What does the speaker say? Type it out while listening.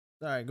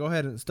All right, go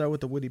ahead and start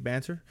with the witty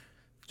banter.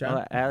 John,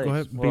 Well, Alex, go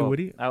ahead, be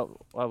witty.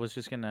 I was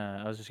just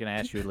gonna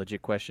ask you a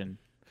legit question.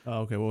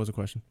 Oh, okay. What was the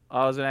question?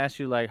 I was gonna ask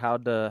you like how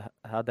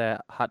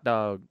that hot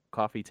dog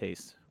coffee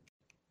tastes.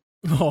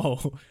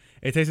 Oh,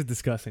 it tasted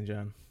disgusting,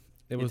 John.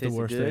 It was the tasted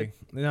worst good?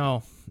 thing.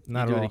 No,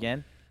 not You at do all. it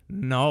again?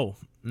 No,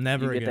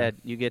 never You get again. that?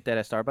 You get that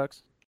at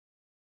Starbucks?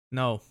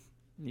 No,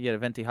 You get a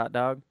venti hot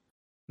dog?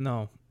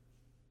 no,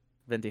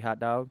 Venti hot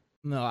dog?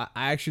 no. I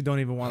actually don't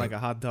even want like a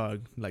hot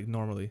dog like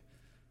normally.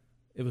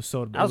 It was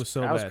so I was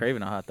bad.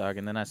 craving a hot dog,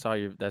 and then I saw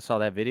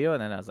that video,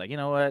 and then I was like, you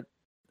know what?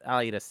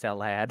 I'll eat a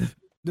salad.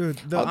 Dude,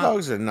 Hot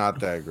dogs are not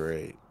that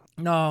great.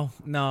 no,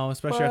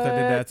 especially after I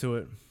did that to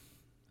it.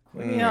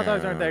 What do you mean hot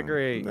dogs aren't that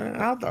great?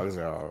 Hot dogs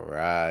are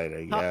alright,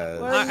 I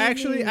guess. what?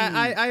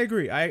 I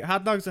agree.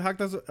 Hot dogs are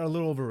a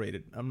little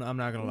overrated. I'm not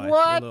gonna lie. They're a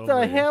What little the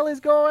overrated. hell is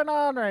going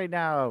on right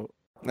now?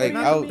 Like,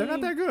 They're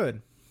not that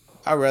good.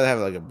 I'd rather have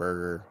like a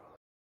burger.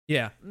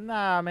 Yeah.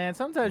 Nah, man.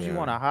 Sometimes you Yeah.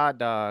 want a hot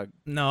dog.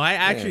 No, I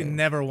actually Yeah.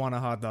 never want a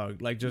hot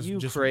dog. Like just You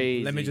let me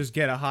crazy. just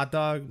get a hot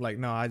dog. Like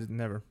no, I just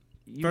never.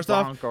 You First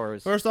off-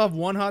 bonkers. First off,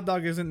 one hot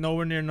dog isn't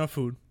nowhere near enough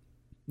food.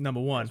 Number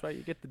one. That's why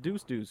you get the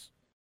deuce.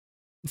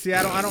 See,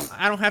 I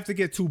don't have to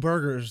get two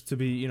burgers to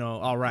be,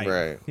 all right.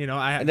 Right.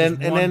 I have And then-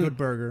 just and one then- good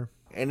burger.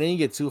 And then you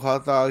get 2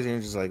 hot dogs, and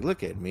you're just like,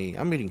 look at me.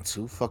 I'm eating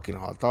 2 fucking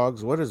hot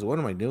dogs. What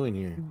am I doing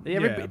here?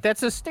 Yeah.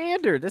 That's a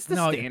standard. That's the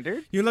No,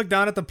 standard. You look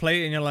down at the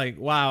plate and you're like,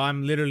 wow,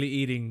 I'm literally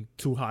eating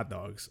 2 hot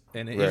dogs.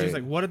 And it's just Right.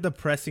 like, what a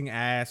depressing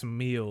ass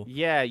meal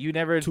Yeah, you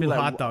never 2 be like,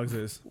 hot dogs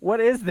is.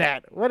 What is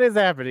that? What is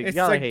happening? It's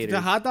Y'all like hate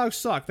the hot dogs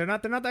suck. They're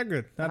not that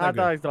good. Not that Hot good.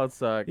 dogs don't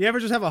suck. You ever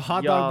just have a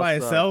hot Y'all dog by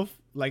suck. itself?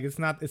 Like it's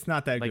not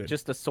that Like good.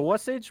 just a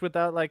sausage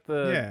without like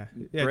the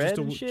bread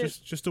and shit.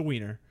 just a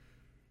wiener.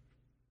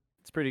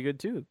 It's pretty good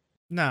too.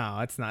 No,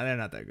 it's not. They're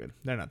not that good.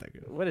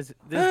 What is it?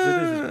 This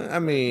is I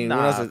mean, Nah,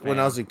 when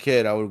I was fam. a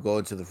kid, I would go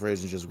into the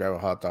fridge and just grab a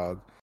hot dog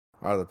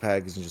out of the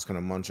package and just kind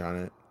of munch on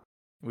it.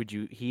 Would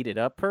you heat it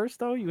up first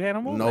though, you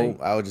animal? No,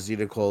 I would just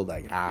eat it cold,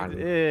 like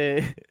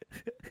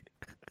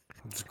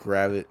just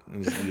grab it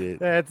and just eat it.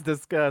 That's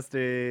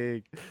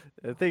disgusting.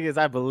 The thing is,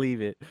 I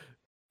believe it.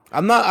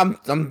 I'm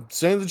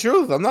saying the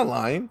truth. I'm not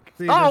lying.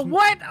 See, Oh there's-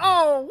 what?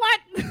 Oh what?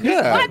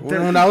 Yeah, What?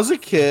 when I was a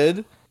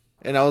kid,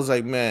 and I was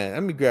like, man,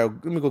 let me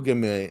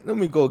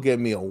go get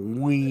me a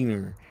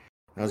wiener.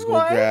 I was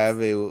What?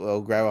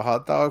 gonna grab a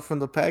hot dog from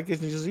the package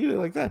and just eat it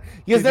like that.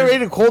 You guys never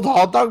ate a cold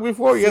hot dog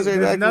before? You guys See, ate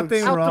there's that?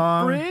 nothing Out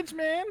wrong. the fridge,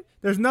 man.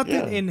 There's nothing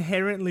Yeah.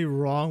 inherently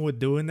wrong with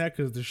doing that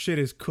because the shit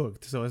is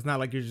cooked. So it's not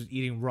like you're just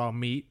eating raw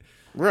meat.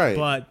 Right.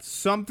 But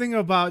something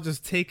about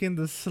just taking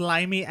the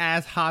slimy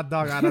ass hot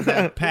dog out of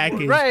that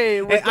package.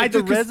 Right, with And like,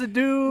 the 'cause-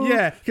 residue.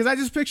 Yeah, because I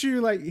just picture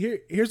you like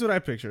here's what I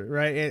picture,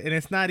 right? And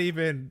it's not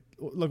even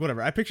look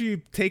whatever. I picture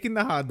you taking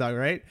the hot dog,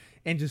 right,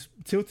 and just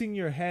tilting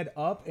your head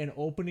up and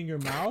opening your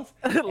mouth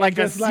Like and a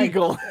just,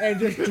 seagull. and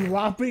just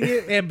dropping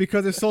it. And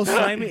because it's so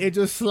slimy, it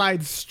just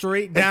slides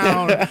straight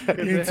down it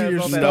into has your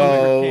all that stomach.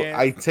 No, can.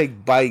 I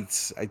take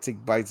bites. I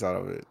take bites out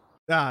of it.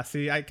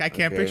 See, I can't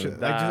Okay. picture it.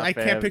 Like, I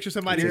fam. can't picture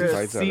somebody You're just a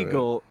bites out of it.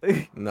 seagull.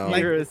 No.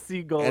 You're a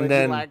seagull, And and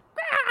then- you're like,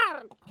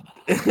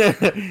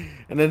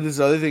 And then this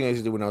other thing I used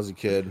to do when I was a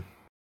kid,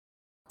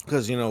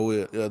 because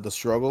the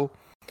struggle.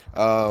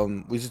 I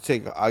used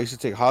to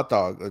take hot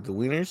dog, like the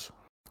wieners,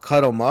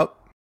 cut them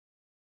up,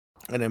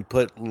 and then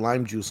put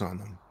lime juice on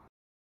them,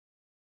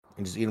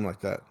 and just eat them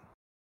like that.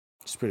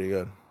 It's pretty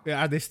good.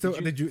 Yeah, are they still?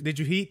 Did Did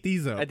you heat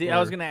these up? I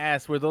was or- gonna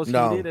ask, were those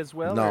No, heated as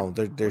well? no, or-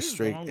 they're What is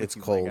straight. wrong with It's you,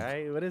 my cold.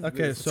 guy? What is Okay,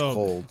 this? It's so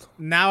cold.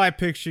 now I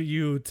picture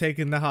you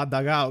taking the hot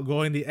dog out,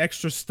 going the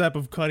extra step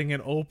of cutting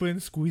it open,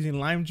 squeezing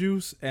lime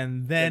juice,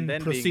 and then then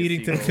being a proceeding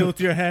to seagull. tilt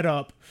your head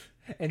up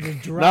and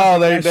just drop. No,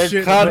 they're that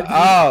shit cut in the-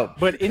 up.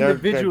 but They're-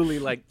 individually,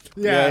 like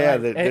Yeah,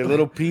 like, they're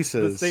little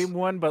pieces. the same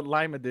one, but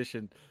lime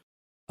edition.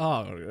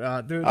 Oh, dude,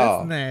 that's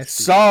Oh,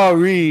 nasty.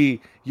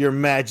 sorry, Your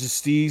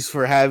Majesties,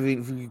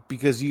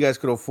 because you guys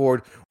could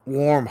afford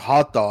warm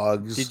hot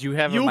dogs. Did you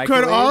have a You could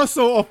microwave?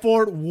 also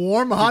afford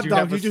warm hot you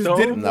have dogs. a You just stove?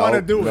 didn't want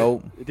to do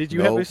Nope. Did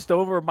you have a Nope.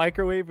 stove or a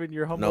microwave in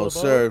your humble No, abode?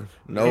 sir. it.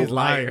 Nope. He's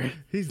lying. Liar.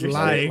 He's You're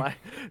lying. lying.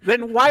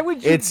 Then why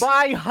would you It's-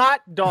 buy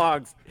hot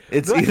dogs?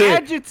 It's the either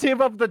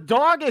adjective of the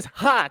dog is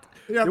hot.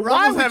 Yeah, Why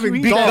Ramos would having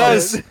you eat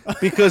dogs. that?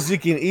 because you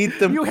can eat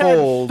them You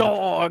cold. had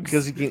dogs.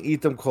 Because you can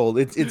eat them cold.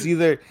 It's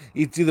either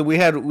we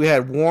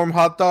had warm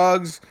hot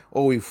dogs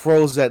or we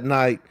froze at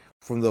night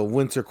from the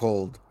winter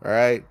cold. All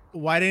right.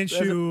 Why didn't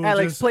you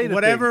Alex, just play the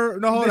whatever?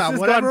 thing. No, hold This on. has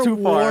Whatever gone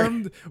too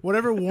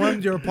far.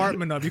 warmed your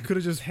apartment up. You could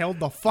have just held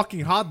the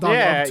fucking hot dog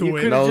Yeah, up to you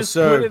it. could No, have just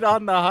sir. put it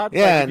on the hot.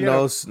 Yeah. like, if you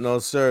No. had No,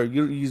 sir.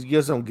 You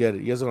guys don't get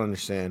it. You guys don't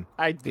understand.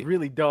 I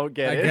really don't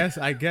get it.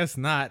 I guess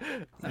not.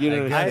 You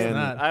don't I guess understand.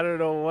 not. I don't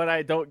know what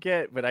I don't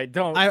get, but I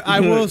don't.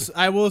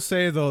 I will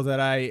say though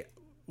that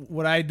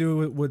what I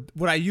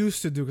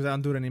used to do, because I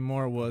don't do it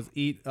anymore, was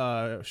eat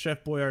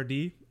Chef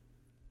Boyardee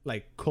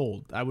like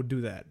cold. I would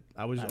do that.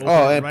 I was just open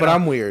Oh, it but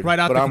I'm weird. Right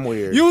out But the- I'm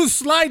weird. You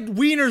slide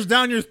wieners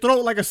down your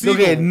throat like a seagull.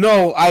 Okay.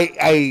 No. I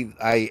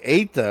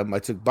ate them. I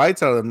took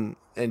bites out of them.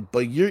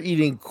 But you're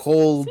eating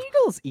cold.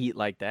 Seagulls eat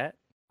like that.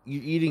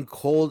 you're eating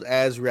cold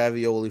as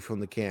ravioli from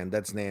the can.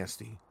 That's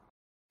nasty.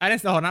 I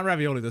didn't. Oh, not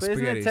ravioli. The But isn't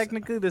spaghetti. it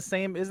technically the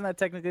same? Isn't that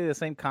technically the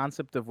same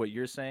concept of what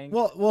you're saying?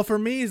 Well, for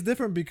me it's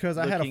different because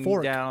I had a Looking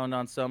fork. down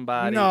on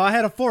somebody. No, I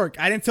had a fork.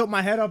 I didn't tilt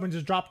my head up and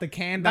just drop the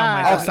can down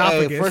Nah. my Okay,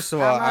 esophagus. First of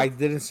all, I'm not- I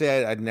didn't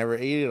say I'd never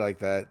ate it like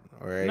that.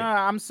 All right. No,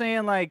 I'm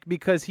saying like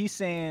because he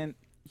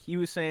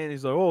was saying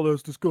he's like, oh,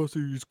 that's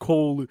disgusting. It's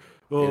cold,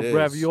 It is.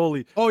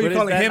 ravioli. Oh, you're But is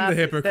calling that him the not-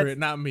 hypocrite, that's-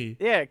 not me.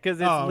 Yeah,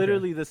 because it's Oh, okay.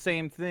 literally the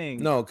same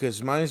thing. No,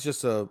 because mine is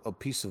just a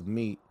piece of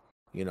meat.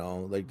 You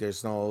know, like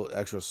there's no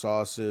extra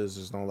sauces.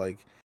 There's no like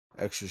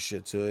extra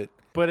shit to it.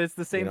 But it's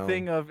the same know,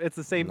 thing of it's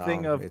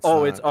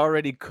no, it's it's not.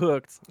 already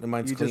cooked. And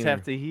mine's You cleaner. just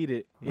have to heat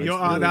it. Mine's Yo,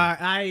 really-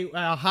 hot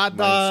Mine's-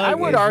 dog. I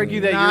would is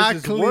argue that not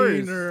yours is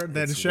worse. cleaner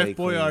than It's Chef way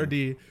cleaner.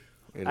 Boyardee.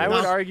 It I is.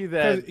 would argue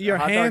that Your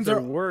hot hands dogs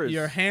are worse.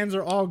 Your hands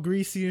are all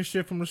greasy and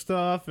shit from the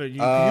stuff. And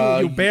you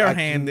I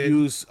barehanded.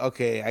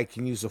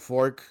 can use a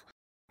fork,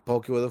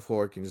 poke it with a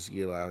fork, and just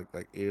eat it like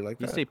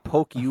You that. say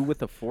poke you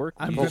with a fork?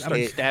 I'm You gonna- just start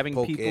Poke it, stabbing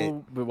poke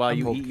people while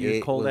you poke eat your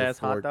it cold with a ass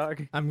hot fork.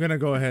 dog? I'm gonna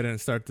go ahead and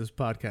start this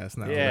podcast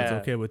now. That's Yeah.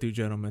 okay with you,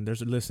 gentlemen.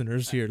 There's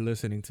listeners here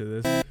listening to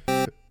this.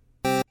 I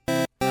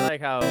like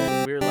how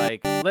we're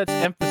like, let's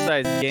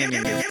emphasize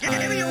gaming this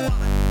time.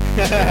 We're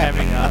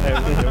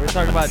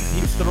talking about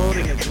deep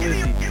throating and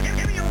glizzy.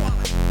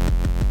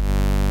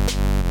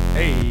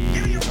 Hey,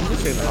 I'm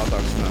just saying the hot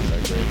dog's not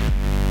that great.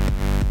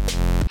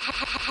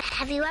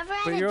 Have you ever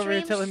had But a you're over here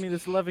dream telling me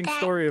this loving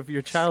story of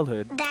your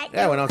childhood. that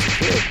Yeah, when I was a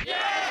kid,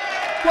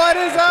 what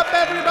is up,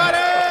 everybody?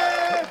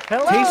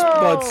 Hello! taste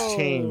buds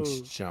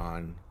changed,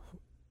 John.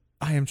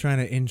 I am trying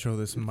to intro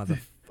this I this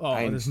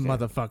understand.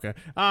 motherfucker.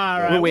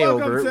 All right, We're way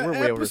welcome over it. to We're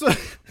way over it. episode.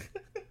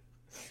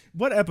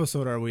 What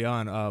episode are we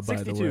on? By the way,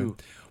 62.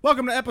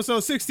 welcome to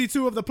episode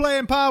 62 of the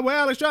Playing Pod with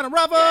Alex, John, and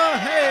Rafa.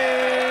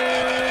 Hey!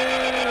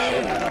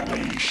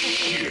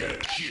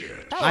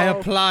 I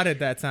applauded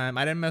that time.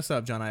 I didn't mess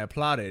up, John. I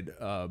applauded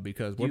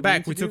because we're You back.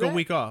 mean to We do took a that?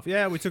 week off.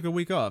 Yeah, we took a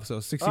week off. So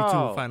 62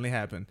 Oh. finally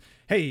happened.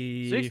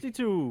 Hey.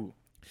 62.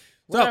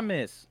 What So- I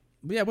miss?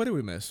 Yeah, what did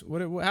we miss?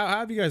 How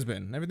have you guys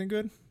been? Everything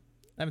good?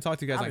 I haven't talked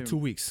to you guys in I've like been- 2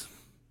 weeks.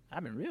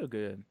 I've been real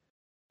good.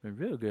 Been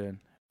real good.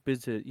 Been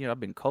to, I've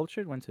been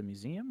cultured. Went to a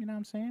museum. You know what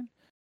I'm saying?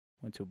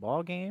 Went to a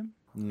ball game.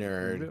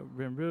 Nerd.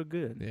 Been real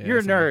good. Yeah, You're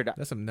a that's nerd.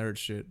 That's some nerd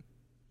shit.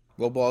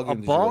 What ball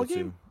game did ball you go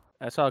game?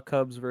 to? I saw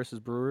Cubs versus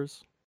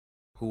Brewers.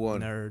 Who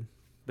won? Nerd.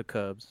 The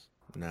Cubs.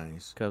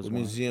 Nice. Cubs What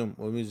won. museum?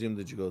 What museum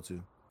did you go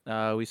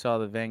to? We saw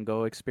the Van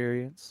Gogh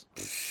experience.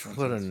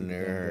 What a See the Van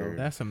Gogh. nerd.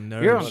 That's some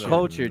nerd You're shit.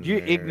 uncultured.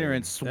 You're nerd.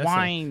 ignorant That's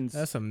swines.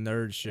 That's some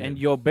nerd shit. And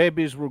your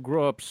babies will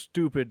grow up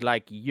stupid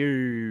like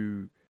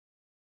you.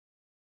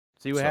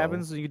 See what So?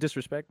 happens when you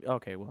disrespect?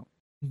 Okay, well.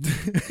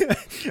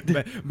 bet you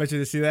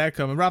didn't see that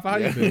coming. Rafa, how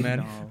Yeah. you been,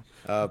 man?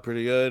 No.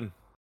 Pretty good.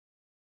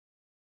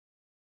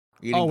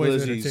 Eating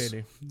Always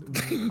glizzies.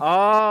 entertaining.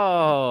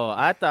 Oh,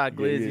 I thought Yeah,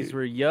 glizzies yeah.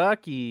 were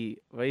yucky,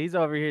 but he's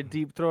over here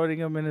deep throating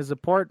them in his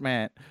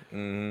apartment.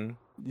 Mm-hmm.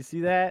 You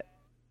see that?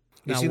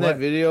 You Now seen what- that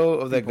video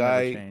of that People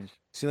never guy? change.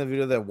 Seen that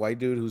video of that white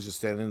dude who's just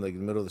standing like in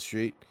the middle of the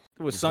street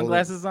With He's holding-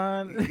 sunglasses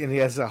on. and he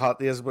has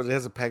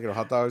a packet of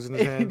hot dogs in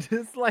his he hand.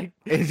 just like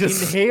He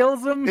just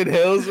inhales them.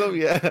 inhales them.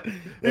 Yeah, He's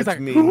that's like,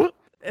 me. "Whoop,"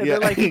 and Yeah.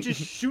 then like he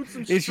just shoots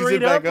them He shoots it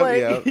straight back up, up,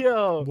 like yeah.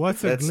 yo,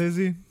 What's a That's-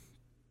 glizzy?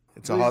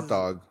 It's a hot Glizz-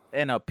 dog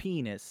and a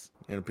penis.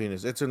 and a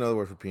penis. It's another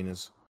word for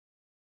penis.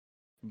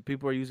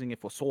 People are using it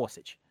for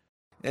sausage.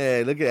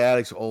 Hey, look at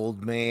Alex,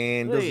 old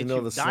man. Look Doesn't at know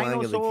you, the slang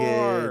of the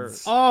dinosaur.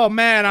 kids. Oh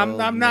man, I'm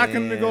Oh, not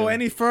gonna go man.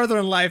 any further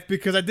in life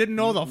because I didn't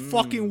know the Mm-mm.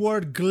 fucking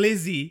word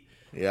glizzy.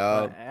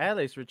 Yeah,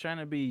 Alex, we're trying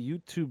to be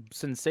YouTube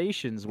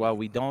sensations while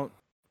we don't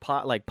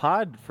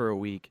pod for a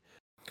week.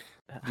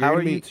 How gonna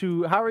are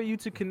you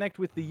be- to connect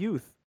with the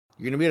youth?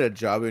 you're gonna be at a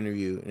job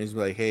interview, and he's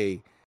gonna be like,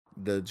 "Hey,"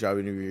 the job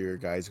interviewer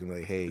guy's gonna be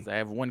like, "Hey, 'Cause I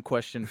have one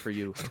question for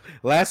you.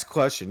 last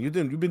question. You've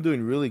been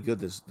doing really good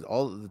these You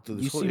whole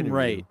seem interview.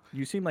 right.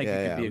 You seem like you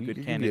could be a good you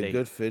could candidate. be a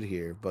good fit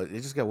here, but I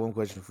just got one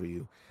question for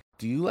you.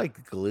 Do you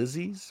like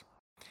glizzies?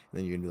 And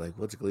then you're gonna be like,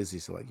 "What's a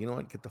glizzy?" So like, you know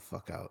what? Get the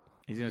fuck out.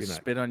 He's gonna You're not-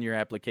 spit on your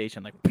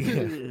application like.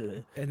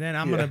 And then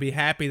I'm Yeah. gonna be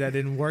happy that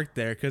didn't work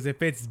there because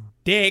if it's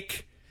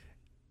dick,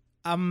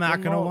 I'm not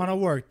Well, gonna no. want to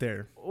work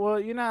there. Well,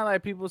 you know how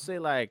like people say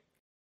like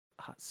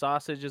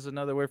sausage is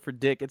another word for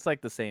dick. It's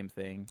like the same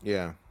thing.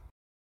 Yeah,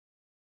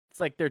 It's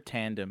like they're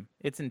tandem.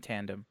 It's in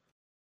tandem.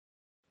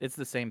 It's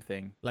the same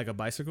thing. Like a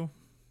bicycle.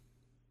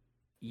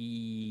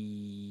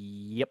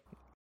 Yep.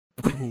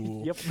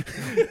 Cool. Yep.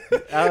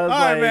 All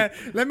right, man.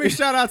 Let me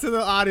shout out to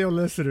the audio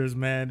listeners,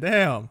 man.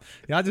 Damn,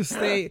 y'all just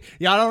stay.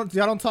 Y'all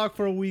don't talk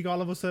for a week.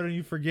 All of a sudden,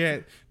 you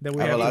forget that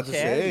we I have a have lot to, to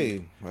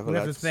say. I have a we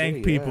have lot to to thank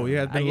say, people. You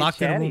have I been get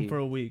locked in a room chatty. for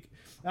a week.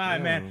 All right,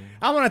 Yeah. man.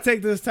 I want to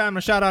take this time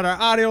to shout out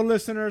our audio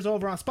listeners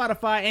over on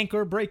Spotify,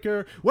 Anchor,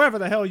 Breaker, wherever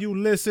the hell you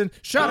listen.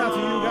 Shout out to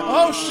you guys.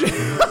 Oh shit.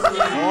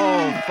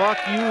 Oh, fuck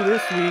you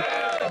this week.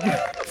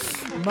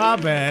 My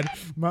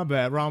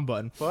bad. Wrong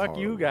button. Fuck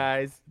you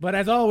guys. But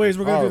as always,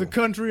 we're gonna do Oh. the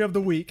country of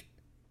the week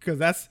because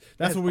that's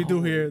As what we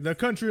do here. The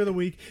country of the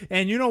week,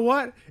 and you know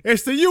what?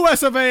 It's the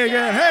U.S. of A.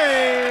 again.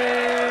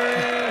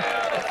 Hey!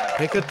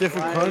 Pick a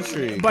different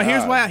country. But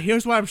God.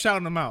 here's why I'm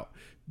shouting them out,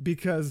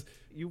 because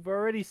You've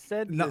already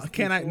said no, this.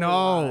 can I? before.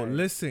 No, Why?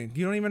 listen.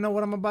 You don't even know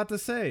what I'm about to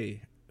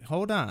say.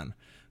 Hold on.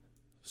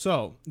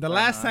 So the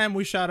last time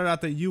we shouted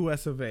out the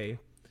U.S. of A.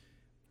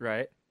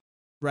 Right.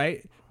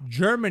 Right?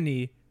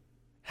 Germany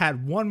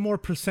had one more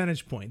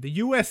percentage point. The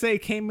USA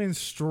came in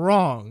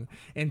strong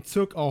and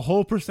took a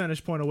whole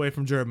percentage point away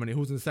from Germany,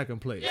 who's in second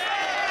place.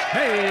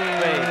 Hey!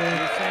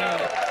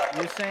 Wait,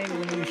 you're saying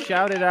when you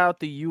shouted out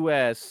the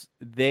U.S.,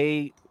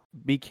 they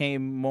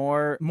became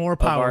more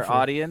powerful of our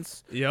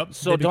audience? Yep.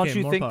 So they don't became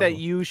you more think powerful. that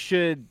you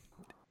should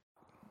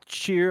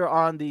cheer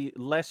on the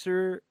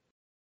lesser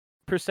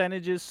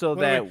percentages so What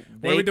are that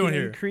we they doing can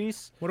here?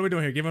 increase? What are we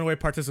doing here? Giving away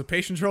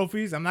participation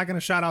trophies? I'm not gonna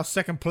shout out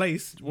second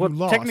place. Well, you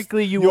lost.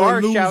 technically you You're are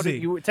losing.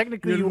 shouting. You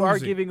are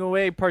losing. giving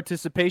away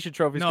participation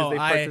trophies because they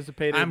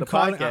participated in the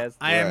podcast.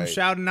 I am Right.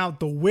 shouting out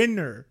the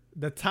winner,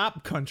 the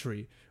top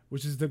country,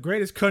 which is the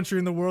greatest country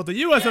in the world, the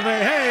U.S. of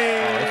A.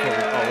 Hey!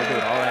 We're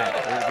doing all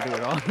that. We're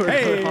doing all that.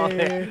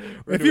 Hey!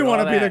 We're If doing you want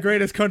all to be the that.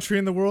 greatest country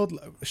in the world,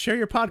 share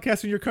your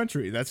podcast in your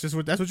country. That's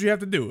what you have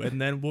to do,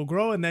 and then we'll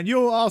grow, and then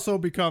you'll also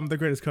become the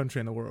greatest country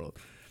in the world.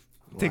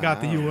 Take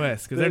out the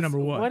U.S. because they're number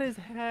one. What is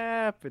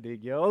happening,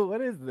 yo? What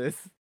is this?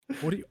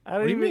 What do you, I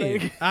don't what do you even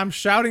mean? like- I'm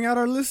shouting out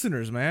our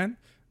listeners, man.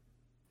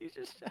 You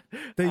just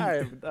The, All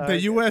right, the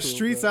U.S. that's cool,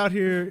 streets bro. out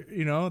here,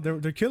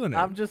 they're killing it.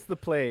 I'm just the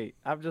play.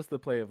 I'm just the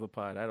play of the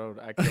pod.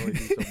 I can only do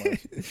so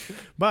much.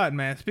 But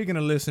man, speaking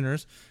of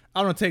listeners,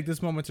 I want to take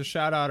this moment to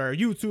shout out our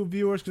YouTube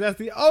viewers because that's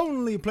the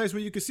only place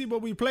where you can see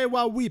what we play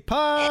while we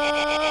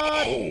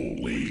pod.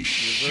 Holy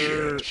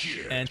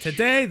shit. And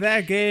today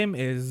that game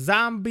is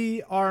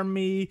Zombie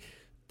Army.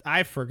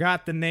 I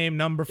forgot the name,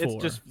 number 4. It's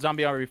just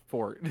Zombie Army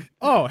 4.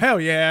 Oh hell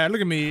yeah! Look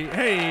at me.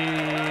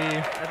 Hey.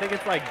 I think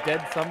it's like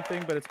dead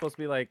something, but it's supposed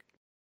to be like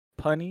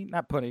punny,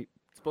 not punny.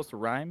 It's supposed to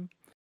rhyme.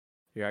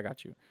 Here, I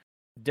got you.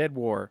 Dead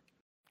War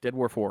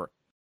 4.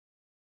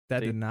 That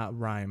See? did not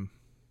rhyme.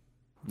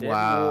 Dead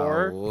Wow,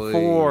 War oy.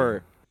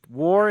 4.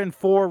 War and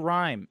 4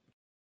 rhyme.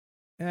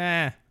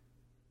 Eh.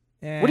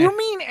 What do you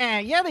mean?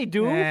 Yeah, they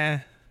do.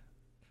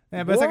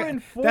 Yeah, but it's War like,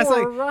 and that's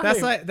like 4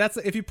 that's rhyme.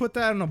 like if you put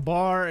that in a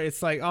bar,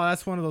 it's like, oh,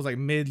 that's one of those like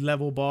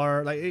mid-level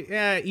bar, like easy.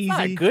 It's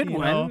not a good you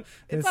one. know?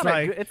 It's It's not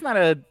like it's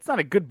not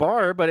a good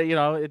bar, but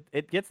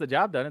it gets the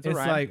job done. It's a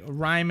rhyme. like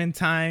rhyme in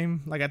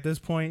time. Like at this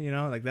point,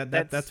 like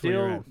that's where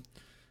you're at.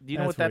 Do you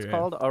know what That's that's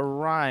where you're called? A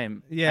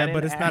rhyme. Yeah,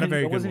 but it's not a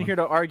very I good wasn't one. here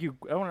to argue.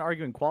 I wasn't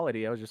arguing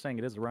quality. I was just saying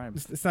it is a rhyme.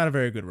 It's not a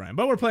very good rhyme.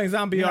 But we're playing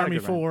Zombie Not a Army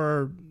good rhyme.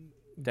 4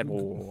 Dead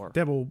War.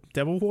 Devil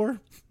War.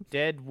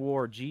 Dead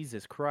War.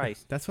 Jesus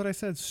Christ. That's what I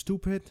said.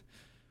 Stupid.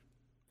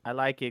 I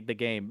like it. The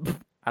game.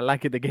 I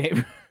like it. The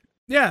game.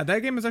 Yeah, that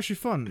game is actually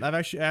fun. I've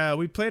actually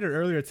we played it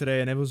earlier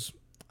today, and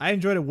I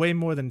enjoyed it way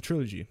more than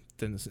Trilogy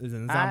than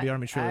Zombie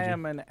Army Trilogy. I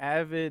am an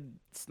avid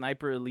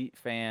Sniper Elite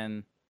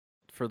fan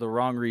for the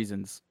wrong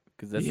reasons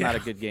because that's not a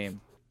good game.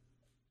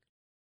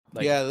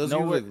 Like, yeah, those no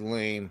games one- look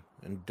lame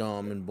and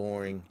dumb and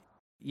boring.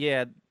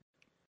 Yeah,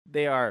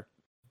 they are,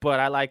 but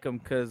I like them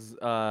because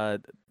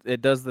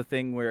it does the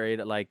thing where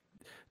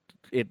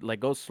it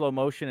goes slow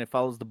motion. It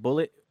follows the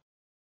bullet,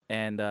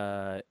 and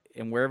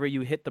wherever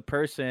you hit the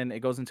person, it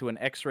goes into an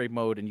X-ray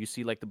mode, and you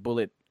see like the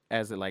bullet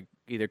as it like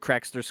either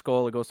cracks their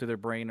skull, it goes through their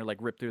brain, or like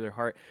rip through their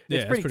heart. Yeah,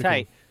 It's it's pretty pretty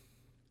tight.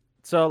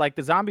 So like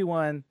the zombie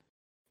one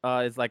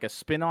is like a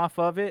spin-off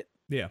of it.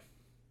 Yeah.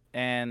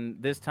 And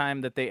this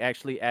time that they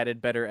actually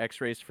added better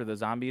X-rays for the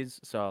zombies,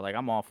 so like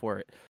I'm all for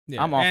it.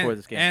 Yeah, I'm all for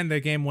this game. And the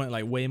game went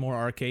like way more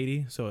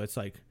arcadey, so it's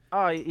like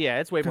Oh yeah,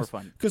 it's way more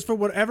fun. because for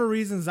whatever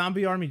reason,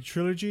 Zombie Army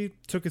Trilogy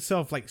took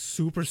itself like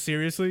super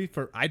seriously.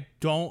 I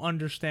don't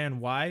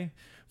understand why.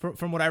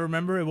 From what I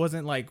remember, it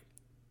wasn't like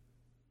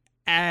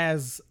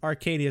as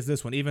arcadey as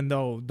this one, even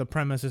though the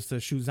premise is to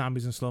shoot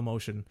zombies in slow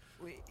motion.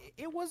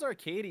 It was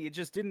arcadey. It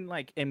just didn't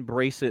like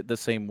embrace it the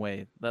same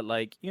way. That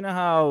like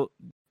how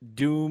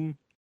Doom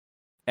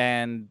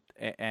and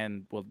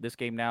well this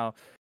game now,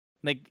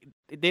 like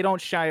they don't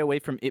shy away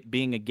from it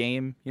being a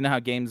game. You know how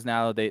games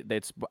now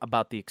it's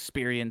about the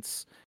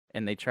experience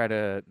and they try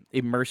to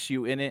immerse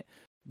you in it.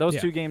 Those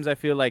two games I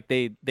feel like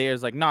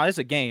there's like, no, it's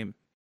a game.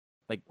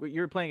 Like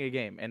you're playing a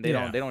game and they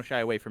don't shy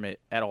away from it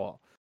at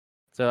all.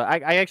 So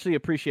I actually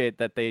appreciate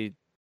that they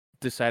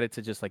decided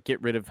to just like get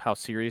rid of how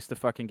serious the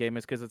fucking game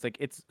is, because it's like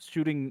it's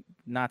shooting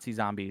Nazi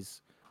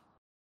zombies.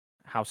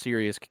 How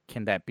serious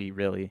can that be,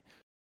 really? It's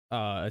You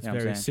know what I'm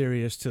very saying?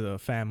 serious to the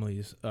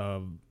families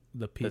of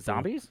the people. The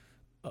zombies?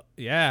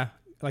 Yeah,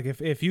 like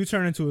if you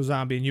turn into a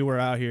zombie and you were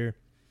out here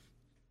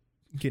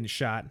getting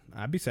shot,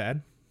 I'd be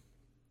sad.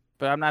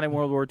 But I'm not in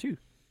World War II.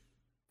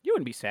 You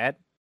wouldn't be sad.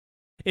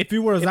 If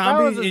you were a If I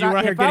zombie was and you were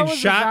out here if I getting was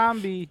a shot,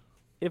 zombie,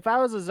 if I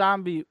was a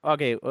zombie,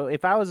 okay, well,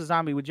 if I was a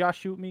zombie, would y'all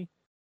shoot me,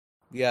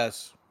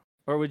 Yes.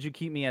 or would you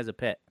keep me as a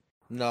pet?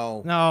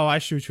 No. no, I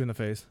shoot you in the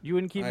face. You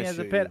wouldn't keep I me as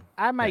a shoot pet. you.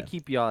 I might Yeah.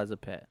 keep y'all as a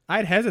pet.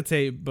 I'd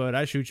hesitate, but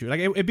I shoot you.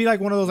 Like it'd be like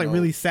one of those like No.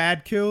 really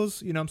sad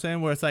kills. You know what I'm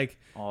saying? Where it's like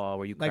Oh,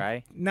 where you like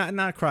cry?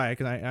 not cry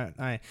because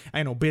I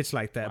ain't no bitch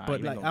like that. Wow, but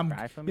you ain't like gonna I'm,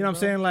 cry for you me, know what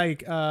I'm bro?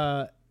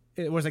 saying? Like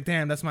it was like,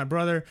 damn, that's my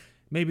brother.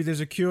 maybe there's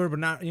a cure, but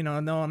not,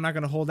 no, I'm not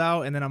gonna hold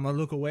out, and then I'm gonna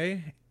look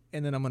away,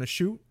 and then I'm gonna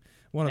shoot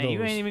one of those.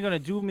 You ain't even gonna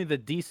do me the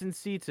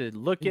decency to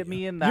look at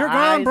me in the You're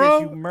eyes gone, bro.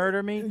 as you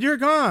murder me. You're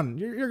gone.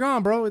 You're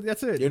gone, bro.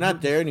 That's it. You're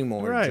not there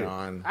anymore, Right.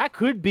 John. I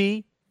could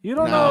be. You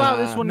don't know how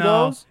this one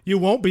No, goes. you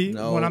won't be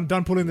No. when I'm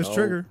done pulling this No.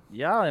 trigger.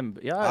 I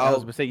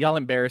was gonna say y'all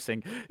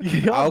embarrassing.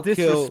 Y'all I'll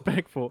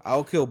disrespectful.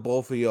 I'll kill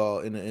both of y'all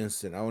in an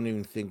instant. I won't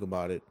even think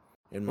about it.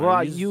 In my Well,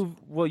 music-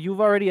 you've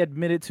already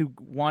admitted to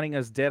wanting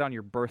us dead on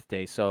your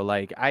birthday, so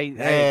like I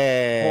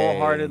Hey.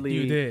 wholeheartedly.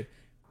 You did.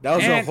 That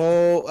was And-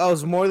 that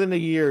was more than a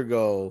year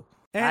ago.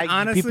 And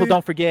honestly, people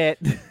don't forget.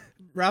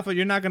 Rafa,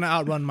 you're not gonna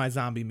outrun my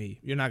zombie me.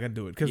 You're not gonna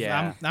do it because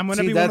Yeah. I'm gonna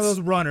See, be one of that's-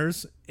 those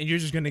runners, and you're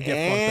just gonna get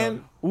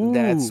And fucked up.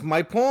 that's Ooh.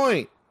 my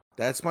point.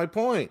 That's my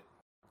point.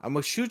 I'm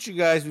gonna shoot you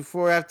guys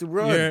before I have to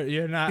run.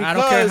 You're not. I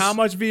don't care Because- how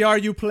much VR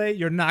you play.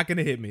 You're not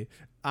gonna hit me.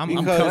 I'm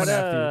coming Because-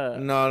 after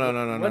you. No.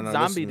 What listen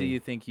zombie to do me. you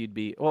think you'd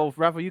be? Well,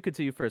 Rafa, you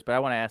continue first, but I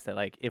want to ask that.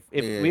 Like, if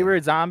Yeah. we were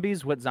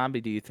zombies, what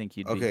zombie do you think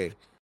you'd be? Okay,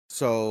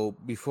 so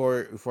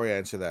before I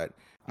answer that,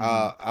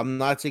 I'm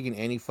not taking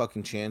any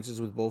fucking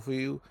chances with both of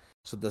you.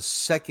 So the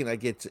second I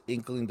get to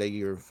inkling that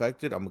you're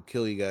infected, I'm gonna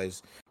kill you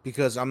guys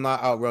because I'm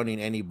not outrunning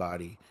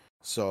anybody.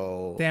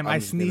 So Damn, I'm I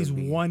just gonna sneezed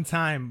be- one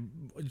time,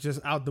 just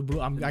out the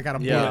blue. I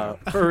got a Yeah,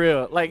 bullet. for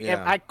real. Like, if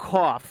Yeah. I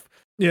cough,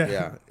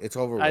 Yeah, it's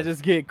over. I with.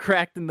 just get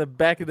cracked in the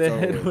back of the It's over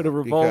head with a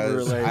with revolver.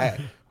 because Like,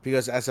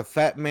 because as a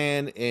fat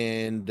man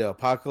in the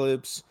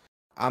apocalypse,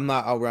 I'm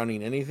not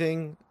outrunning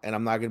anything, and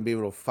I'm not gonna be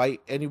able to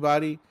fight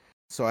anybody.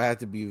 So I have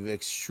to be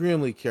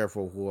extremely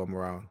careful who I'm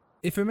around.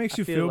 If it makes I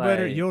you feel feel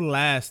better, like- you'll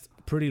last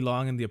pretty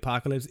long in the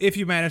apocalypse if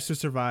you manage to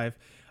survive,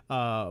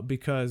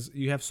 because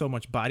you have so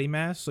much body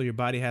mass, so your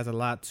body has a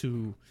lot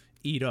to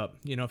eat up.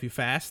 If you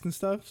fast and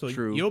stuff, so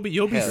True. you'll be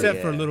Hell set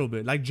for a yeah. little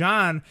bit. Like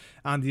John,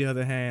 on the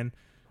other hand,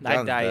 I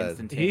John's die dead.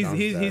 instantaneously.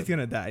 he's John's dead.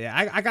 gonna die.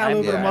 Yeah, I got a I'm-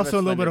 little bit of yeah, I have muscle,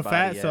 a a little bit slender of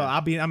fat, body,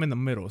 so yeah. I'm in the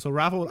middle. So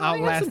Rafa will No, I got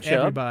outlast some chub.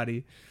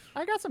 everybody.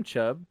 I got some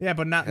chub. Yeah,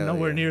 but not Hell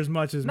nowhere yeah. near as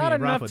much as Not me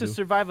and enough Rafa to do.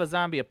 survive a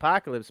zombie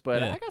apocalypse,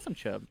 but Yeah. I got some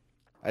chub.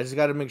 I just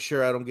got to make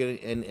sure I don't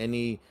get in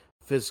any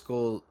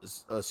physical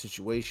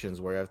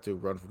situations where I have to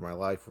run for my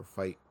life or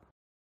fight.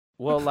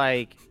 Well,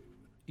 like,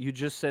 you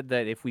just said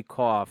that if we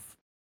cough,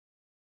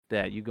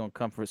 that you're gonna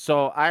come for.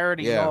 So I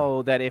already Yeah.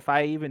 know that if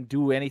I even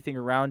do anything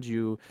around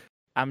you,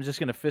 I'm just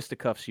gonna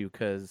fisticuffs you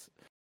because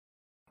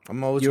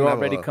I'm always you're gonna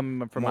already have a,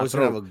 coming I'm from my always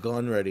gonna have throat. a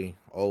gun ready,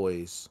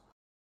 always.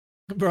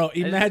 Bro,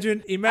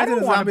 imagine I a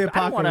don't zombie wanna-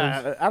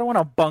 apocalypse. I don't want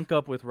to bunk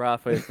up with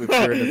Rafa if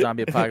we're in a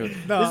zombie apocalypse.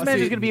 No, this man's see-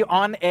 just gonna be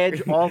on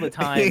edge all the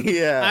time.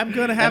 yeah, I'm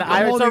gonna And have.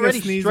 I'm it's holding already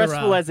a sneeze stressful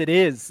around. as it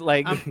is.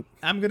 Like,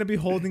 I'm gonna be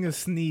holding a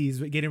sneeze,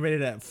 getting ready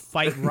to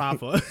fight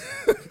Rafa.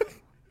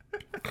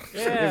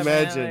 yeah,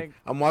 imagine man, like,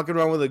 I'm walking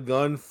around with a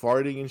gun,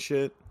 farting and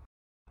shit,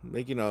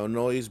 making a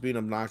noise, being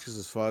obnoxious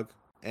as fuck,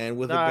 and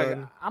with a dog,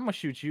 gun, I'm gonna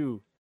shoot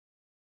you.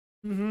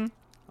 Mm-hmm.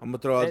 I'm gonna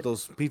throw out It-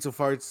 those pizza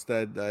farts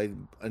that I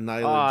Oh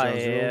annihilate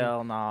John's room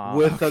hell no!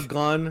 with a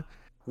gun.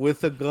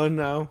 With a gun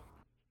now.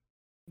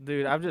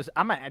 Dude, I'm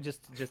gonna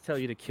just tell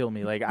you to kill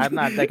me. Like, I'm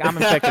not, like, I'm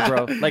infected,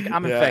 bro. Like,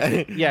 I'm Yeah.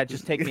 infected. Yeah,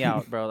 just take me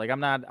out, bro. Like, I'm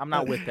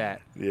not with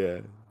that Yeah,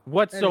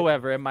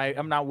 whatsoever.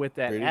 I'm not with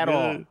that pretty at good.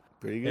 all.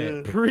 Pretty Yeah.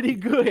 good. Pretty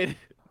good.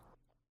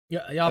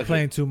 Yeah, y'all Okay.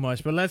 playing too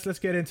much. But let's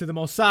get into the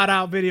most sought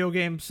out video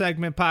game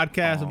segment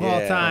podcast of all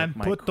Yeah. time.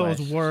 My Put those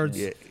question. words.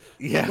 Yeah,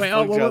 yeah. Wait,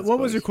 fuck what John's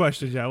was your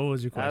question. question, John? What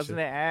was your I was question?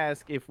 gonna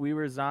ask if we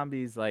were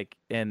zombies, like,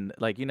 and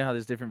like, you know how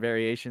there's different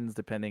variations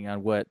depending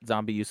on what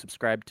zombie you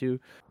subscribe to.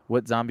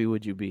 What zombie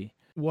would you be?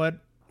 What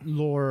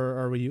lore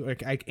are we?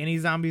 Like any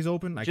zombies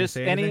open? I Just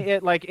can say anything?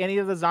 any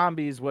of the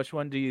zombies. Which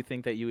one do you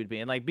think that you would be?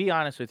 And like, be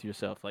honest with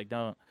yourself. Like,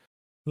 don't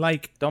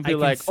Like be I can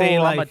like, say,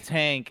 oh, like, I'm a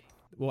tank.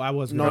 Well, I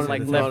was None,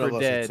 like none Left of 4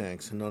 us Dead. are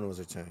tanks. None of us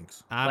are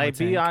tanks. I'm Like, a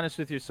be tank. honest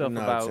with yourself I'm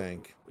not about a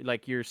tank.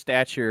 like your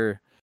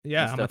stature.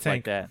 Yeah, and I'm a stuff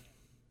like tank. that.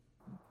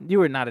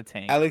 You are not a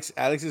tank. Alex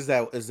is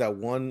that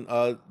one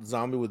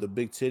zombie with the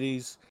big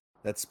titties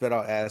that spit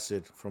out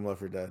acid from Left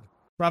 4 Dead.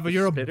 Rafa,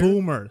 you're a Spitter?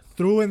 boomer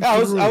through and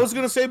Yeah, through. I was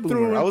gonna say boomer.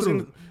 Through and I was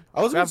through.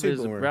 gonna say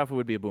boomer. Rafa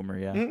would be a boomer,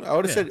 yeah. I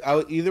would have Yeah. said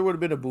I either would have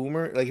been a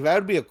boomer. Like if I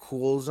would be a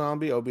cool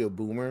zombie, I would be a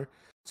boomer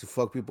to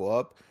fuck people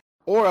up,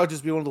 or I'll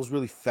just be one of those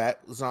really fat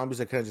zombies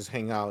that kind of just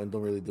hang out and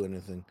don't really do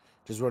anything,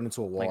 just run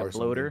into a wall Like or a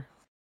something. bloater.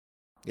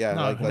 Yeah,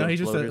 No, like no, he's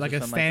just bloaters like or a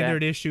something like that.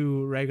 standard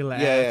issue regular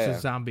Yeah, ass yeah.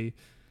 zombie.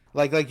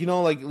 like Right.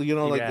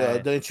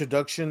 the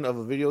introduction of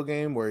a video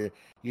game where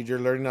you're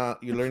learning out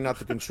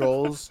the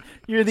controls.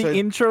 You're the So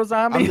intro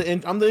zombie.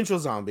 I'm the intro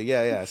zombie.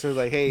 Yeah. So it's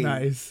like, hey,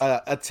 Nice.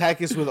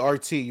 attack us with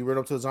RT. You run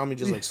up to the zombie,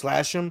 just like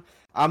slash him.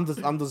 I'm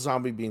the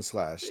zombie being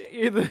slashed.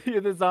 You're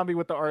the zombie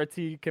with the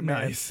RT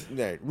command. Nice.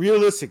 Yeah,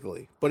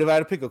 realistically. But if I had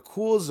to pick a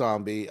cool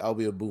zombie, I'll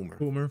be a boomer.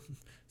 Boomer.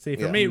 See,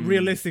 for Yeah. me,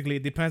 realistically,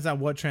 it depends on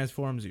what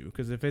transforms you.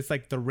 Because if it's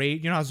like the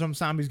rage, you know how some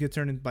zombies get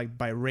turned into like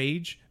by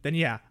rage, then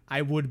yeah,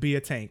 I would be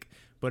a tank.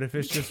 But if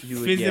it's just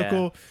You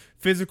would-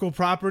 physical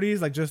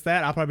properties, like just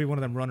that, I'll probably be one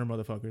of them runner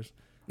motherfuckers.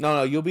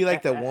 No, you'll be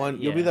like that one.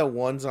 You'll be Yeah. that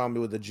one zombie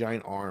with the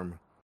giant arm.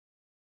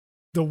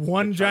 The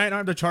one The char- giant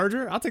arm, the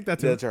charger, I'll take that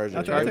too. The charger.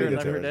 I'll Charger take in that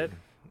Left too. 4 Dead?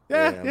 Yeah,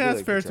 I'll be that's like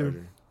the fair too.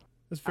 Charger.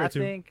 That's fair I too.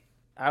 think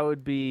I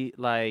would be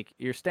like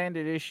your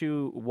standard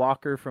issue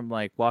Walker from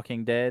like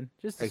Walking Dead,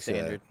 just I a see that.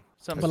 standard,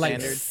 some But like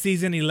standard,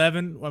 season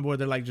 11, where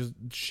they're like just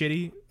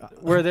shitty,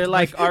 where they're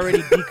like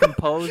already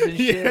decomposed and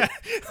shit. yeah,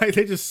 like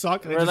they just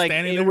suck. And they're We're just like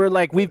standing there. we're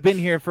like we've been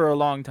here for a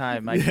long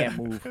time. I can't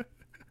move.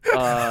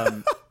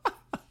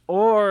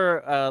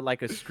 Or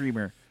like a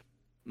screamer,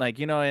 like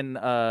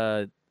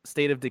in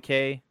State of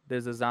Decay,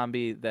 there's a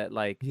zombie that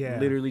like Yeah.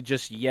 literally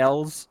just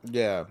yells,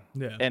 Yeah.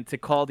 Yeah. and to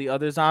call the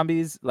other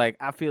zombies, like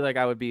I feel like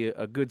I would be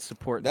a good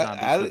support That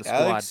zombie for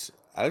the squad.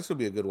 Alex would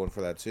be a good one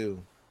for that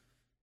too.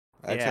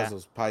 Alex Yeah. has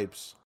those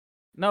pipes.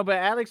 No, but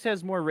Alex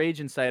has more rage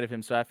inside of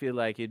him, so I feel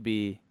like he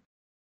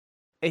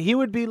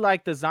would be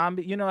like the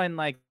zombie, in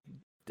like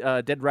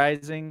Dead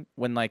Rising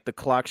when like the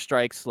clock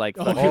strikes like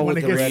Oh, fucking- when with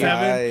they the get red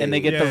 7? eye. and they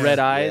get the Yeah. red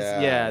eyes.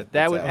 Yeah, Yeah, that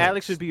that's would Alex.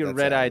 Alex would be a That's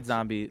red-eyed Alex.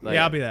 zombie. Like,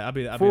 Yeah, I'll be that. I'll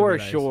be for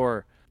that.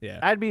 sure. Yeah.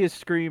 I'd be a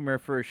screamer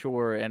for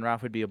sure, and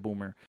Ralph would be a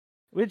boomer,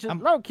 which is I'm-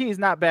 low key is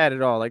not bad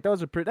at all. Like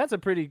that's a good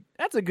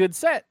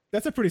set.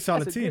 That's a pretty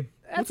solid That's a team. good-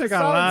 We'll That's take a out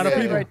a solid lot of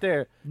set people. right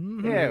there.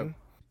 Mhm. Yeah,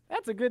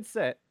 that's a good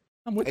set.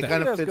 I'm with It that.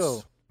 kind of Let's fits.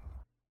 go.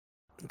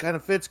 It kind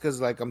of fits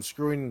because like I'm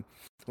screwing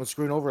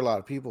over a lot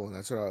of people, and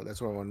that's what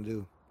I want to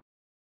do.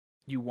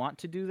 You want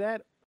to do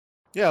that?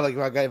 Yeah, like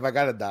if I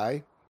gotta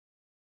die,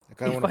 I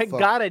kind of If want I to fuck.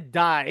 gotta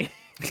die,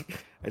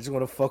 I just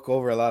want to fuck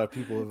over a lot of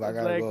people if I it's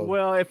gotta like, go.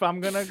 well, if I'm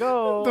gonna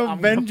go, The I'm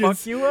gonna vengeance.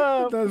 fuck you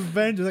up. The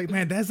Avengers, like,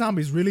 man, that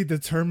zombie's really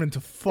determined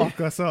to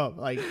fuck us up.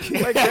 Like,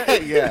 Like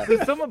that, Yeah.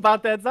 There's something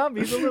about that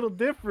zombie. He's a little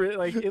different.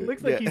 Like it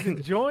looks like Yeah. he's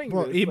enjoying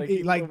bro, this. like,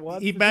 he wants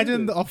to do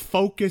imagine this. a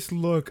focused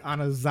look on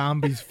a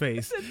zombie's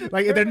face.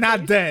 Like, they're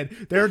not dead.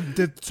 They're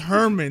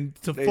determined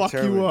to fuck you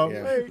Determined, up.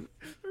 yeah. Like,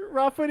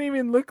 Ralph wouldn't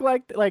even look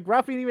like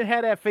Ralph didn't even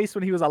had that face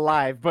when he was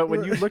alive. But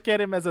when you look at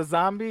him as a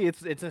zombie,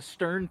 it's a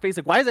stern face.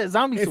 Like, why is that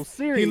zombie so It's-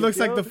 serious? He looks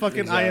like yo? the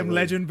fucking I Am Exactly.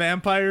 Legend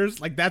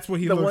vampires. Like, that's what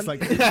he The looks one-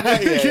 like.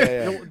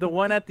 Yeah. The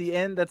one at the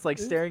end that's like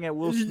staring at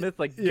Will Smith,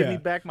 like, give me Yeah.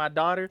 back my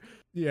daughter.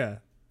 Yeah.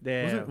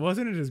 Damn.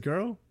 Wasn't it his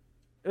girl?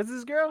 Is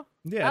this girl?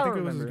 Yeah, I think it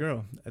don't was his remember.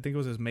 girl. I think it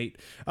was his mate.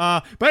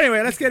 But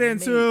anyway, let's get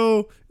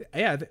into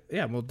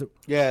Well,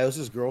 Yeah, it was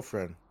his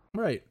girlfriend.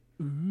 right.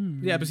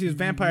 Yeah, but see, his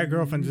vampire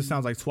girlfriend just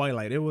sounds like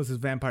Twilight. It was his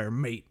vampire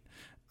mate.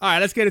 All right,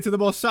 let's get into the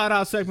most sought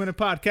out segment of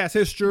podcast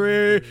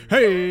history.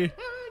 Hey.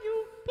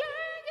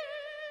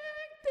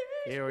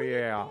 Hell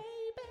yeah.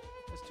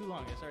 It's too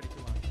long. It's already too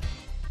long.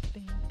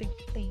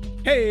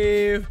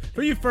 Hey,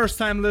 for you first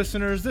time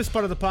listeners, this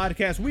part of the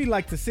podcast, we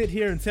like to sit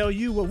here and tell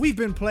you what we've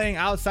been playing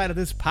outside of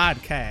this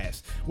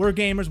podcast. We're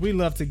gamers. We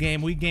love to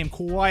game. We game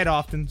quite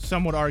often.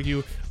 Some would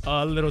argue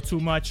a little too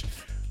much.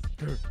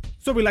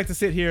 So we like to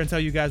sit here and tell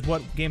you guys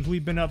what games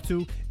we've been up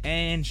to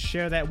and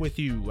share that with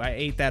you. I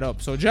ate that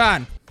up. So,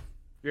 John,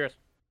 Yes.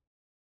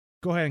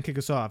 go ahead and kick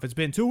us off. It's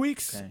been 2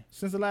 weeks Okay.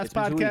 since the last It's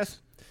been 2 podcast.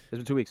 weeks. It's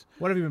been 2 weeks.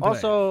 What have you been playing?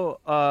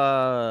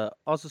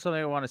 Also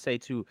something I want to say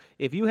too.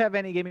 If you have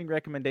any gaming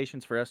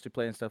recommendations for us to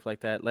play and stuff like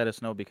that, let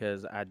us know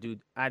because I do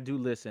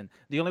listen.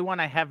 The only one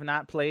I have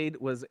not played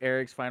was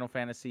Eric's Final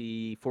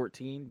Fantasy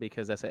 14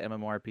 because that's an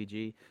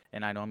MMORPG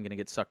and I know I'm gonna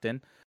get sucked in.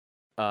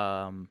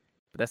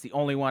 But that's the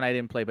only one I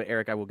didn't play. But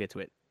Eric, I will get to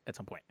it at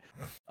some point.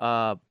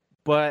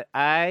 But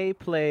I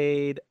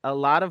played a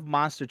lot of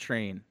Monster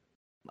Train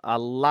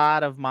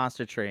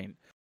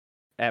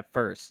at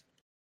first.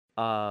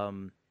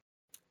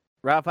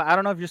 Ralph, I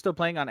don't know if you're still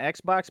playing on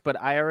Xbox, but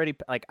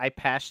I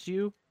passed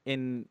you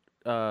in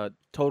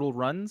total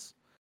runs,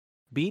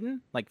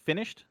 beaten, like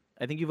finished.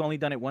 I think you've only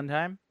done it one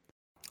time.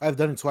 I've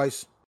done it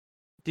twice.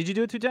 Did you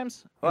do it 2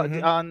 times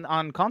Mhm.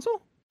 on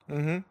console?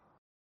 Mm-hmm.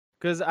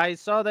 Because I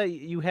saw that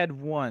you had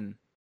one,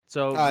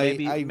 so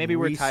maybe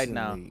we're tied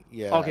now.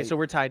 Yeah. Okay, so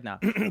we're tied now.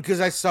 because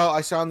I saw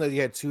that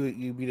you had two.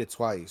 You beat it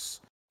twice.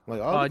 I'm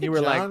like, oh, look And you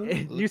at were John.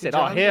 like, Look you at said, "Oh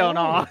John hell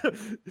go."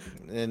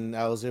 no!" And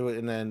I was able,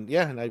 and then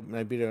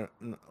I beat it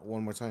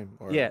one more time.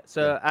 Yeah,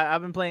 so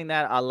I've been playing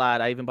that a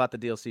lot. I even bought the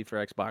DLC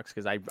for Xbox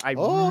because I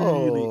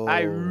Oh.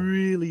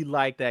 really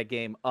like that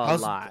game a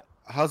lot.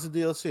 How's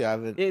the DLC? I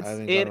haven't. It gotten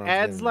around to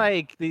adds getting it.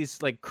 like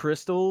these like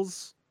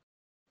crystals,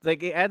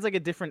 like it adds like a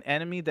different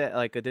enemy that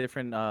like a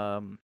different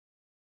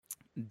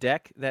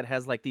deck that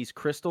has like these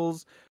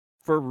crystals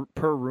per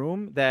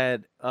room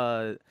that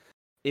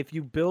if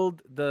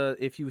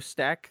you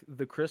stack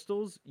the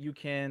crystals you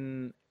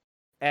can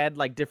add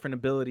like different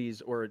abilities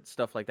or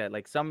stuff like that.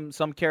 Like some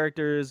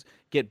characters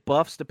get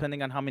buffs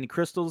depending on how many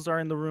crystals are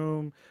in the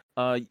room.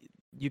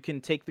 You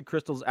can take the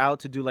crystals out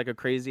to do like a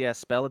crazy ass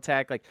spell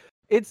attack. Like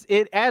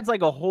it adds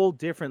like a whole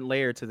different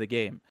layer to the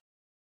game.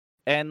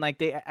 And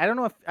like I don't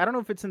know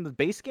if it's in the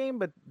base game,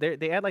 but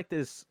they add like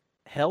this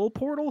hell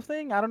portal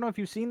thing. I don't know if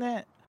you've seen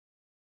that.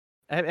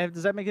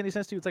 Does that make any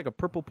sense to you? It's like a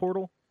purple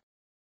portal.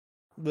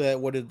 But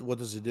what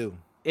does it do?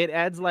 It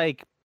adds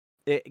like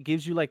it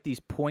gives you like these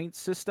point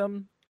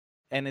system,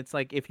 and it's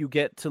like if you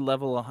get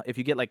to if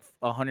you get like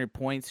 100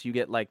 points, you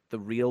get like the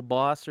real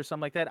boss or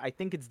something like that. I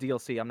think it's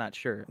DLC. I'm not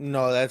sure.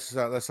 No, that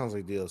sounds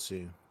like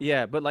DLC.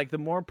 Yeah, but like the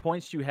more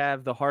points you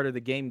have, the harder the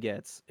game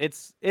gets.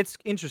 It's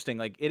interesting.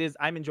 Like it is.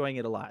 I'm enjoying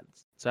it a lot.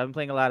 So I've been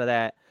playing a lot of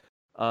that.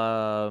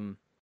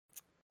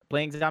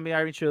 playing Zombie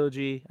Army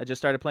Trilogy. I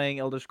just started playing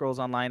Elder Scrolls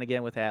Online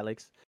again with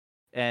Alex,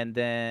 and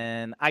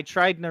then I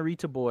tried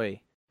Narita Boy.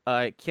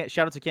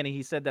 Shout out to Kenny.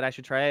 He said that I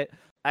should try it.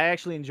 I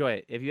actually enjoy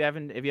it. If you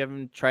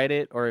haven't tried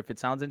it, or if it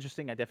sounds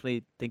interesting, I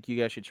definitely think you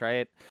guys should try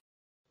it.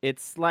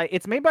 It's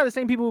made by the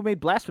same people who made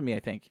Blasphemy, I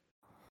think.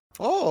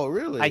 Oh,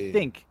 really? I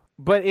think,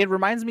 but it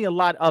reminds me a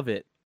lot of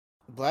it.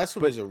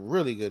 Blasphemy is a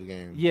really good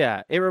game.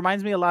 Yeah, it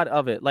reminds me a lot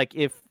of it. Like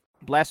if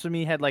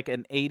Blasphemy had like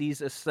an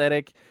 80s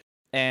aesthetic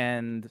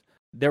and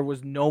there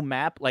was no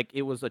map, like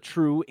it was a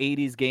true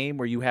 80s game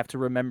where you have to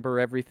remember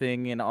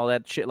everything and all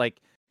that shit. Like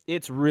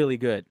it's really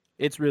good.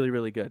 It's really,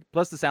 really good.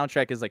 Plus the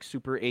soundtrack is like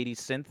super 80s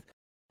synth.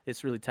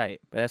 It's really tight.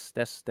 But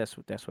that's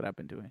what I've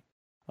been doing.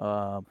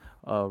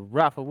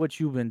 Rafa, what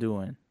you been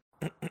doing?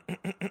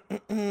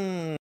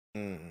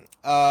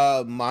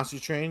 Monster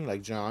Train,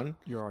 like John.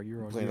 You're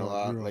Playing a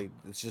lot. Like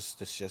it's just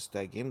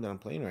that game that I'm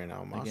playing right now.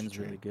 That Monster game's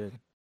Train. really good.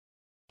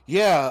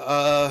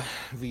 Yeah,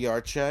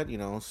 VR chat,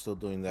 still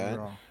doing that.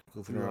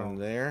 Goofing around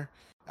there.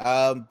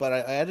 But I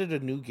added a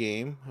new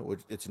game,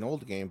 which it's an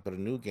old game, but a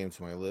new game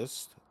to my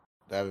list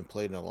that I haven't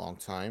played in a long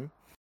time.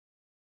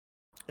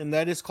 And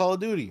that is Call of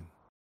Duty.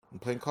 I'm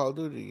playing Call of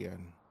Duty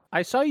again.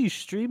 I saw you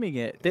streaming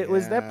it.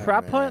 Was that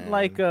Prop Hunt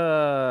like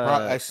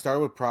I started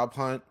with Prop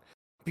Hunt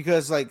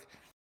because like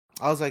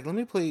I was like, let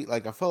me play,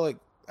 like I felt like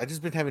I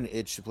just been having an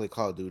itch to play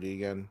Call of Duty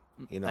again,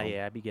 Oh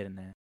yeah, I'd be getting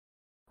that.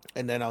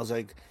 And then I'm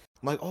like,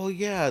 oh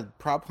yeah,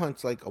 Prop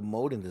Hunt's like a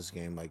mode in this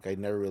game. Like I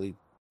never really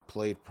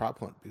played Prop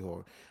Hunt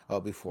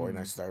before, and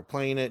I started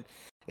playing it.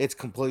 It's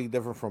completely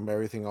different from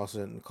everything else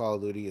in Call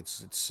of Duty.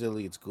 It's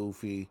silly, it's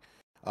goofy.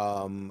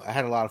 I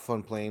had a lot of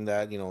fun playing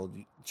that,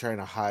 trying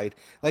to hide.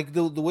 Like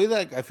the way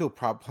that I feel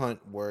Prop Hunt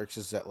works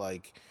is that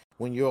like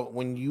when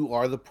you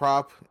are the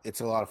prop,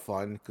 it's a lot of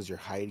fun because you're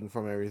hiding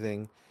from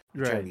everything.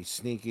 You're trying to be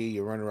sneaky.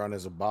 You run around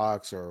as a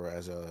box or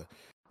as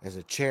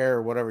a chair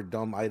or whatever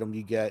dumb item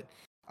you get.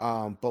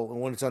 But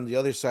when it's on the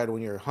other side,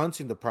 when you're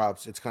hunting the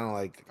props, it's kind of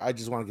like I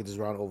just want to get this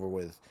round over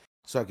with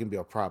so I can be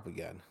a prop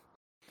again.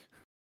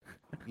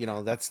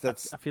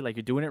 That's. I feel like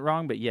you're doing it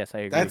wrong, but yes, I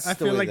agree. I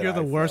feel like you're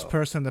the worst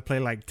person to play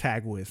like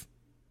tag with,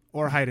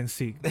 or hide and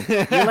seek.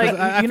 You're like,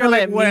 I feel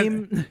like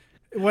meme.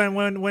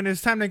 When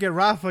it's time to get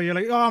Rafa, you're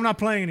like, oh, I'm not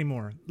playing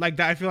anymore. Like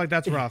that, I feel like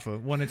that's Rafa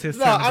when it's his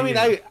No, time. I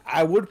mean,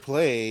 I would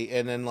play,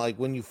 and then like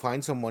when you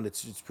find someone,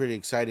 it's pretty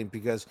exciting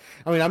because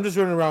I'm just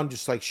running around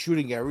just like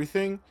shooting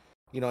everything,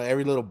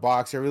 every little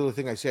box, every little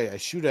thing I say, I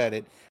shoot at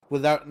it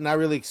without not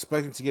really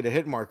expecting to get a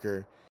hit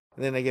marker.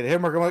 And then I get a hit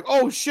marker, I'm like,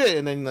 oh shit,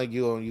 and then like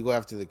you go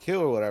after the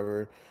kill or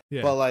whatever.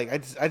 Yeah. But like I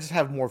just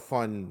have more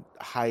fun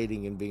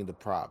hiding and being the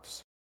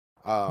props.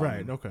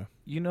 Right. Okay.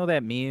 You know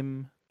that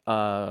meme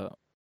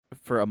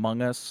for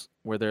Among Us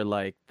where they're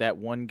like that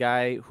one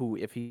guy who,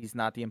 if he's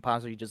not the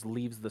imposter, he just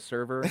leaves the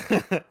server.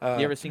 You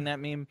ever seen that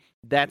meme?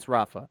 That's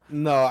Rafa.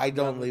 No, I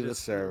don't leave the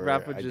server.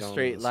 Rafa just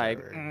straight like.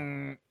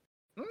 I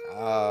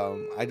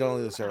don't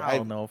leave the server. I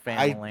don't know,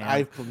 family.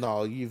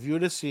 No, if you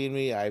would have seen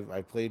me, I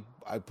played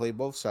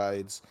both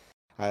sides.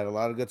 I had a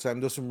lot of good time.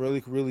 There's some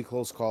really, really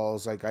close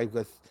calls. Like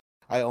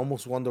I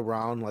almost won the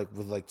round like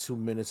with like 2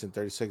 minutes and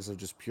 30 seconds of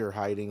just pure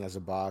hiding as a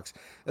box.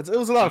 It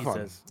was a lot of fun.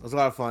 It was a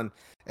lot of fun.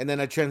 And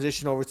then I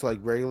transitioned over to like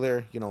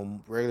regular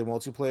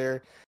multiplayer.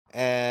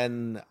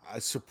 And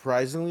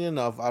surprisingly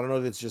enough, I don't know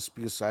if it's just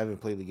because I haven't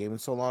played the game in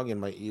so long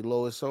and my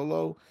elo is so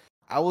low,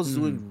 I was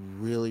doing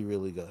really,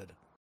 really good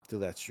through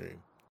that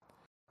stream.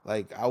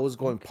 Like I was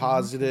going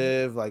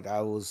positive. Like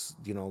I was,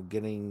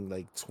 getting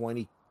like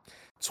 20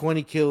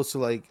 kills to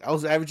like I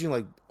was averaging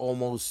like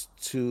almost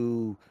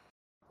to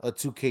a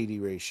 2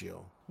 KD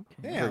ratio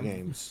per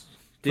games.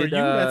 For you,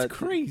 that's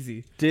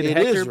crazy.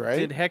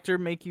 Did Hector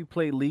make you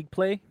play League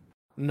play?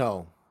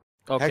 No.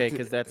 Okay,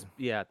 because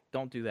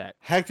don't do that.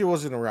 Hector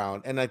wasn't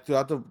around, and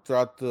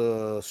throughout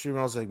the stream,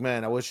 I was like,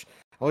 man, I wish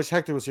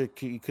Hector was here.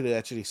 You could have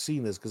actually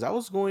seen this because I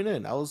was going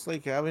in. I was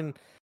like having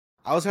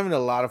a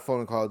lot of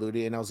fun in Call of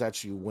Duty, and I was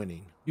actually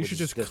winning. You should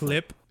just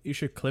clip. You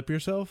should clip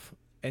yourself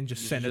and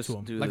just send it to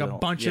him, like a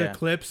bunch of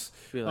clips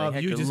of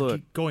you just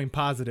keep going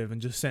positive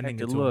and just sending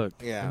it to him.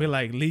 Yeah, and be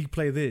like, League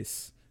play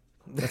this.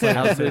 That's like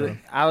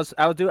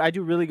I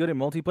do really good in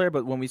multiplayer,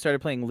 but when we started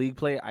playing League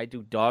play, I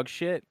do dog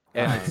shit,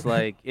 and it's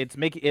like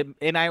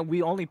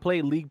we only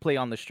play League play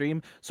on the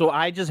stream, so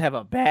I just have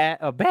a bad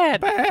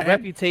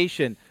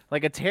reputation,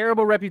 like a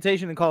terrible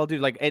reputation in Call of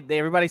Duty. Like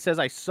everybody says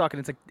I suck, and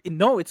it's like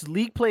no, it's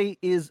League play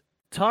is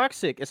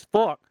toxic as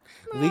fuck.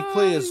 League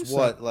play is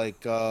what like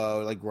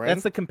ranked?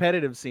 That's the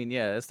competitive scene.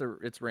 Yeah,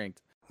 it's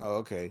ranked. Oh,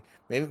 okay.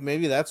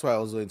 Maybe that's why I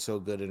was doing so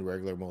good in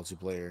regular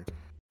multiplayer.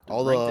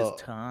 All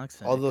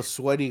the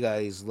sweaty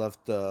guys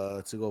left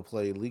to go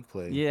play League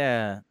play.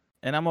 Yeah,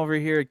 and I'm over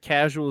here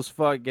casual as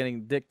fuck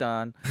getting dicked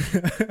on.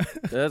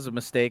 That's a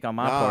mistake on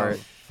my part.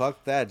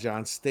 Fuck that,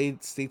 John. Stay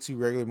to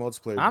regular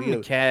multiplayer.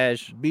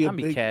 Be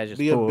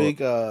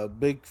a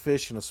big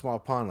fish in a small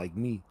pond like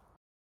me.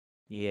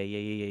 Yeah.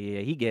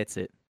 He gets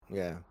it.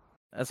 Yeah.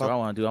 That's what I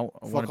want to do. I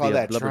want to be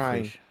a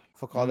blubberfish.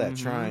 Fuck all that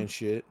trying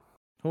shit.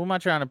 Who am I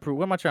trying to prove?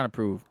 What am I trying to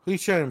prove? Who you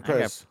trying to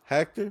impress?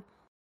 Hector?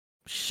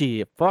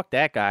 Shit, fuck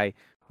that guy.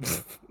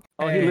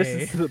 Oh, he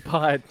listens to the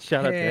pod.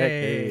 Shout out to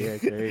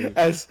Hector.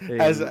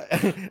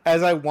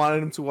 As I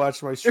wanted him to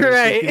watch my stream, so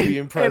Right. he could be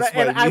impressed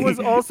by I me. was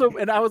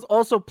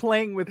also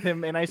playing with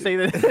him, and I say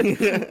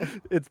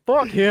that it's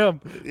fuck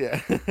him.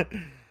 Yeah.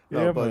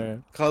 Yeah, but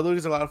man. Call of Duty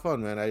is a lot of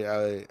fun, man.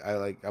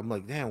 I'm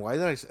like, damn, why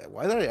did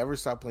I ever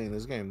stop playing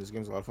this game? This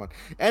game's a lot of fun.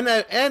 And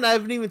I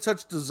haven't even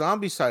touched the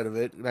zombie side of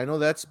it, and I know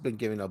that's been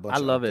giving a bunch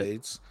of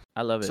updates.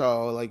 I love it.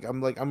 So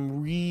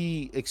I'm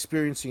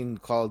re-experiencing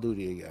Call of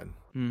Duty again.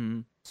 Mm-hmm.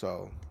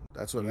 So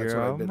that's what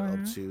I've been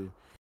up to,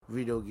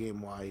 video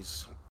game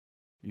wise.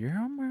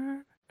 Yeah,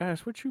 man.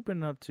 Ash, what you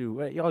been up to?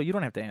 Wait, yo, you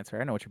don't have to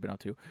answer. I know what you've been up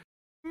to.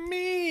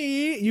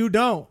 Me, you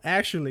don't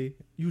actually.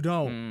 You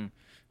don't.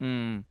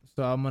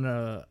 So I'm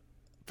gonna.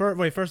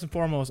 First and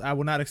foremost, I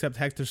will not accept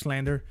Hector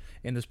slander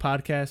in this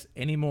podcast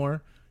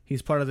anymore.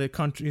 He's part of the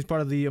country. He's part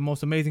of the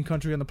most amazing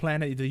country on the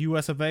planet, the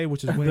U.S. of A.,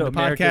 which is winning the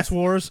podcast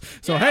wars.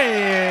 So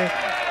hey,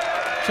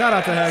 shout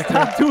out to Hector.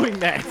 Stop doing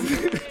that.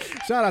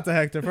 Shout out to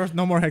Hector. First,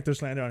 no more Hector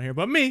slander on here.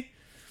 But me,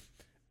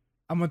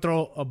 I'm gonna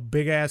throw a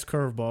big ass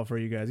curveball for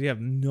you guys. You have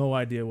no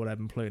idea what I've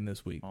been playing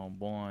this week. Oh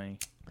boy,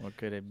 what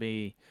could it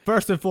be?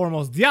 First and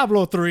foremost,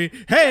 Diablo 3.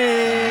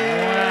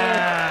 Hey!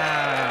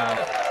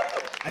 Wow.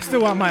 I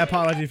still want my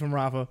apology from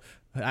Rafa.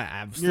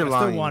 I still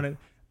want it.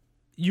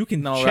 You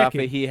can check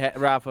it.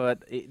 Rafa,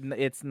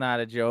 it's not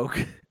a joke.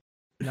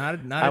 Not a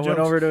I joke. went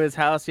over to his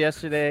house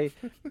yesterday.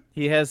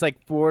 He has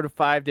like 4 to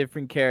 5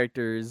 different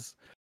characters,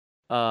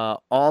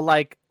 all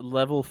like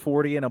level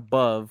 40 and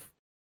above.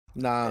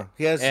 Nah,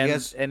 he has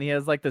And he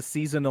has like the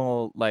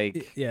seasonal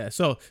Yeah,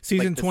 so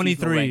season like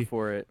 23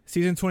 for it.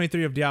 Season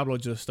 23 of Diablo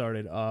just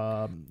started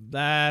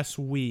last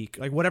week.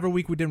 Like whatever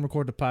week we didn't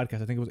record the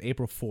podcast, I think it was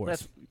April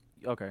 4th.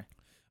 Okay.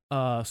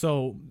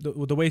 So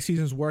the way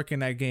seasons work in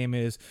that game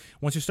is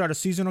once you start a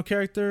seasonal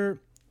character,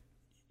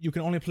 you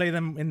can only play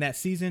them in that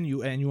season.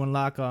 You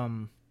unlock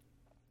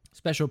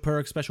special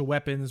perks, special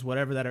weapons,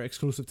 whatever that are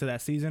exclusive to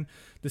that season.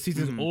 The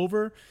season's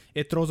over,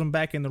 it throws them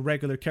back in the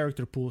regular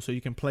character pool, so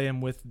you can play them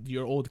with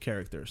your old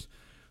characters.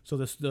 So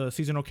the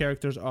seasonal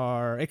characters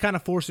it kind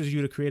of forces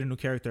you to create a new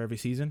character every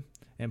season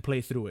and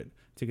play through it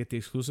to get the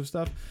exclusive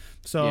stuff.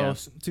 So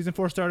season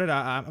 4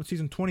 started.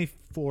 Season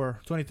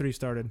 23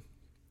 started.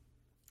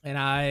 And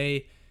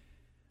I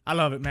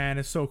love it, man.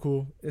 It's so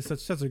cool. It's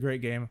such a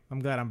great game. I'm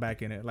glad I'm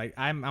back in it. Like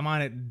I'm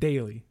on it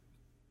daily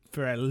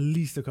for at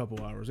least a couple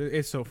hours.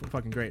 It's so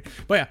fucking great.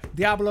 But yeah,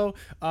 Diablo.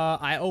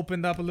 I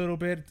opened up a little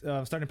bit,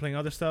 started playing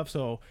other stuff.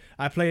 So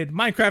I played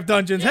Minecraft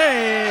Dungeons.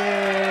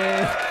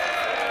 Hey!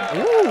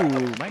 Ooh,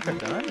 Minecraft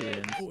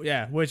Dungeons.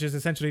 Yeah, which is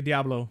essentially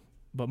Diablo,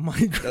 but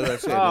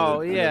Minecraft.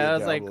 Oh yeah, I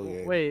was like,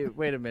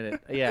 wait a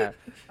minute. Yeah,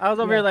 I was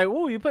over here like,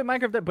 ooh, you play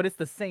Minecraft, but it's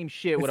the same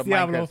shit with a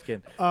Diablo. Minecraft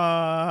skin.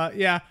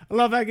 Yeah, I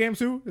love that game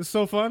too. It's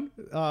so fun.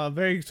 I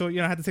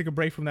had to take a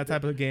break from that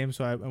type of game,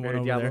 so I went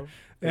over Diablo.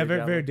 there.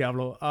 Yeah, very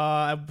Diablo.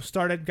 I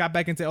got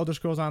back into Elder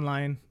Scrolls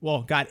Online.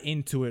 Well, got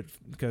into it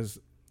because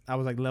I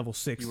was like level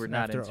 6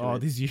 after all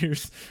these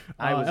years.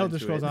 I was Elder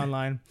Scrolls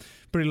Online,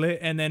 pretty lit.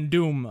 And then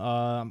Doom.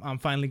 I'm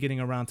finally getting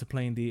around to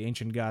playing the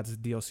Ancient Gods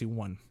DLC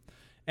 1.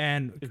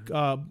 And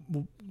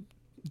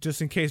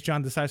just in case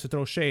John decides to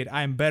throw shade,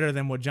 I am better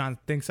than what John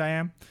thinks I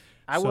am.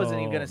 I wasn't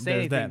even going to say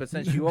anything, but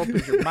since you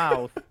opened your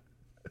mouth,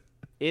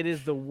 it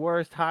is the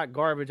worst hot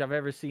garbage I've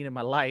ever seen in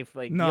my life.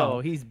 Like, yo,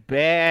 he's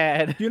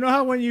bad. You know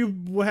how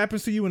what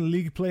happens to you in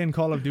League play in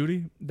Call of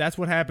Duty? That's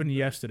what happened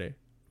yesterday.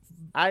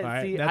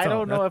 I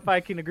don't know if I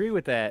can agree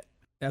with that.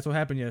 That's what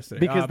happened yesterday.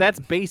 Because that's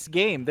base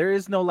game. There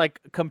is no like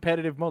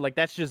competitive mode. Like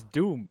that's just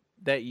Doom.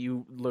 That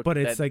you look, but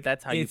it's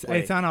that's how you play.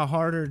 It's on a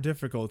harder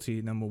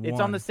difficulty. Number 1, it's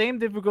on the same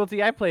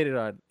difficulty I played it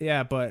on.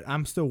 Yeah, but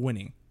I'm still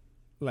winning.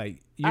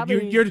 Like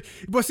you're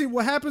but see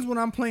what happens when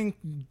I'm playing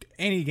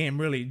any game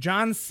really.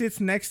 John sits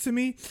next to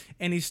me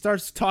and he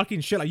starts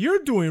talking shit like you're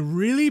doing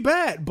really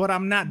bad, but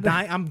I'm not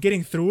dying. I'm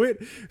getting through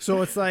it.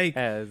 So it's like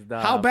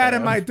how bad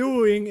am I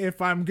doing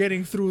if I'm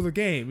getting through the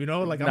game? You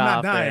know, like I'm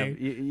not dying.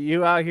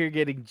 You out here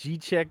getting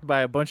G-checked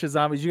by a bunch of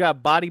zombies. You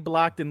got body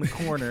blocked in the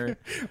corner.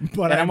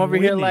 But I'm over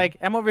here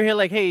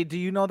like hey, do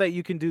you know that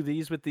you can do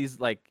these with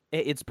these? Like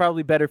it's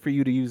probably better for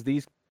you to use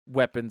these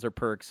weapons or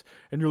perks,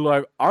 and you're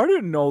like, I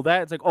didn't know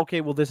that. It's like,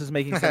 okay, well, this is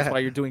making sense why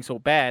you're doing so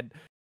bad.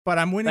 But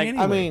I'm winning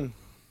anyway. I mean,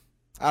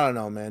 I don't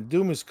know, man.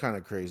 Doom is kind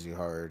of crazy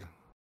hard.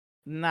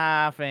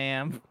 Nah,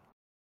 fam.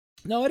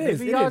 No, it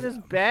is. Y'all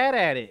just bad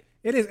at it.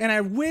 It is, and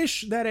I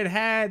wish that it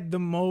had the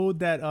mode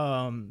that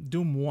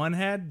Doom 1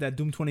 had, that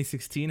Doom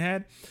 2016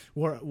 had,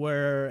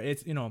 where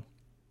it's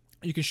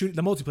you can shoot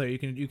the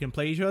multiplayer. You can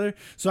play each other,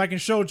 so I can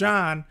show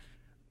John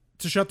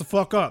to shut the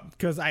fuck up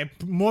because I'm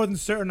more than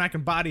certain I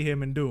can body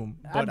him in Doom.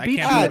 But I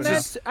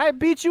can't. I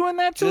beat you in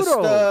that too,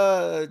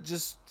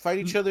 just fight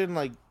each other in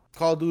like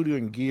Call of Duty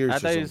and Gears. I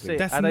thought you say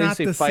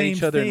fight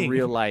each other in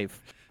real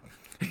life.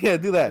 Yeah,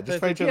 do that.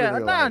 Just fight each other in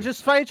real life.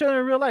 Just fight each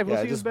other in real life.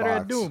 We'll see who's better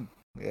at Doom.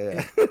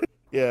 Yeah,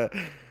 yeah.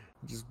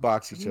 Just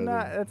box each other.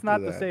 That's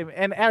not the same.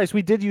 And Alex,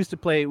 we used to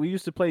play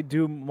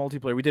Doom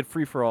multiplayer. We did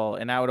free for all,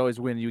 and I would always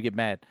win. And you get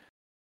mad.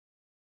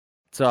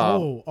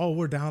 So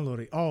we're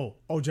downloading. Oh,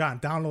 John,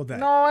 download that.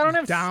 no, I don't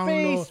have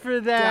space for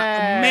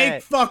that.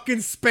 Make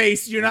fucking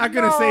space. You're not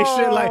gonna say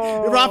shit like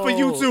Rafa.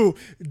 You too.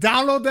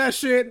 Download that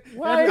shit.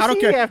 Why I don't does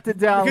he care. have to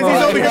download?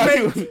 Because he's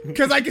over here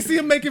because I can see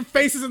him making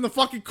faces in the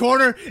fucking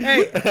corner.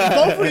 Hey,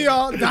 both of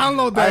y'all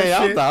download that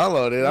Hey, shit. I'll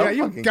download it. Yeah,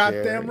 you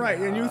goddamn right.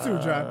 And you too,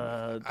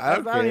 John. I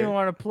don't even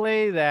want to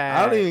play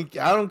that.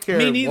 I don't care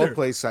Me neither. what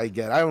place I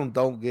get. I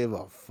don't give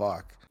a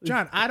fuck.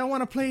 John, I don't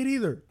want to play it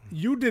either.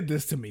 You did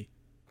this to me.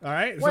 All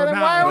right. Well, then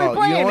why are we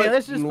playing it?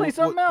 Let's just play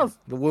something else.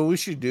 What we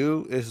should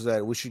do is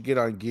that we should get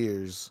on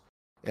Gears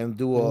and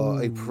do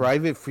a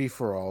private free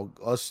for all,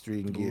 us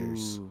three in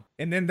Gears,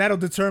 and then that'll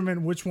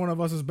determine which one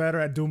of us is better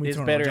at Doom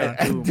Eternal. Better John.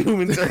 at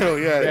Doom Eternal,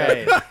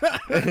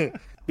 yeah.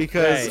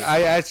 Because Right.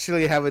 I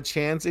actually have a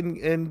chance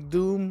in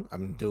Doom.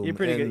 I'm Doom. You're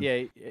pretty and,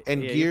 good, yeah.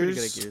 And yeah,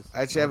 Gears,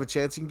 I actually have a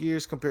chance in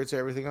Gears compared to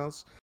everything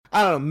else.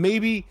 I don't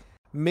know.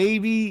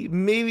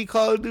 Maybe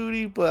Call of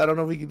Duty, but I don't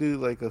know if we can do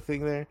like a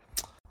thing there.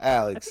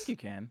 Alex, I think you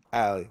can.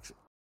 Alex,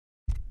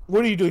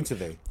 what are you doing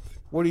today?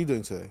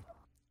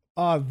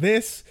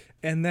 This,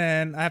 and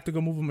then I have to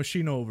go move a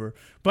machine over.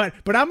 But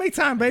I'll make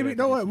time, baby.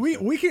 No, what? We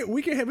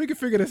can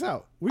figure this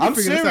out. I'm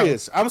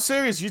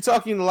serious. You're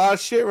talking a lot of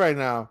shit right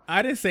now.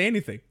 I didn't say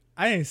anything.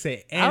 I didn't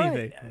say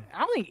anything. I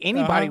don't think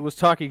anybody was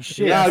talking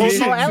shit. Yeah, you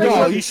should.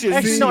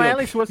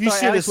 Alex was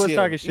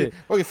talking shit.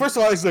 Okay, first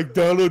of all, he's like,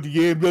 download the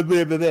game, blah,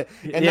 blah, blah, blah.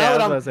 And Yeah,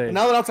 now that's what I'm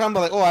that I'm talking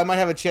about, like, oh, I might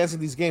have a chance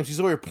in these games, he's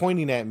over here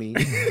pointing at me.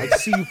 I can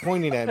see you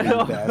pointing at me,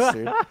 you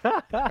bastard.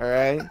 All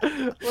right?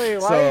 Wait,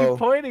 why are you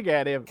pointing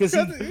at him? Because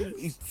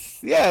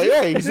he's doing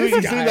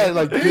that,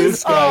 like,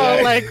 this guy.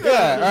 Oh, like,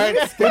 yeah,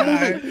 all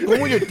right?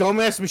 Go with your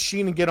dumbass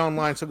machine and get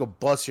online so I can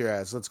bust your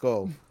ass. Let's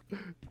go.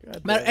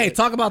 Man, hey,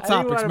 talk about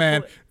topics,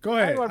 man. Go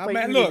ahead.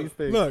 Man,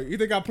 look. You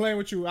think I'm playing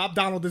with you? I'll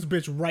download this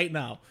bitch right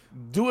now.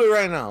 Do it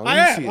right now. What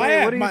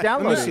are you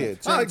downloading? Let me see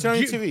it. Turn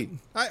your TV.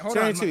 Hold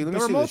Turn on. your TV. Let me The see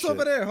this remote's shit.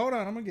 over there. Hold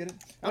on. I'm going to get it.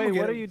 Wait,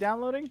 what are you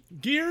downloading?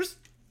 Gears?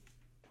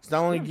 It's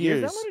not only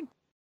Gears. Downloading?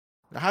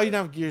 How you not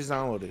have Gears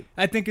downloaded?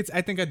 I think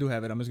I do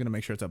have it. I'm just going to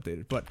make sure it's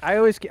updated. But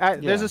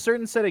there's a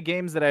certain set of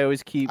games that I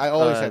always keep. I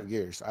always have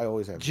Gears.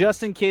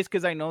 Just in case,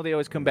 because I know they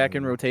always come back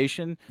in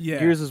rotation. Yeah.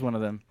 Gears is one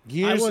of them.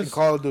 Gears and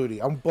Call of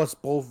Duty. I'm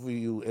bust both of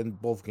you in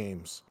both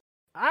games.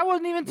 I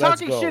wasn't even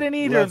talking shit in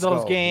either of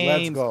those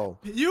games. Let's go.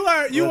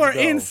 You are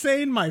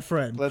insane, my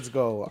friend. Let's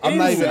go. I'm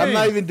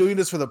not even doing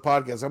this for the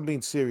podcast. I'm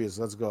being serious.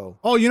 Let's go.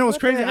 Oh, you know what's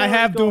What crazy? the I hell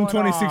have is Doom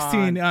going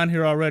 2016 on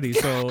here already.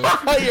 So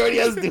He already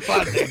has Doom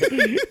on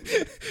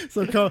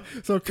there.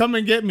 so come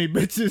and get me,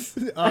 bitches.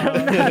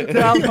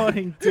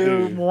 Downloading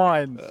Doom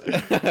 1.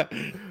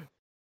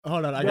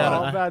 Hold on, I No, got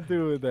I'm it. not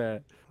doing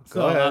that.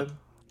 Go ahead.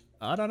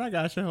 Hold on, I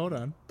got you. Hold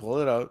on. Pull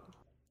it out.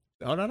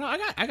 Hold on, I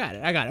got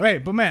it. Wait,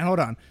 but man, hold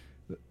on.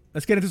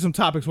 Let's get into some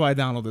topics while I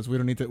download this. We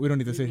don't need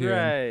to sit here.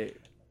 Right.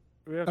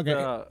 We have Okay,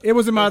 to, it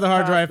was in my other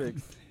hard drive.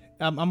 topics.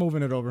 I'm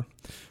moving it over.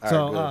 All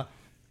So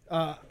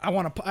right, I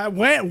want to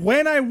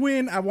when I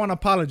win, I want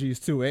apologies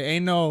too. It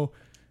ain't no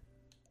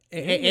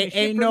shit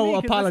ain't for no me,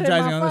 'cause this ain't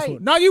apologizing my on this fight.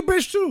 one. No, you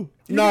bitch too.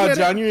 You No, get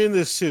it. John, you're in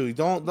this too.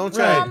 Don't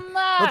try. I'm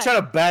not. Don't try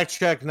to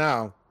backtrack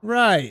now.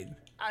 Right.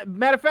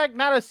 Matter of fact,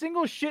 not a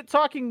single shit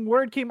talking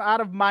word came out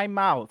of my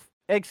mouth,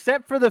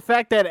 except for the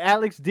fact that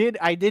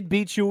I did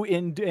beat you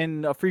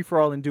in a free for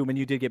all in Doom, and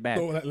you did get mad.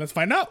 So let's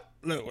find out.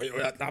 Look,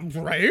 I'm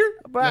right here.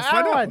 But Let's I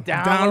find don't out. want to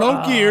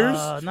Download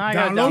Gears. Now I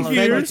gotta Download download Defend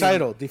your Gears.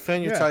 title.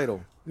 Defend your Yeah.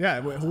 title.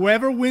 Yeah,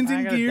 whoever wins I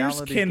in gotta Gears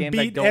download these can games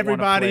I beat don't wanna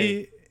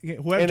everybody.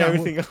 And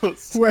everything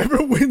else.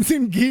 Whoever wins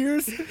in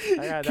Gears I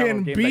gotta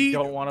can download games beat I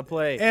don't want to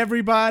play.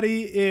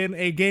 everybody in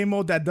a game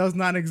mode that does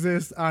not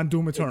exist on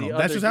Doom Eternal.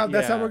 That's just how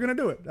we're gonna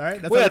do it. All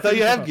right. That's Wait, how I thought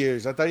you it's have about.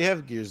 Gears. I thought you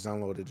have Gears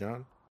downloaded,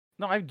 John.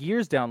 No, I have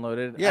Gears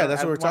downloaded. Yeah,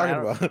 that's what we're talking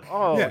about.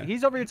 Oh, Yeah.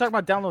 he's over here talking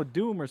about download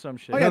Doom or some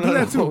shit. Oh yeah, No, do no,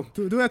 that no.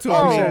 too. Do that too. Oh,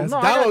 bitch ass. no.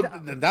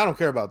 Download. I don't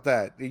care about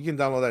that. You can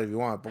download that if you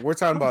want. But we're I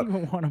talking don't about.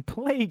 even want to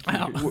play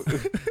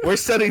Gears.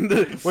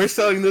 We're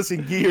selling this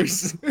in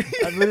Gears.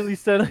 I literally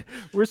said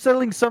we're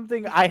selling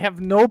something I have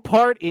no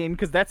part in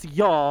because that's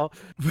y'all,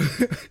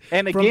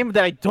 and a game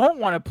that I don't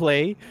want to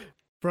play.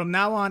 From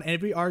now on,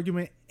 any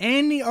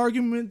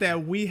argument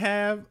that we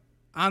have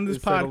on this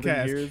Is settled in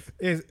podcast Gears.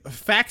 is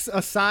facts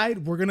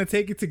aside. We're gonna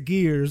take it to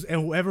Gears,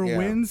 and whoever Yeah.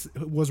 wins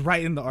was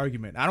right in the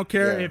argument. I don't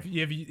care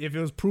Yeah. if it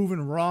was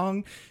proven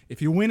wrong.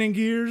 If you win in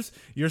Gears,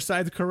 your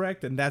side's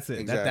correct, and that's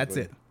it. That's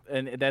Exactly. it.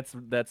 And that's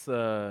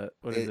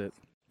what is it?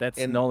 That's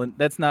and- Nolan.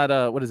 That's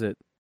not what is it?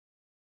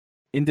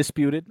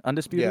 Undisputed. Yeah.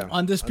 Undisputed.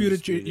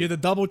 Undisputed. You're the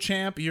double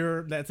champ.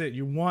 That's it.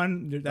 You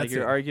won. That's Like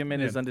your it.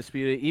 argument is Yeah.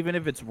 undisputed, even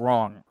if it's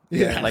wrong.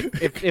 Yeah. Like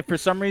if for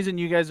some reason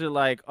you guys are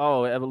like,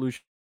 oh,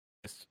 evolution,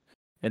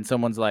 and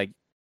someone's like,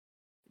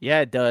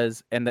 yeah, it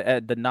does, and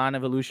the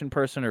non-evolution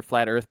person or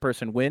flat Earth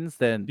person wins,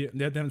 then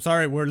I'm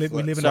sorry. We live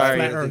in a Sorry.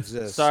 flat Earth.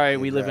 Exists. sorry,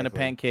 we live in a Exactly.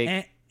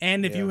 pancake.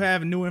 And if you Yeah.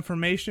 have new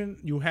information,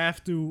 you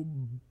have to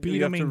beat You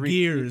them have to in re-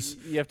 Gears.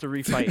 You have to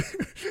refight.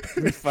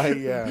 Fight,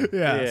 yeah.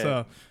 Yeah. Yeah. So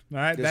all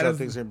right, Guess that how is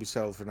things are gonna be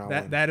settled for now.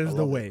 that is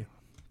the way.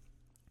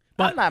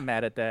 But I'm not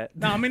mad at that.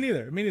 no, me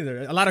neither. Me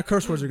neither. A lot of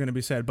curse words are going to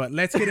be said, but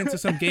let's get into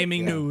some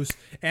gaming news.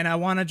 And I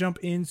want to jump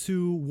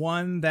into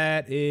one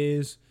that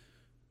is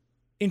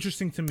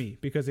interesting to me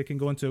because it can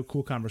go into a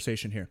cool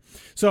conversation here.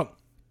 So,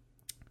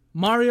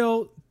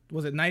 Mario,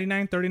 was it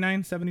 99,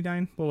 39,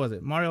 79? What was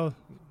it? Mario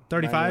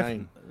 35?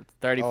 99.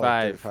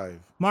 35. 35.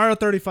 Mario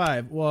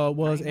 35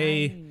 was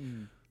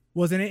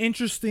an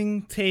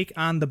interesting take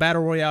on the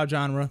battle royale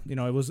genre. You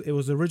know, it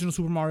was the original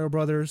Super Mario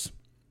Brothers.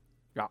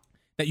 Yeah.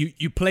 That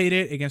you played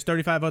it against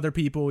 35 other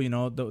people. You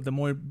know, the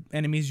more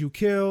enemies you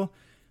kill,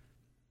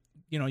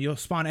 you know, you'll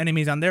spawn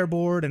enemies on their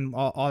board and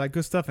all that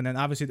good stuff. And then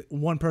obviously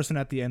one person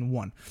at the end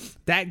won.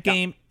 That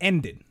game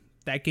ended.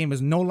 That game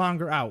is no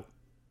longer out.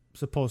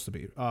 Supposed to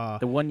be. The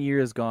 1 year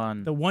is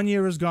gone. The 1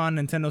 year is gone.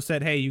 Nintendo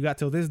said, hey, you got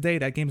till this day.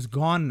 That game's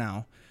gone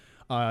now.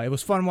 It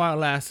was fun while it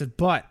lasted,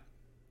 but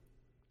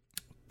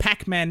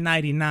Pac-Man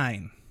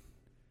 99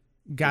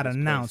 got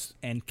announced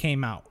and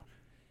came out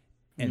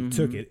and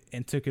took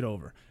it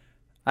over.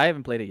 I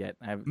haven't played it yet.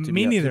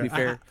 Me neither. To be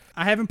fair,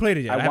 I haven't played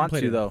it yet. I want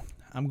to though.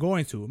 I'm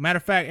going to. Matter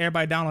of fact,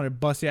 everybody downloaded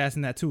bust your ass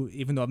in that too,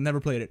 even though I've never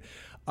played it.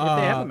 If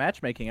they have a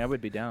matchmaking, I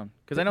would be down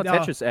because I know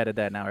Tetris added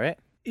that now, right?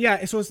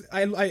 Yeah, so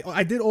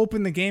I did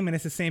open the game and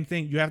it's the same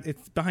thing.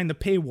 It's behind the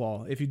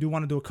paywall if you do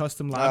want to do a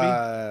custom lobby.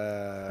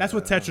 That's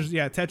what Tetris.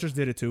 Yeah, Tetris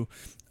did it too.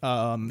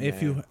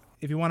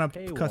 If you want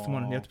a custom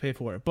one, you have to pay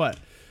for it. But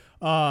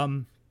yeah,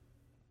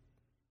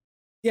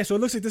 so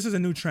it looks like this is a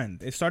new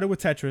trend. It started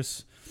with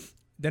Tetris,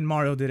 then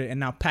Mario did it, and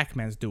now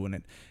Pac-Man's doing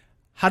it.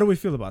 How do we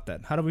feel about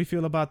that? How do we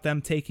feel about them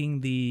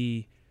taking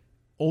the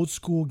old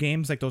school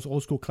games, like those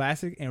old school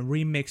classic, and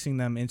remixing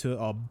them into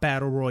a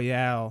battle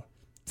royale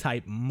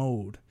type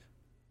mode?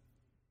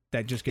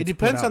 That just gets it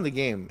depends on the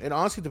game. It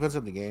honestly depends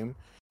on the game.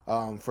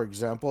 For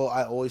example,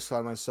 I always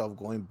find myself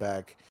going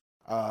back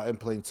and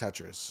playing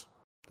Tetris,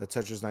 the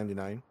Tetris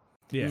 99.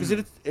 Yeah, because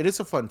it is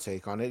a fun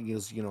take on it.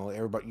 Because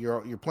everybody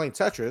you're playing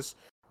Tetris,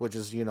 which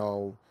is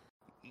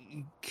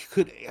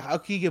how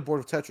can you get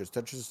bored of Tetris?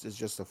 Tetris is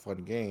just a fun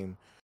game,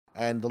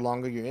 and the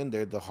longer you're in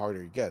there, the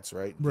harder it gets,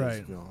 right?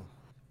 Right.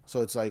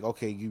 So it's like,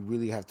 okay, you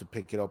really have to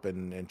pick it up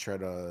and try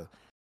to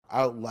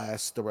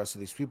outlast the rest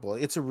of these people.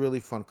 It's a really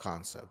fun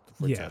concept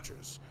for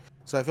Tetris.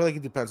 So I feel like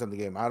it depends on the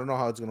game. I don't know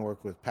how it's going to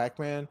work with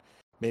Pac-Man.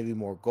 Maybe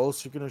more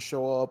ghosts are going to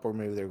show up, or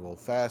maybe they're going to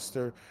go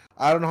faster.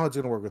 I don't know how it's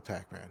going to work with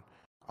Pac-Man.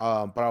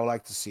 But I would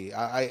like to see.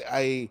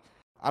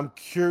 I'm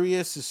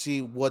curious to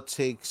see what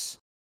takes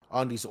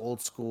on these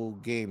old school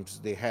games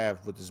they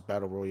have with this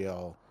battle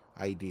royale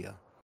idea.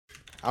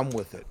 I'm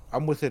with it.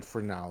 I'm with it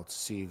for now to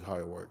see how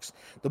it works.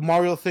 The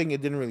Mario thing,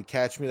 it didn't really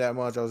catch me that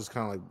much. I was just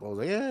kind of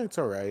like, yeah, it's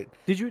all right.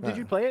 Did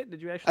you play it?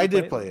 Did you actually? I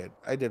did play it.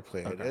 I did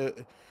play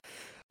it.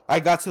 I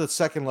got to the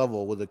second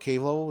level with the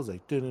cave level. It was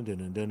like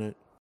dun.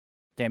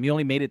 Damn, you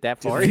only made it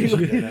that far.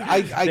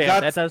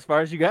 That's as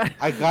far as you got.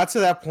 I got to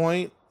that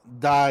point,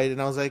 died,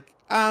 and I was like,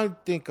 I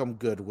think I'm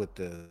good with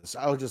this.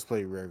 I'll just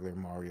play regular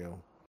Mario.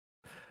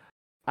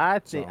 I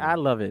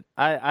love it.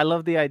 I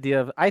love the idea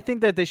of. I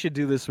think that they should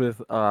do this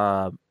with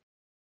all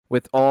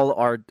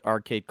our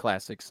arcade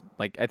classics.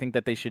 Like, I think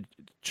that they should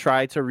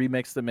try to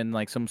remix them in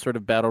like some sort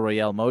of battle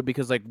royale mode,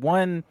 because like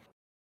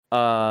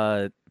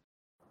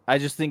I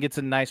just think it's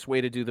a nice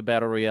way to do the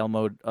battle royale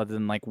mode other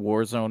than like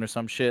Warzone or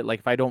some shit. Like,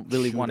 if I don't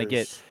really want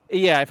to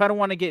if I don't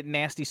want to get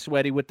nasty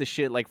sweaty with the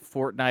shit like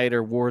Fortnite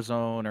or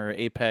Warzone or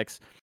Apex,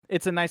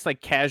 it's a nice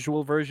like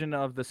casual version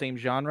of the same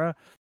genre.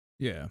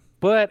 Yeah.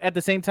 But at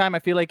the same time, I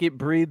feel like it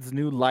breathes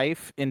new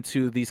life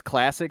into these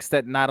classics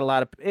that not a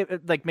lot of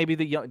like maybe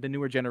the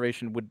newer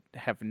generation would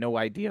have no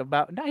idea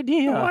about. No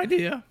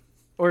idea.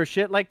 Or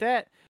shit like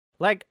that.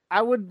 Like,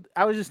 I was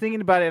just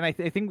thinking about it, and I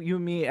think you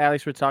and me,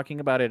 Alex, were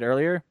talking about it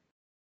earlier.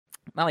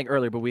 Not like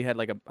earlier, but we had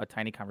like a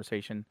tiny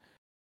conversation,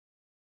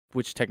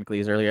 which technically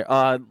is earlier.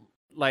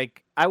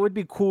 Like, I would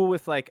be cool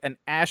with like an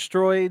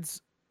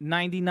Asteroids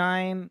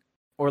 99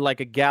 or like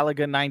a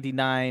Galaga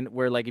 99,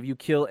 where like if you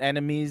kill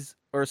enemies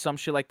or some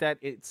shit like that,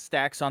 it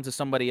stacks onto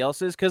somebody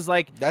else's. Because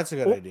like, that's a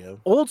good idea.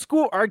 Old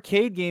school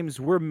arcade games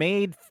were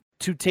made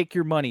to take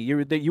your money.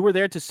 You were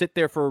there to sit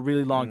there for a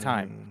really long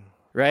time,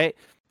 right?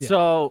 Yeah.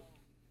 So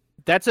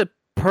that's a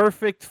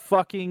perfect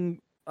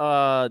fucking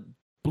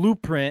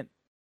blueprint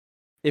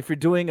if you're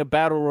doing a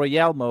battle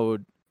royale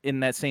mode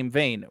in that same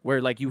vein,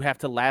 where like you have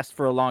to last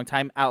for a long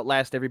time,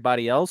 outlast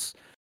everybody else.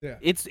 Yeah.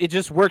 It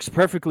just works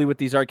perfectly with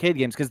these arcade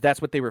games because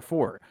that's what they were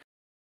for.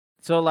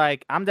 So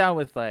like, I'm down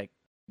with like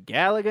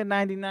Galaga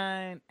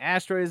 99,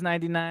 Asteroids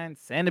 99,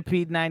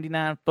 Centipede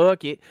 99,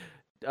 fuck it.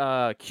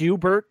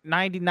 Qbert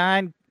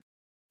 99,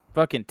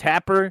 fucking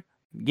Tapper,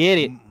 get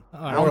it.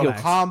 Mortal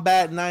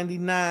Kombat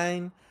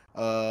 99.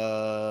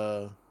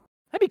 That'd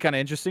be kind of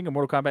interesting, a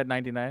Mortal Kombat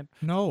 99.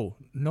 No,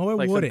 it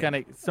like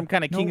wouldn't. Some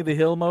kind of King of the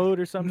Hill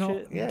mode or some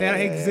shit. Yeah, that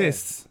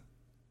exists.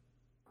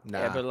 Nah.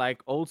 Yeah, but like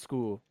old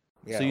school.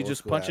 Yeah, so you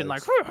just punch in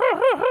like.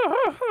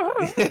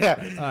 Yeah.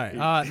 All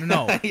right.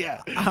 No.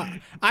 Yeah.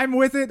 I'm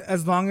with it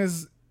as long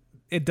as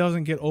it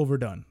doesn't get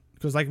overdone.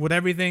 Because like with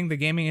everything, the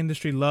gaming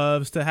industry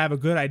loves to have a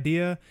good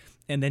idea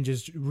and then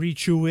just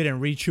rechew it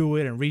and rechew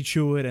it and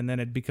rechew it, and then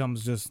it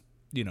becomes just,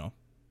 you know.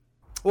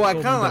 Well, I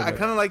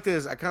kind of like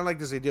this. I kind of like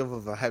this idea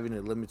of having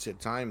a limited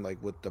time,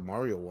 like with the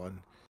Mario one.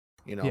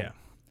 You know, Yeah.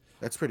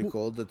 That's pretty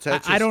cool. The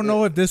Tetris, I don't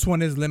know if this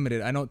one is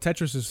limited. I know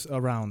Tetris is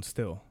around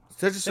still.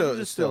 Tetris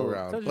is still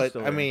around, Tetris but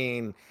still I around.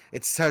 mean,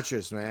 it's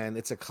Tetris, man.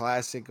 It's a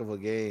classic of a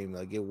game.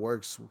 Like it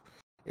works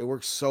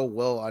so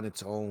well on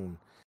its own.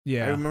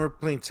 Yeah. I remember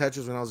playing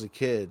Tetris when I was a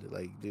kid.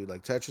 Like, dude,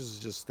 like Tetris is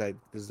just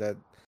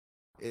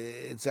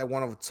it's that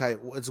one of a type.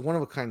 It's one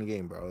of a kind of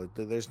game, bro.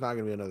 Like, there's not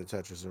gonna be another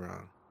Tetris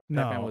around.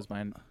 Pac-Man No. was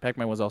mine.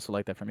 Pac-Man was also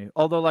like that for me.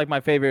 Although, like, my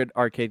favorite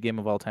arcade game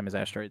of all time is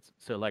Asteroids.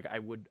 So, like,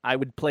 I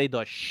would play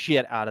the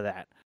shit out of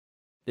that.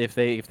 If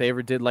they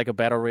ever did like a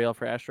battle royale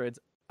for Asteroids,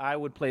 I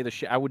would play the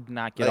shit. I would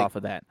not get Like, off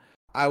of that.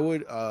 I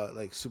would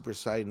like super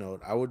side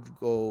note. I would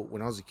go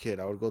when I was a kid.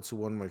 I would go to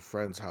one of my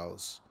friends'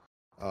 house.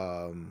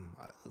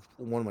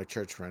 One of my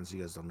church friends.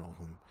 You guys don't know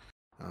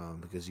him,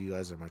 because you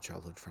guys are my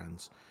childhood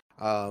friends.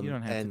 You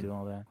don't have to do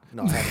all that.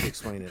 No, I have to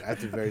explain it. I have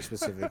to be very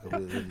specific.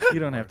 You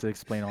don't have to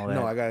explain all that.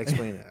 No, I gotta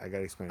explain it.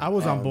 I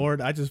was on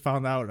board. I just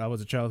found out I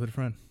was a childhood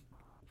friend.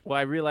 Well,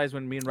 I realized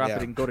when me and Rafa Yeah.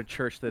 didn't go to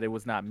church that it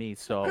was not me.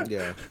 So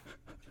Yeah.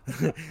 I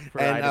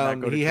did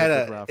not go to he church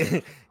had with Rafa.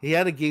 a he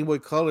had a Game Boy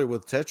Color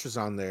with Tetris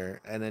on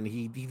there, and then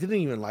he didn't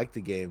even like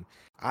the game.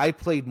 I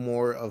played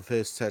more of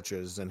his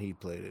Tetris than he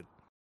played it.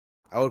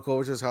 I would go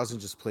over to his house and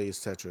just play his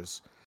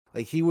Tetris.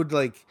 Like he would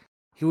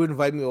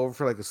invite me over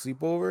for like a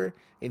sleepover,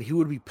 and he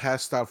would be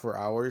passed out for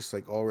hours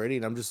like already,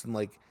 and I'm just in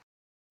like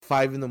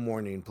 5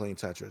 a.m. playing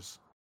Tetris.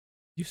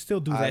 You still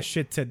do that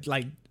shit to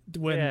like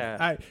when Yeah.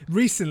 I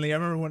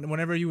remember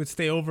whenever you would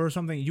stay over or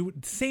something, you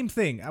would same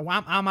thing.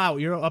 I'm out.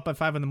 You're up at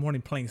 5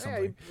 a.m. playing yeah,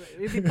 something.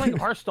 if you're playing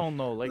Hearthstone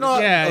though, like No,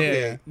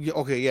 Yeah,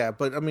 okay, yeah.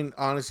 But I mean,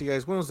 honestly,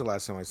 guys, when was the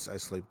last time I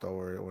slept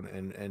over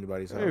in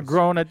anybody's house?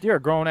 you're a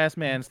grown ass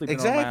man sleeping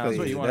on my house.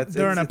 What Exactly. you want?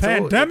 During a it's all-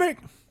 pandemic.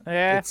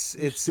 Yeah,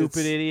 it's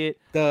stupid idiot.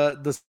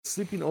 The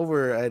sleeping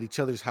over at each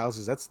other's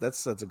houses. That's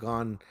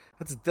gone.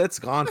 That's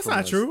gone. That's from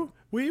not us. true.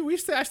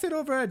 I stayed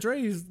over at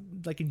Dre's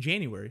like in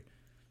January.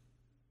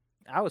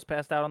 I was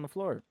passed out on the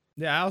floor.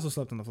 Yeah, I also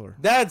slept on the floor.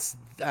 That's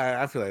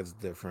I feel like it's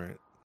different.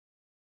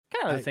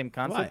 Kind of the same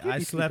concept. Why? You'd I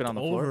be slept sleeping on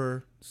the floor.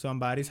 over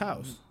somebody's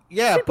house.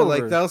 Yeah, but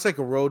like Sleepover. that was like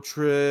a road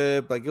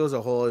trip. Like it was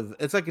a whole.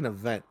 It's like an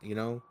event, you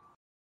know.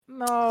 It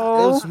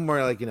No, was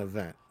more like an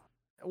event.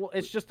 well,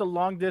 it's just a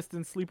long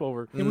distance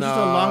sleepover. It was just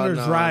a longer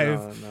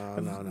drive.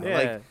 No.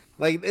 Yeah,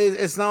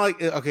 It's not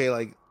like okay,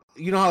 like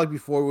you know how like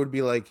before it would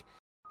be like,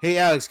 hey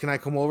Alex, can I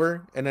come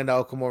over? And then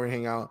I'll come over and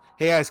hang out.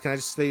 Hey Alex, can I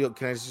just stay?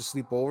 Can I just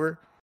sleep over?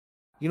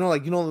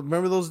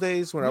 Remember those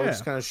days when I would Yeah.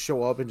 just kind of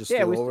show up and just yeah,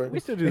 stay we, over? we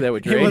still do that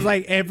with It Dre. was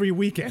like every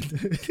weekend.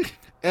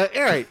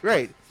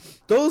 Right.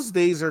 Those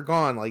days are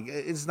gone. Like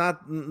it's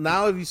not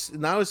now.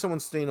 If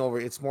someone's staying over,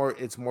 it's more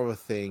of a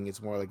thing.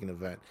 It's more like an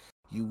event.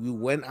 You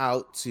went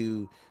out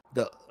to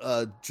the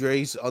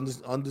Dre's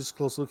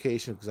undisclosed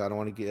location because I don't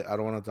want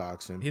to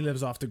dox him. He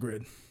lives off the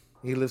grid.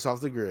 He lives off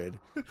the grid.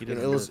 He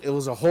And doesn't it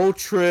was a whole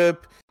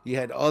trip. You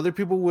had other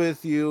people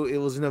with you. It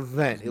was an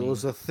event. It me.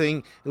 was a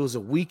thing. It was a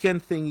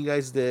weekend thing you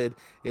guys did.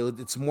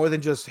 It's more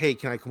than just, hey,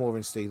 can I come over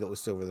and stay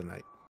over the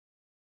night?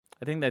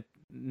 I think that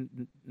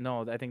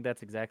no, I think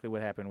that's exactly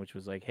what happened, which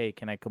was like, hey,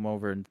 can I come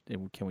over and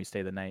can we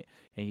stay the night?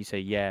 And you say,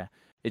 yeah.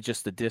 It's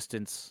just the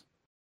distance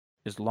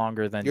is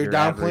longer than You're your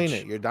downplaying average.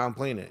 it. You're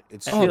downplaying it.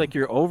 It's I feel like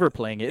you're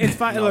overplaying it. It's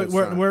fine. No, Look, it's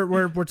we're,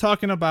 not. we're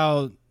talking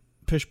about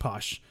pish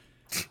posh.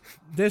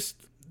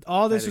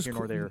 All this Neither is here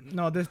nor cool. there.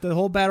 No, the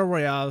whole battle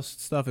royale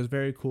stuff is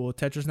very cool.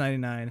 Tetris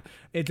 99.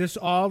 It just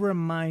all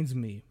reminds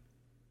me.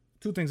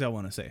 Two things I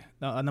want to say.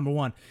 Number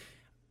one,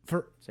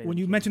 Say when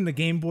it, you King. mentioned the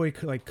Game Boy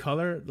like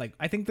color, like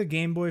I think the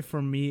Game Boy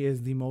for me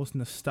is the most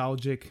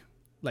nostalgic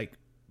like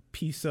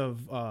piece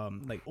of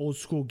like old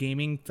school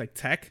gaming like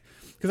tech,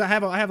 because I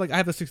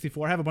have the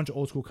 64. I have a bunch of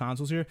old school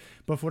consoles here,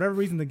 but for whatever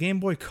reason the Game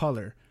Boy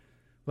Color,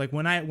 like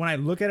when I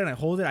look at it and I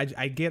hold it,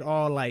 I get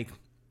all like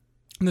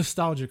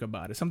nostalgic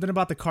about it. Something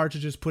about the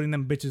cartridges, putting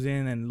them bitches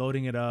in and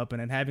loading it up and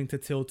then having to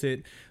tilt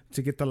it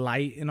to get the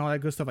light and all that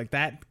good stuff. Like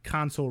that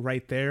console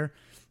right there,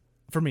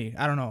 for me,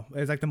 I don't know,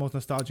 it's like the most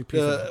nostalgic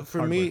piece of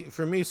for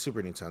me,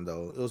 Super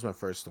Nintendo. It was my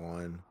first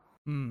one.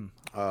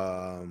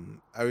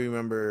 I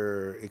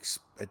remember.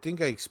 I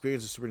think I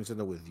experienced the Super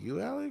Nintendo with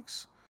you,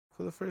 Alex,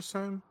 for the first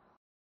time.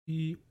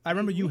 I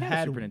remember you We had a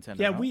had Super Nintendo,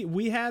 yeah, no?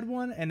 we had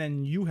one and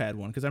then you had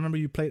one because I remember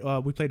you played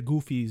we played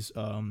Goofy's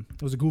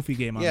it was a Goofy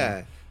game on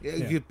there.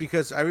 Yeah.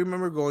 Because I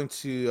remember going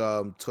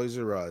to Toys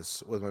R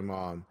Us with my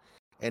mom,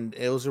 and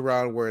it was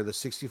around where the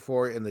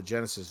 64 and the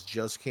Genesis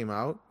just came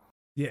out,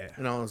 Yeah.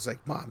 and I was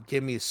like, "Mom,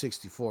 give me a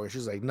 64."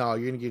 She's like, "No,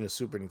 you're gonna get a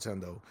Super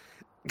Nintendo."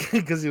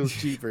 Because it was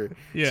cheaper.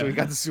 Yeah. So we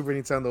got the Super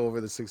Nintendo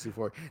over the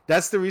 64.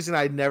 That's the reason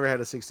I never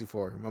had a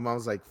 64. My mom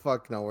was like,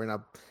 "Fuck no,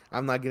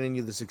 I'm not getting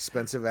you this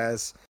expensive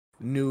ass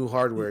new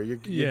hardware. You're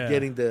Yeah.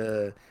 getting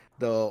the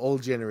the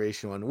old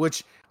generation one,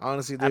 which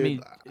honestly, dude, I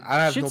mean, I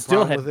have shit no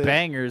still problem had with it.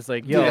 bangers.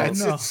 Like, Dude, yo,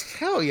 it's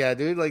hell yeah,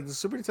 dude. Like the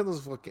Super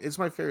Nintendo's it's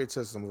my favorite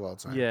system of all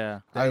time. yeah.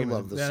 I That game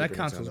love the yeah, that Super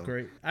console's Nintendo.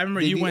 great. I remember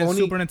The went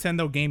only Super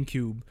Nintendo,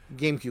 GameCube.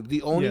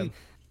 GameCube. Yeah.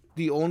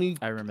 The only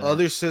I remember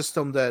other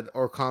system that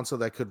or console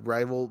that could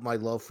rival my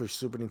love for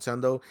Super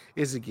Nintendo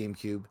is the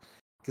GameCube,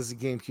 because the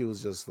GameCube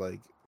was just like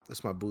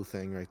it's my boo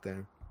thing right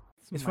there.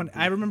 It's funny.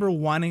 I remember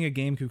wanting a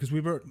GameCube because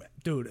we were,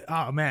 dude.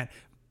 Oh man,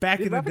 back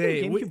Did in the Rafa get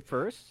day, GameCube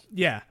first?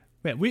 yeah,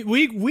 man,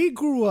 we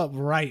grew up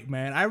right,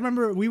 man. I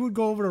remember we would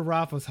go over to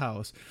Rafa's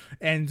house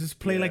and just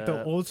play like the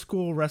Yeah. old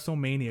school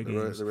WrestleMania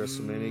games. The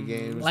WrestleMania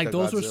games, Like the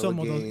those were Godzilla some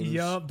of those. games.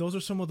 Yup, those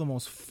are some of the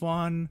most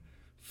fun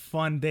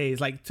days.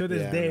 Like to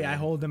this Yeah, day, I man.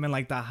 hold them in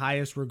like the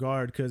highest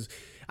regard because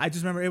I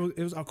just remember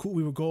it was cool.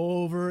 We would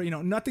go over,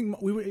 nothing.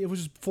 It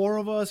was just 4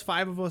 of us,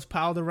 5 of us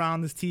piled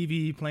around this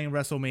TV playing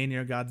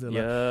WrestleMania,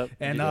 Godzilla, Yep.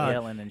 and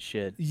yelling and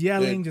shit.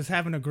 yelling, just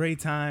having a great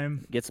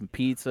time. Get some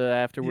pizza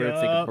afterwards.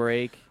 Take a Yup.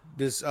 break.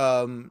 This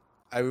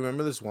I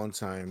remember this one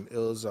time. It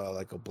was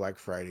like a Black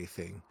Friday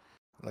thing,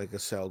 like a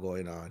sale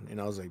going on, and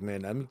I was like,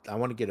 man, I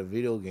want to get a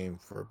video game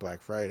for Black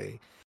Friday.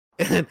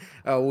 And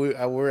we're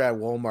at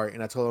Walmart,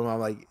 and I told him, I'm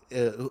like,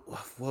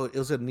 well, it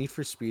was a Need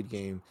for Speed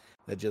game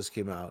that just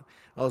came out.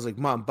 I was like,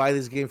 Mom, buy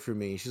this game for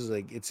me. She's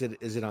like,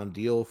 is it on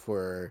deal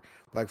for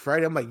Black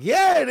Friday? I'm like,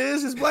 yeah, it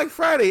is. It's Black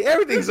Friday.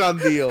 Everything's on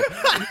deal.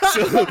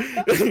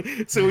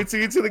 So we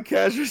took it to the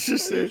cash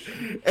register,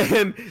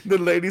 and the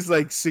lady's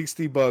like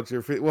 $60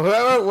 or 50,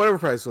 well, whatever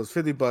price it was,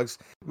 $50.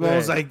 I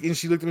was like, and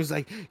she looked at me, she's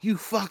like, you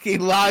fucking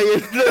liar.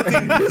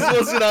 This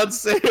wasn't on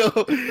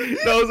sale. And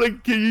I was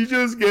like, can you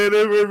just get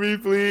it for me,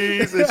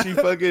 please? And she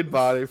fucking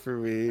bought it for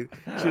me.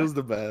 She was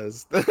the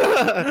best.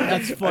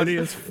 That's funny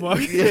as fuck.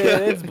 Yeah,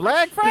 it's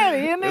Black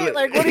Friday, isn't it?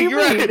 Like, what do you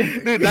You're mean?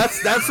 right. Dude,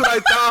 that's what I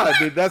thought,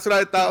 dude. That's what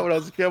I thought when I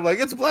was a kid. I'm like,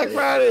 it's Black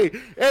Friday.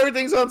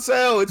 Everything's on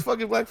sale. It's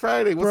fucking Black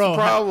Friday. What's Bro, the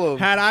problem?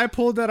 had I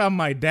pulled that on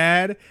my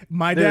dad,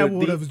 my dad Dude,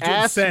 would the have just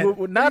ass said,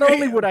 not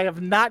only would I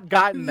have not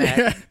gotten that,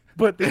 Yeah.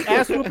 but the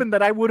ass whooping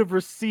that I would have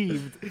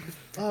received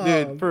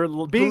Dude, for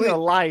being a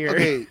liar.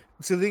 Okay,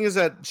 so the thing is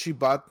that she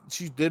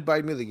did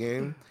buy me the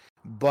game,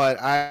 but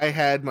I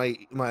had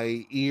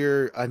my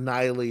ear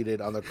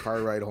annihilated on the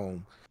car ride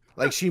home.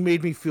 Like, she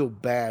made me feel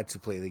bad to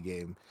play the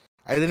game.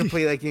 I didn't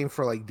play that game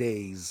for like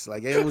days.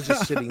 Like, it was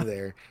just sitting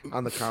there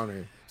on the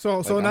counter. So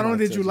Like, not I'm only not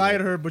did you lie to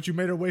touching her, but you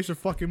made her waste her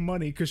fucking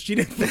money because she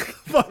didn't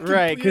fucking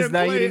Right, because because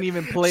now you didn't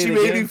even play She the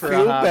made game me for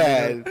feel a hot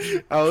minute.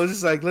 bad. I was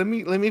just like, let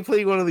me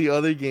play one of the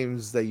other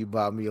games that you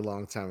bought me a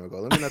long time ago.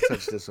 Let me not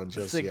touch this one It's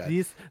just like, yet.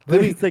 this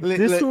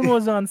let- one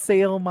was on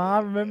sale,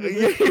 Mom. Remember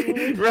this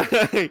one?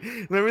 Right.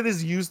 Remember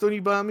this used one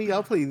you bought me?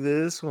 I'll play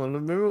this one.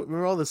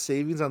 Remember all the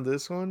savings on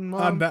this one,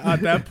 Mom?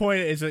 at that point,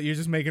 you're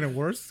just making it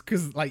worse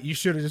because like you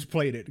should have just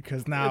played it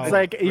because now It's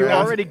like you Right.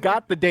 already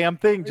got the damn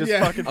thing. Just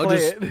Yeah. fucking play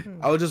it.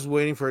 I was just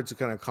waiting for it to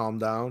kind of calm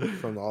down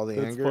from all the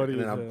That's anger. funny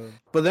And then as I, hell.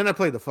 but then I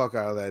played the fuck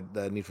out of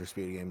that Need for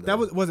Speed game. that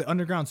Though. was it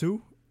Underground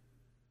 2?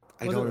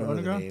 I was don't it remember the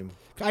Underground? name.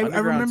 I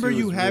Underground remember 2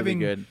 you was really having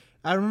good.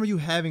 I remember you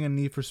having a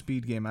Need for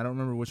Speed game. I don't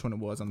remember which one it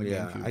was on the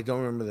Yeah, GameCube. I don't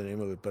remember the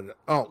name of it, but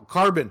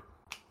Carbon.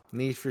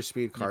 Need for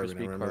Speed for Carbon. Speed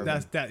I remember. Carbon.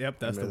 That's that. Yep,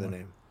 that's the remember one.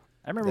 name.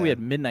 I remember we Yeah. had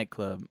Midnight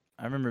Club.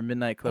 I remember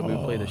Midnight Club. We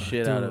played the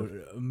shit out of.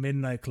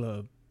 Midnight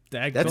Club.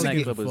 That's those a Midnight games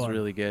game- Club were was fun.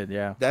 really good.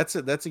 Yeah. That's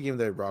a game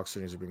that Rockstar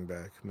needs to bring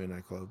back.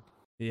 Midnight Club.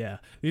 Yeah.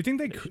 You think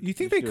they should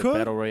do a could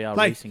battle royale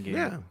like racing game.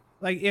 Yeah.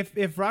 like if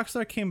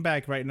Rockstar came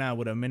back right now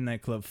with a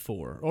Midnight Club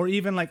 4 or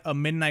even like a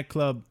Midnight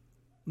Club,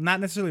 not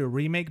necessarily a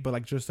remake, but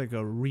like just like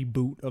a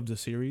reboot of the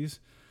series.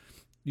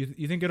 You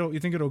think it'll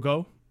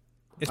go?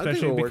 I think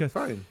Especially it'll work because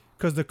fine.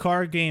 the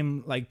car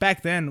game, like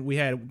back then we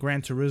had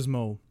Gran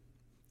Turismo,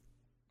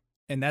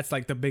 and that's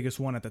like the biggest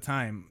one at the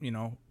time,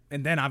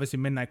 and then obviously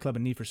Midnight Club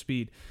and Need for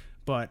Speed,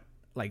 but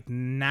like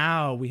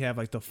now we have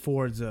like the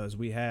Forzas,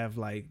 we have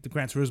like the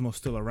Gran Turismo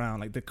still around,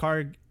 like the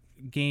car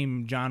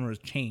game genre's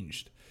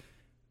changed.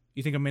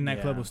 You think a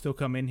Midnight Club Yeah. will still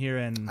come in here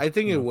and I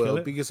think it kill will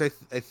it? because I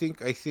think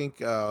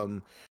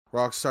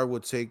Rockstar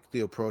would take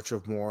the approach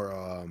of more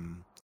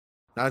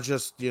not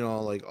just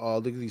like, oh,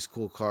 look at these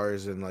cool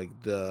cars and like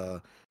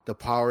the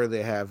power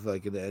they have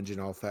like in the engine,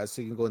 how fast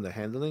they can go in the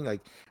handling.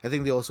 Like, I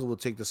think they also will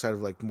take the side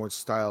of like more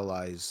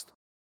stylized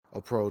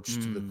approach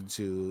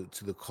to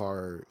the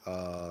car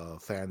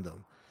fandom.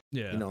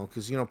 Yeah.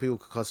 Because people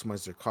can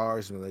customize their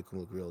cars and they can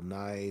look real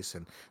nice,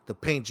 and the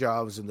paint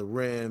jobs and the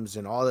rims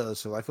and all that other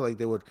stuff. I feel like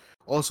they would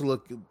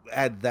also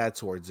add that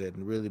towards it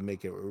and really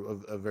make it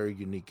a very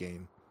unique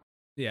game.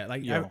 Yeah,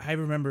 like Yo. I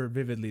remember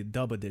vividly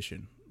Dub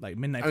Edition, like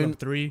Midnight I Club mean-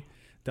 3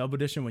 Dub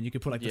Edition, when you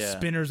could put like the Yeah.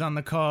 spinners on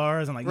the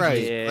cars and like you Right,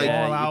 just Yeah, like,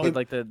 fall you out. put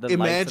like the lights at the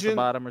imagine,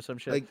 bottom or some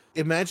shit. Like,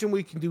 imagine what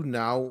you can do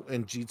now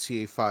in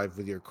GTA 5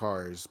 with your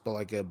cars, but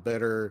like a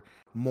better,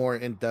 more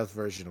in-depth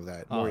version of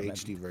that, more Oh, man.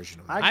 HD version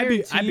of that. I I'd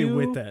be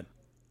with you- that.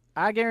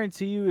 I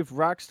guarantee you, if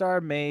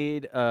Rockstar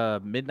made a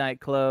Midnight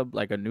Club,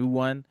 like a new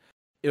one,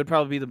 it would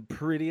probably be the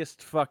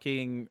prettiest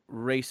fucking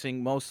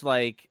racing, most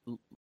like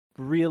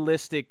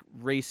realistic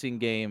racing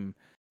game,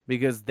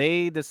 because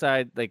they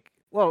decide like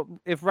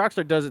Well, if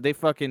Rockstar does it,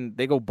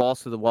 they go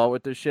balls to the wall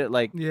with this shit.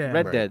 Like Yeah.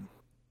 Red Right. Dead.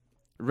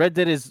 Red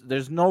Dead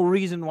there's no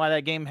reason why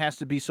that game has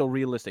to be so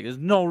realistic. There's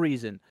no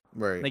reason.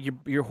 Right. Like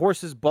your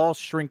horse's balls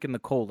shrink in the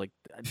cold. Like,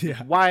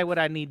 Yeah. why would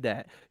I need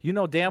that? You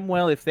know damn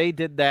well if they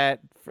did that,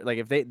 like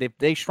if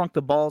they shrunk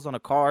the balls on a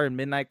car in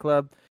Midnight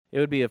Club, it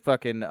would be a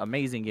fucking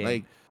amazing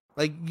game.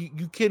 Like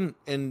you can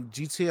in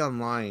GTA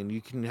Online, you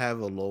can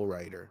have a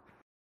lowrider.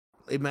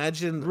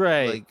 Imagine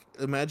Right.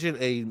 imagine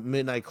a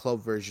Midnight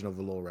Club version of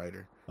a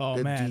lowrider. Oh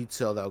The man.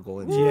 detail that'll go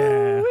into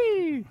Yeah.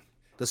 Woo-wee.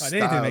 the Oh, they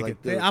need to style. make Like,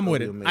 it. I'm that'll with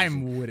be it. amazing.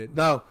 I'm with it.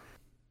 Now,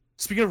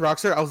 speaking of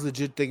Rockstar, I was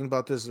legit thinking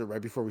about this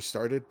right before we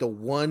started. The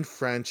one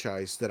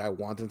franchise that I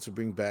want them to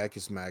bring back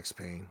is Max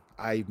Payne.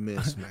 I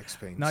miss Max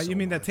Payne. No, so you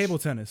mean that much. table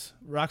tennis?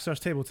 Rockstar's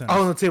table tennis.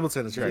 Oh, the table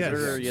tennis, right? Yes.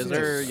 Yes,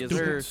 sir, yes,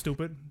 sir.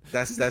 Stupid.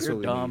 That's You're what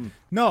we dumb. need.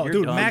 No, You're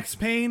dude, dumb. Max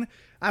Payne.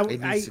 It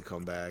needs to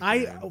come back.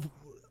 man.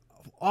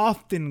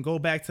 Often go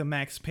back to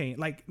Max Payne.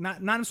 Like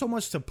not so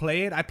much to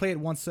play it. I play it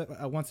once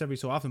every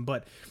so often,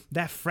 but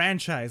that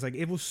franchise, like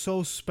it was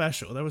so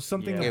special. There was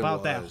something Yeah. It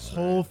about that was,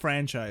 whole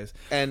franchise.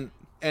 And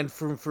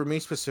for me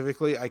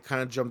specifically, I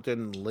kind of jumped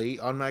in late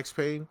on Max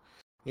Payne.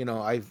 You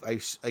know, I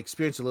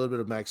experienced a little bit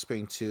of Max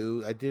Payne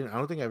 2. I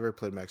don't think I ever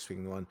played Max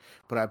Payne 1,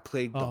 but I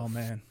played the Oh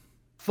man.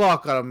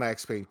 fuck out of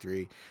Max Payne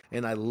 3,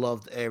 and I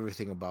loved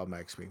everything about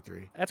Max Payne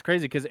 3. That's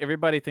crazy because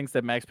everybody thinks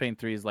that Max Payne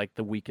 3 is like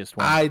the weakest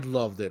one. I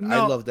loved it. I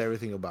No. loved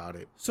everything about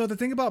it. So the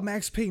thing about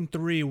Max Payne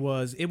 3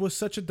 was it was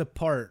such a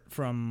depart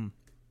from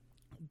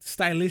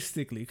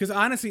stylistically, because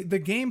honestly, the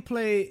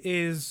gameplay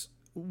is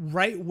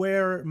right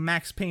where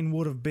Max Payne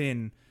would have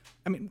been.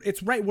 I mean,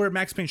 it's right where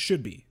Max Payne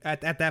should be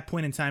at that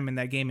point in time in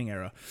that gaming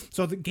era.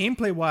 So the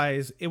gameplay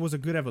wise, it was a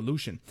good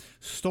evolution.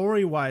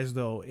 Story wise,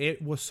 though,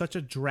 it was such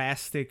a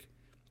drastic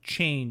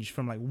change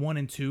from like 1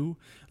 and 2,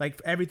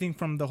 like everything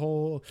from the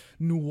whole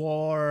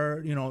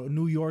noir,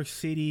 New York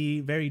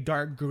City, very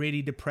dark,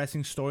 gritty,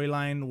 depressing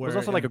storyline. It Where was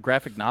also like a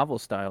graphic novel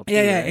style. Too,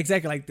 yeah, right?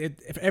 exactly.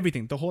 Like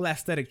everything, the whole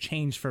aesthetic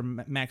changed for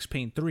Max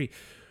Payne 3.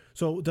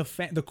 So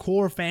the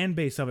core fan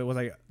base of it was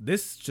like,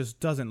 this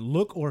just doesn't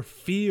look or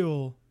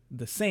feel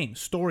the same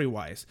story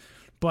wise,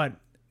 but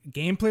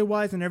gameplay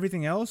wise and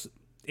everything else,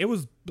 it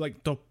was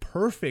like the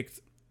perfect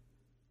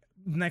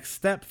next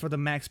step for the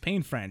Max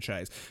Payne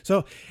franchise.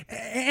 So,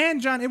 and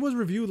John, it was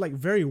reviewed like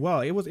very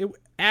well.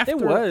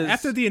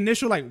 After the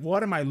initial like,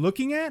 what am I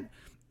looking at?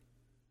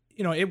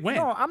 It went.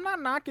 No, I'm not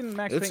knocking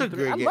Max It's Payne a 3.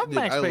 great I game. love Dude,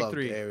 Max I Payne loved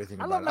 3.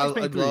 everything I about love Max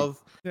Payne 3.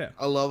 Yeah.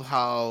 I love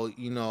how,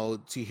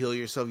 to heal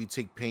yourself, you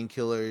take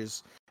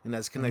painkillers, and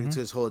that's connected to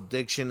his whole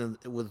addiction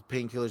and with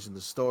painkillers in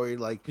the story.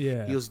 Like,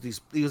 Yeah. he was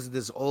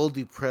this old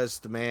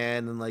depressed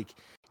man, and like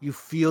you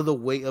feel the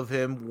weight of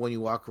him when you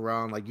walk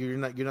around. Like you're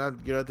not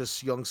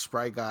this young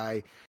spry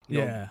guy,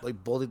 Yeah.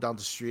 like bolted down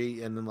the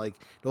street, and then like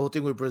the whole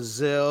thing with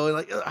Brazil, and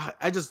like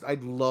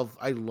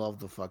I love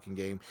the fucking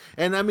game.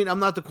 And I mean, I'm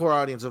not the core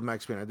audience of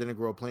Max Payne. I didn't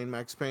grow up playing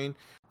Max Payne,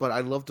 but I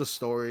love the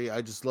story.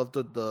 I just love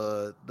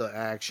the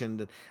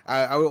action.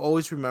 I will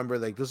always remember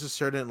like there's a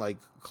certain like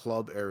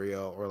club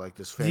area or like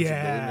this fancy building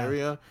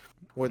area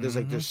where there's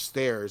like there's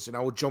stairs, and I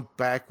would jump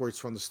backwards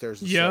from the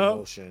stairs in slow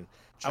motion.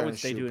 I would trying to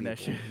stay shoot doing that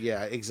people. shit.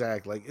 Yeah,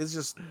 exactly. Like it's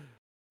just,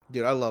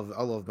 dude, I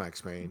love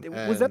Max Payne.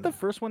 Was that the And-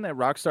 first one that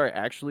Rockstar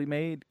actually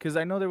made? Because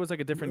I know there was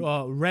like a different.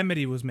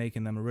 Remedy was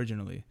making them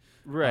originally.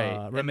 Right.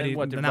 And then Remedy.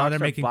 what, did Now they're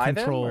Rockstar making buy them,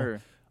 Control.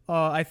 or-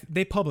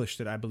 They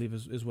published it, I believe,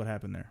 is what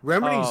happened there.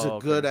 Remedy's Oh,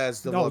 as good okay.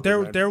 as the. No,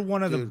 they're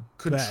one of Dude, the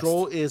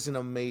Control best. is an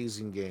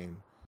amazing game.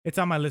 It's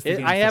on my list. Of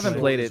games I to haven't play.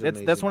 played It's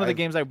it. That's one of the amazing.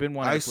 games I've been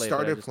wanting I to play.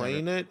 started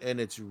playing it, and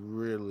it's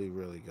really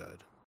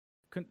good.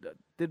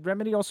 Did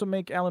Remedy also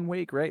make Alan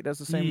Wake? Right. That's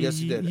the same.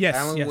 Yes, it did. Yes,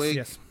 Alan yes, Wake.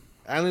 yes.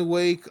 Alan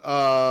Wake.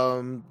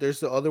 There's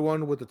the other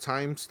one with the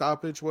time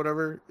stoppage,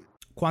 whatever.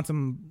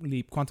 Quantum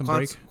Leap, Quantum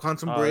Break.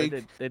 Quantum Oh, Break.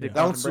 They did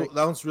Yeah. Quantum Break.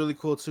 That one's really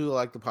cool too. I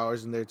like the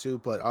powers in there too.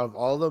 But out of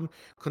all of them,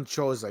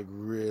 Control is like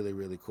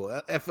really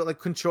cool. I feel like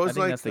Control I is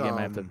think like that's the game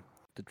I have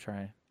to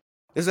try.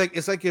 It's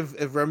like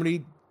if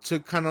Remedy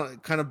took kind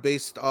of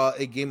based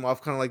a game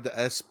off kind of like the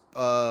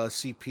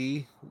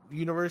SCP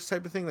universe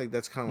type of thing. Like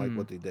that's kind of like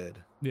what they did.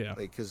 Yeah.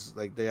 Like because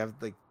like they have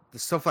like the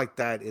stuff like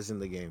that is in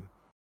the game.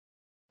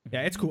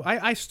 Yeah, it's cool.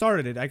 I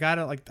started it. I got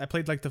it. Like I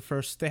played like the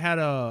first. They had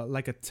a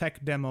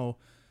tech demo,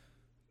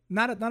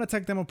 not a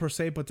tech demo per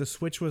se, but the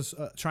Switch was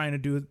trying to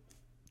do.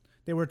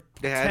 They were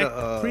had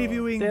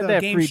previewing they had the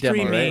that game free demo,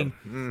 streaming. right?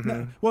 Mm-hmm.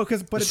 No, well,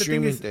 but the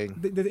streaming thing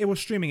thing. is, it was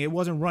streaming. It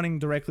wasn't running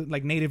directly,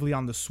 like natively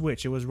on the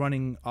Switch. It was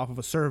running off of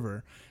a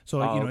server,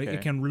 so okay. it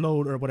can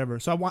load or whatever.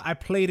 So I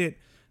played it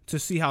to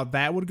see how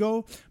that would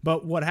go.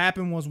 But what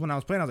happened was when I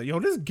was playing, I was like, "Yo,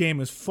 this game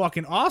is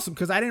fucking awesome!"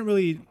 Because I didn't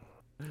really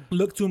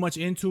look too much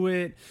into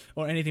it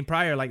or anything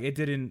prior. Like it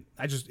didn't.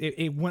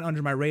 It went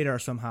under my radar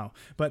somehow.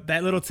 But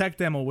that little tech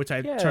demo, which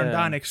I turned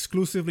on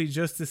exclusively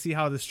just to see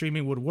how the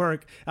streaming would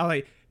work, I was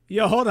like,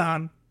 "Yo, hold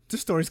on." This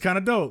story's kind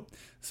of dope.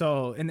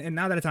 So, and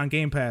now that it's on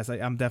Game Pass,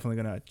 I'm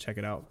definitely going to check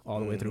it out all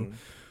the way through.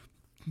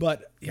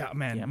 But, yeah,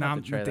 man. Yeah, I'm gonna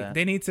have to try that.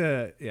 They need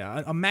to,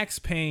 a Max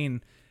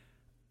Payne,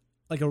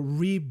 like a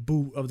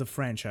reboot of the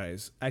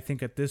franchise. I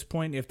think at this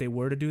point, if they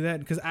were to do that,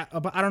 because I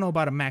don't know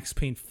about a Max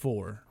Payne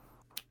 4.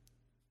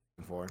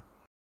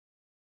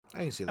 I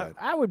can see that.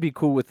 I would be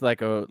cool with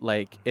like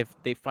if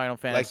they Final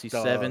Fantasy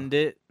the- 7'd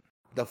it.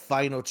 The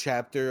final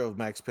chapter of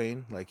Max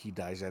Payne, like he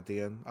dies at the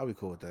end. I'll be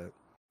cool with that.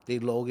 They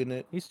Logan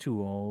it. He's too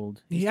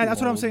old. He's Yeah, too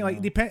that's what I'm old saying.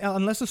 Like, now.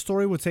 unless the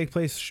story would take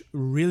place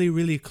really,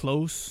 really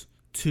close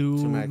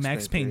to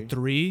Max Payne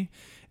 3,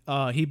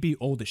 he'd be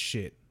old as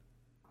shit.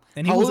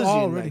 And he How was old is he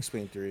in already. Max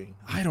Payne 3?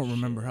 I don't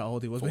remember how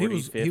old he was, but 40,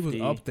 he was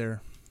 50. up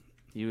there.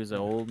 He was an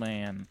old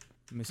man.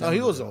 Let me see No, how he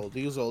old was he old.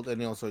 He was old,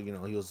 and he also,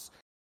 he was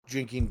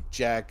drinking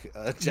Jack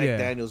Yeah.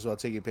 Daniels while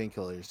taking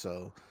painkillers.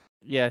 So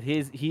Yeah,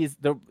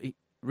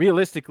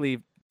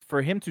 realistically,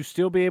 for him to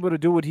still be able to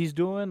do what he's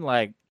doing,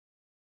 like,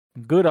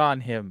 good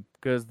on him,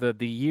 because the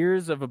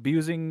years of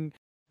abusing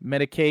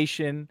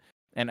medication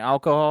and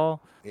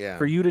alcohol, yeah,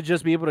 for you to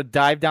just be able to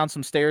dive down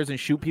some stairs and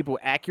shoot people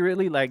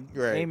accurately, like,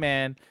 Right. hey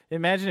man,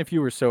 imagine if you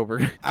were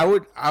sober. I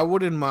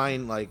wouldn't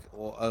mind like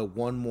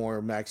one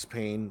more Max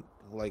Payne,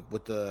 like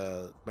with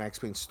the Max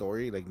Payne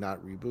story, like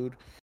not reboot,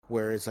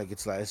 where it's like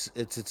it's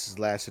his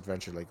last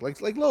adventure, like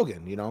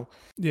Logan,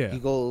 Yeah. He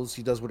goes,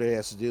 he does what he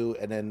has to do,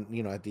 and then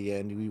at the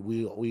end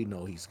we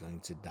know he's going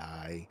to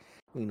die.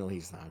 We know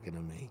he's not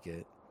gonna make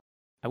it.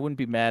 I wouldn't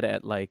be mad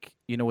at, like,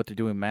 what they're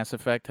doing in Mass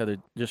Effect, how they're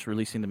just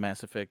releasing the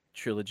Mass Effect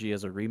trilogy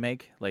as a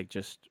remake, like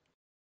just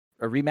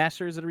a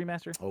remaster. Is it a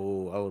remaster?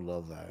 Oh, I would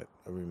love that,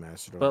 a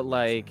remastered. But,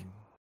 like,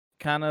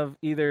 kind of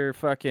either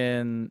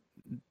fucking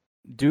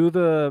do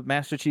the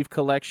Master Chief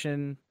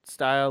Collection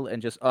style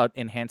and just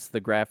enhance the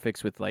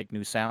graphics with like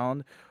new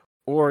sound,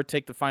 or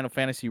take the Final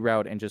Fantasy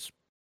route and just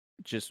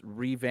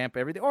revamp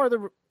everything, or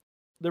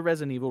the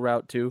Resident Evil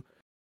route too,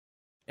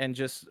 and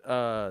just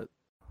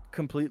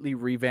completely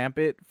revamp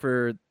it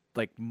for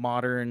like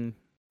modern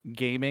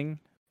gaming,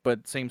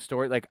 but same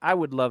story. Like, I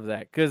would love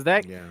that, because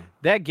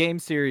that game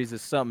series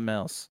is something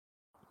else.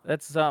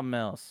 That's something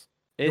else.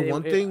 I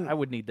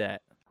would need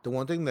that. The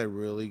one thing that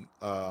really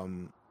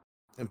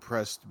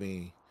impressed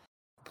me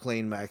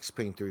playing Max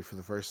Payne 3 for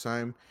the first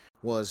time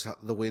was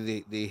the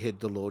way they hid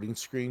the loading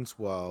screens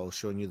while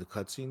showing you the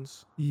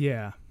cutscenes.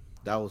 Yeah.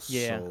 That was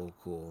so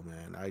cool,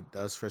 man.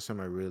 That was the first time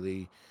I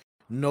really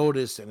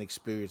noticed and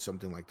experienced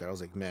something like that. I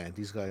was like, man,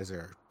 these guys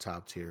are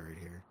top tier right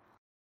here.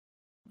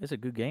 It's a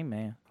good game,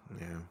 man.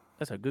 Yeah.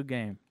 That's a good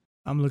game.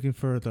 I'm looking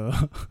for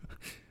the.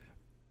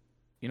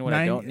 You know what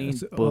I don't need?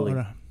 Bully.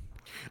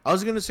 I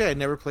was gonna say I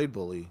never played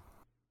Bully.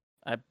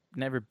 I've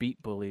never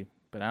beat Bully,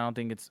 but I don't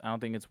think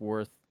it's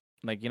worth,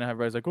 like, how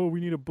everybody's like, oh, we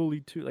need a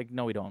Bully too. Like,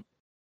 no, we don't.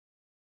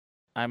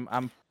 I'm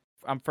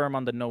firm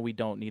on the no, we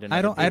don't need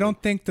another. I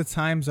don't think the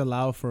times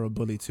allow for a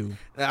Bully 2.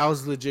 I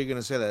was legit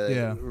gonna say that.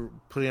 Yeah.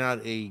 Putting out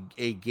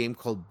a game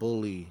called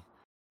Bully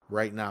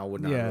right now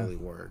would not really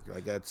work.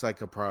 Like, that's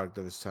like a product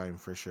of its time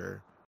for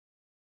sure.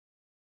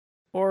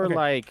 Or Okay.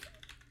 like,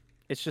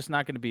 it's just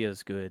not going to be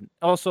as good.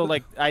 Also,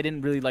 like, I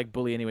didn't really like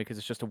Bully anyway because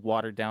it's just a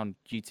watered down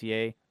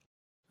GTA.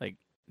 Like,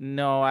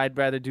 no, I'd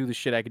rather do the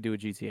shit I could do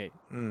with GTA.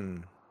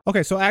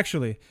 Okay, so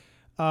actually,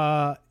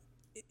 so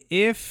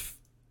it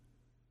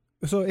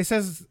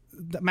says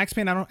that Max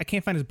Payne, I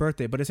can't find his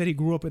birthday, but it said he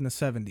grew up in the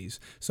 70s.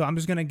 So I'm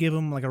just gonna give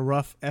him like a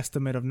rough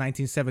estimate of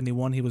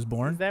 1971 he was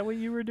born. Is that what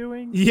you were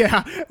doing?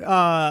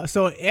 Yeah.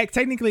 So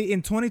technically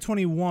in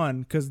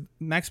 2021, because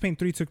Max Payne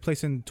 3 took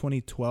place in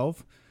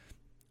 2012.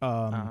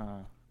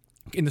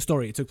 In the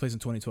story, it took place in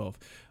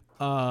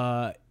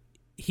 2012.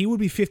 He would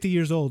be 50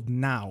 years old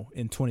now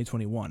in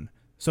 2021.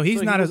 So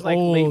he's not as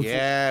old.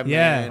 Yeah, man.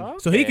 Yeah. Okay.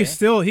 So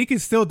he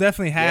could still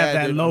definitely have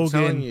that dude, Logan.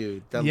 I'm telling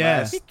you,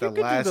 He could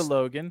do the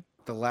Logan.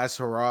 The last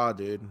hurrah,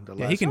 dude.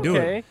 He can do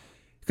it.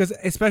 Because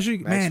especially,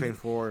 Max man, Payne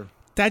 4.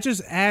 that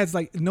just adds,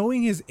 like,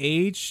 knowing his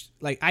age.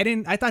 Like,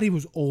 I thought he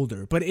was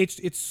older, but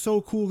it's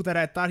so cool that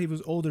I thought he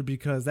was older,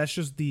 because that's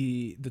just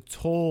the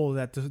toll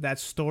that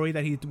story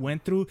that he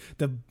went through.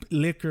 The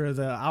liquor,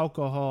 the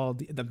alcohol,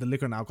 the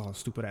liquor and alcohol,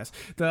 stupid ass.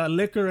 The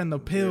liquor and the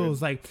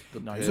pills, like, The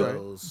No,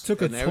 pills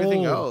took a and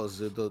everything toll. else.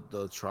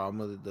 The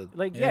trauma.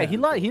 Like, Yeah. he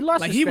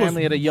lost like his he was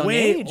family at a young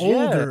way age.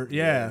 older.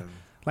 Yeah. Yeah.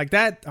 Like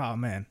that. Oh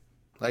man.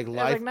 Like, Yeah,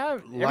 life. like, now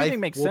Life everything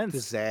makes whooped sense.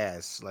 his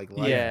ass. Like,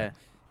 life. Yeah.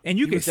 And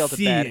you He can was dealt a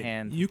see bad it.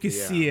 hand. You can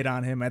Yeah. see it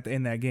on him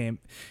in that game.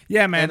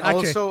 Yeah, man. And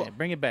also, Yeah,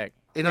 bring it back.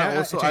 and Yeah, I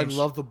also it I changed.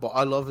 love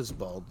I love his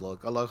bald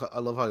look. I love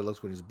how he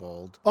looks when he's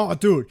bald. Oh,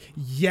 dude.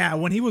 Yeah,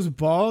 when he was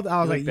bald, I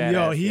was He like, looked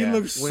yo, badass, he yeah.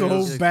 looks When so he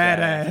was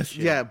badass.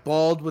 Yeah,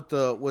 bald with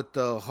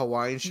the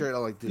Hawaiian shirt.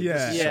 I'm like, dude, Yeah.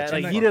 this is Yeah, such a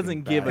like, he fucking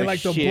doesn't give a And,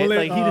 like, the shit. bullet,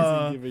 Like, he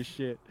doesn't give a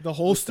shit. The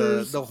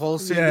holsters. the whole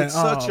scene. Yeah, It's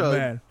such oh, a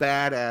man.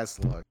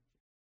 badass look.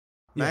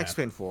 Max Yeah.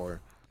 Payne 4.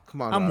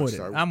 Come on, I'm with it.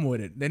 Rockstar. I'm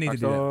with it. They need to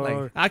do that.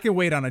 Rockstar. Like, I can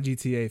wait on a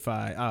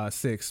GTA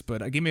 6,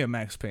 but give me a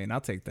Max Payne.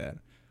 I'll take that.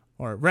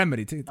 Or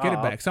Remedy, get it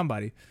back.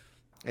 Somebody.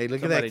 Hey,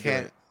 look Somebody at do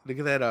that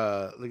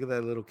it. look at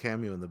that little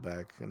cameo in the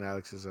back in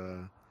Alex's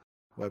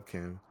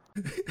webcam.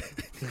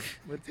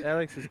 What's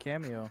Alex's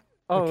cameo?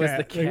 Oh, it's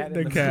the cat. The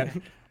in cat.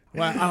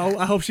 Well,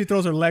 I hope she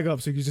throws her leg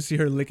up so you can just see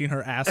her licking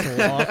her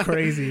asshole all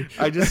crazy.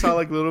 I just saw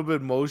like a little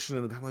bit motion,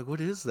 and I'm like, "What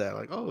is that?"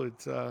 Like, "Oh,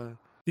 it's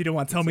You don't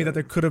want to tell me that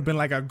there could have been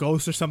like a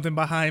ghost or something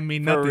behind me.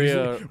 Nothing.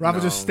 real. Rob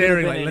was just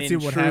staring like, let's see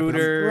what happens.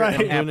 Intruder, Right.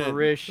 an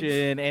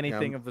apparition,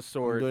 anything of the I'm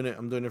sort. doing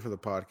it for the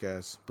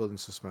podcast, building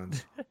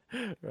suspense.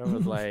 Rob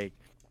was like,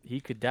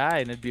 he could die,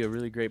 and it'd be a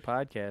really great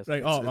podcast. Like,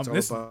 It's all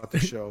this about the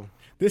show.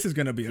 this is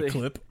gonna be a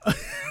clip.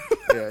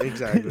 Yeah,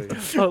 exactly.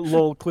 Oh,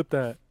 lol, clip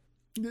that.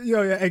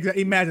 Yo, yeah,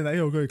 exactly. Imagine that.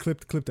 Yo, go ahead,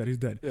 clip that. He's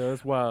dead. Yeah,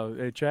 that's wild.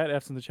 Hey, chat,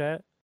 F's in the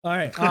chat. All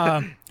right.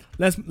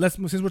 Let's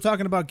since we're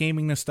talking about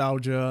gaming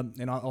nostalgia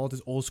and all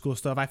this old school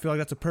stuff, I feel like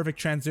that's a perfect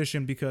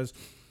transition because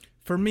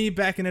for me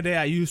back in the day,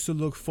 I used to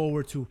look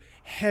forward to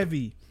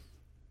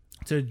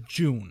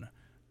June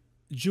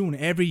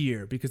every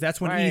year because that's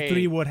when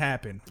E3 would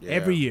happen. Yeah.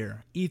 Every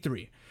year,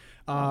 E3.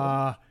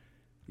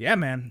 Yeah,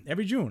 man,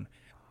 every June.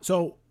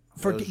 So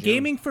for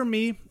gaming for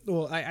me,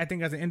 well, I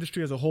think as an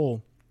industry as a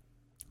whole,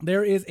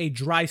 there is a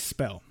dry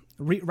spell.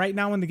 Right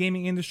now in the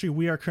gaming industry,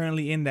 we are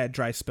currently in that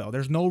dry spell.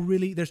 There's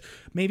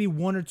maybe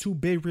one or two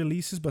big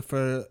releases, but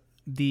for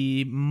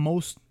the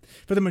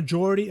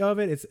majority of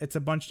it, it's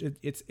a bunch.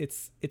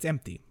 It's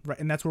empty, right?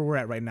 And that's where we're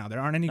at right now. There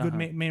aren't any good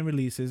main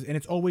releases, and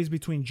it's always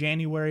between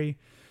January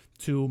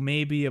to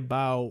maybe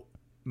about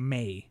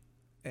May.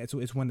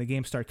 It's when the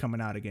games start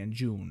coming out again,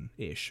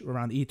 June-ish,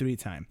 around E3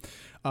 time.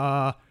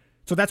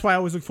 So that's why I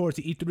always look forward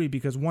to E3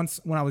 because when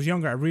I was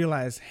younger, I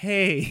realized,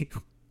 hey.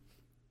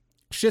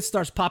 Shit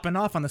starts popping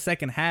off on the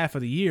second half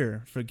of the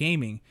year for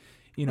gaming,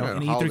 in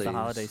E3. The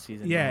holiday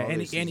season. Yeah,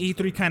 and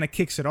E3 kind of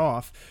kicks it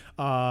off.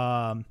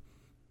 So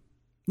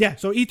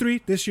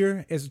E3 this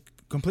year is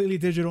completely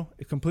digital.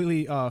 It's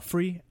completely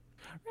free.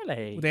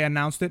 Really? They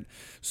announced it.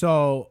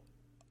 So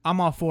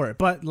I'm all for it.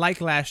 But like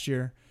last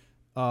year,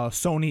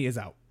 Sony is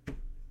out.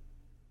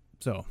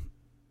 So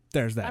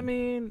there's that. I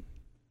mean,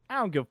 I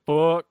don't give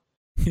a fuck.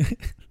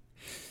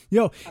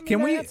 Yo,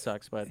 can we? That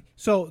sucks, but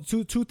So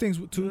three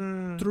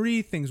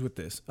things with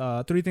this.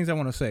 Three things I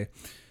want to say.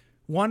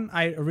 One,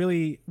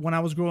 when I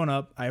was growing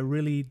up, I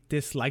really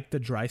disliked the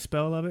dry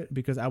spell of it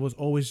because I was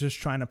always just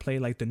trying to play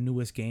like the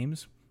newest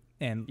games.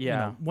 And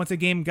once a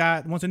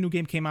new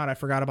game came out, I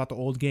forgot about the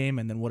old game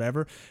and then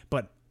whatever.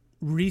 But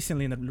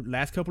recently, in the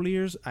last couple of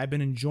years, I've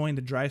been enjoying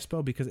the dry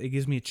spell because it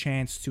gives me a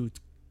chance to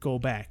go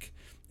back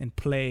and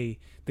play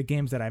the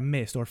games that I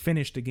missed or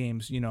finish the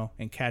games,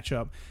 and catch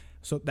up.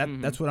 So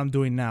that's what I'm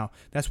doing now.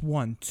 That's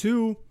one.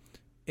 Two,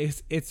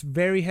 it's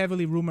very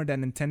heavily rumored that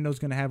Nintendo's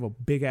gonna have a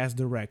big ass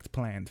direct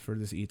planned for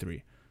this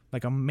E3,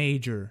 like a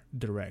major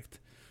direct.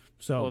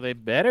 So they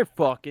better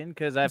fucking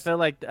because I feel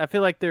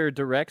like their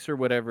directs or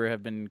whatever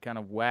have been kind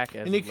of whack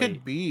as And it of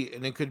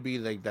late. could be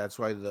like that's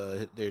why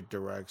their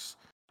directs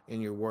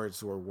in your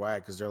words were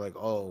whack because they're like,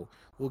 oh,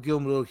 we'll give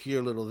them a little here,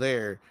 a little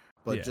there,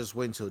 but just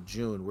wait until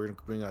June. We're gonna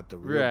bring out the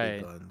real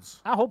big guns.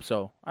 I hope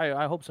so.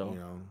 I hope so.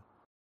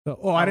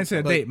 I didn't say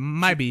a date.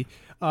 Might be.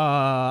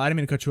 I didn't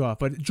mean to cut you off,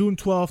 but June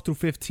 12th through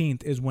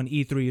 15th is when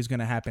E3 is going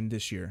to happen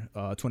this year,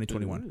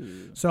 2021.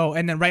 Ooh. So,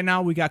 and then right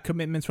now we got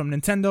commitments from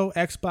Nintendo,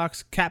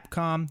 Xbox,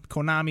 Capcom,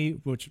 Konami,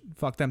 which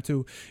fuck them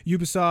too,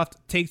 Ubisoft,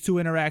 Take-Two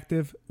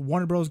Interactive,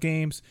 Warner Bros.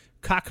 Games,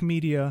 Koch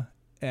Media,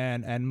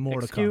 and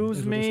more to come.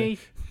 Excuse me?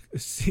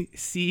 Koch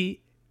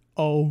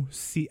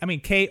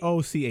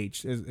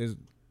is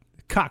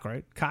Koch,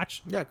 right?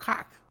 Koch? Yeah,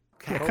 Koch.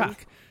 Yeah,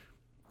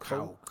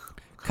 Koch.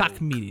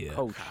 Koch Media.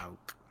 Coach.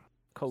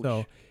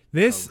 So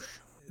this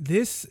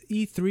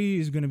E3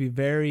 is going to be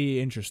very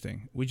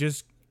interesting.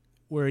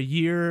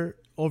 We're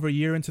over a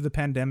year into the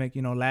pandemic.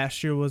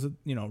 Last year was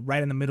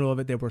right in the middle of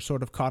it. They were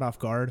sort of caught off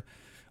guard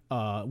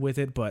with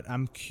it, but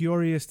I'm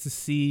curious to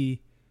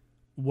see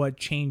what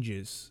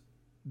changes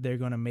they're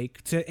going to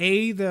make to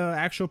the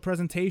actual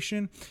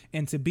presentation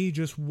and to be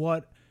just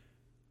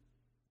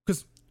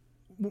because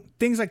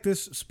things like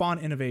this spawn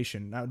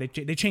innovation. Now they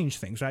change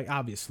things, right?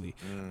 Obviously,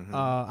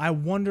 I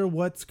wonder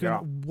what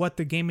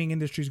the gaming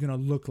industry is gonna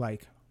look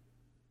like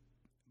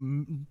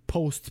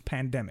post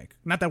pandemic.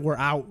 Not that we're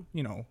out,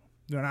 not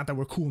that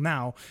we're cool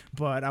now,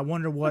 but I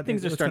wonder what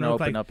things are starting to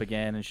open up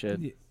again and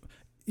shit.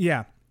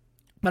 Yeah,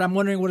 but I'm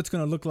wondering what it's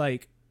gonna look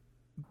like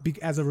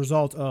as a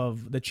result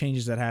of the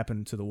changes that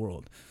happen to the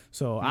world.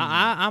 So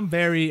I'm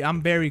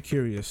very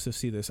curious to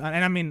see this.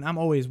 And I mean, I'm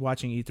always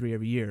watching E3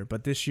 every year,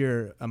 but this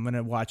year I'm going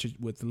to watch it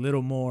with a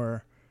little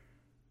more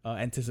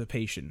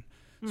anticipation,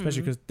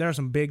 especially because there are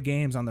some big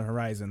games on the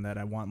horizon that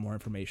I want more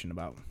information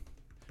about.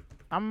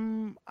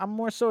 I'm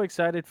more so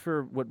excited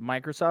for what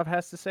Microsoft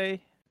has to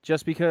say,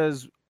 just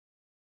because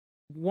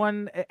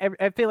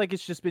I feel like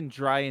it's just been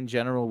dry in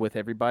general with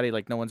everybody.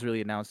 Like no one's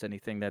really announced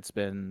anything that's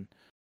been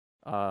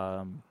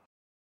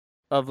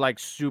of like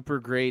super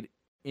great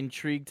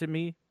intrigue to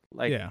me.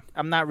 Like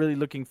I'm not really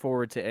looking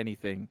forward to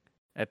anything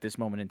at this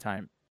moment in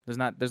time. There's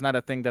not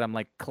a thing that I'm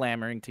like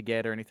clamoring to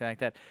get or anything like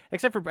that,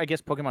 except for I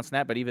guess Pokemon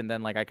Snap. But even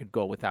then, like I could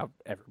go without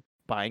ever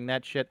buying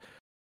that shit.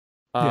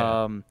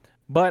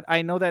 But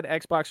I know that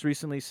Xbox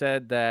recently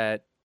said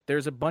that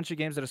there's a bunch of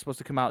games that are supposed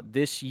to come out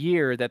this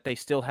year that they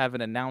still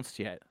haven't announced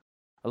yet.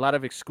 a lot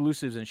of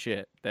exclusives and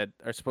shit that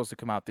are supposed to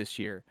come out this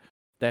year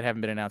that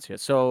haven't been announced yet.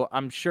 So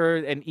I'm sure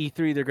in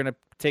E3 they're gonna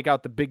take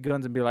out the big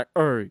guns and be like,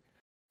 "Hey,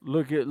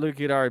 look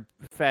at our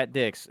fat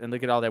dicks and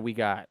look at all that we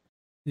got."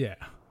 Yeah.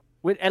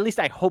 At least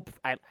I hope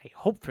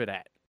for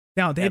that.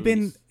 Now At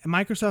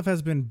Microsoft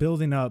has been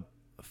building up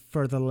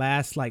for the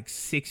last like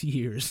 6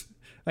 years.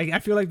 Like I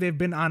feel like they've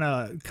been on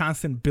a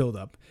constant build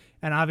up,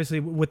 and obviously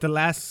with the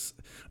last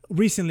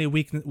recently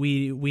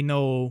we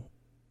know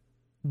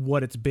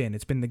what it's been.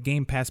 It's been the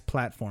Game Pass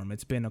platform.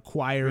 It's been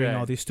acquiring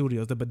all these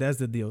studios, the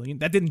Bethesda deal.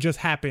 That didn't just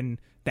happen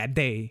that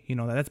day.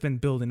 That's been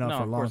building up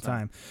for a long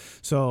time.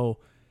 So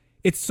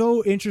it's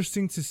so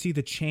interesting to see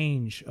the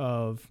change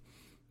of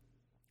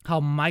how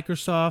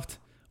Microsoft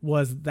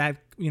was that,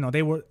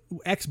 they were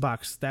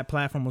Xbox, that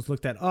platform was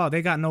looked at, oh,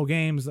 they got no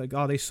games, like,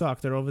 oh, they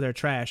suck, they're over there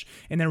trash.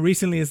 And then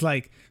recently it's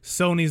like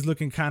Sony's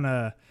looking kind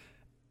of,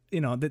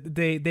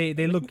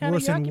 they look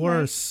worse and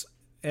worse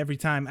every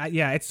time.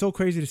 It's so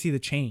crazy to see the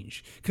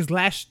change, because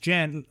last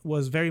gen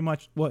was very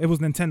much, well, it was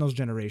Nintendo's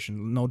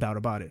generation, no doubt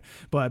about it.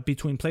 But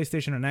between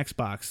PlayStation and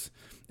Xbox,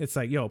 it's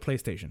like, yo,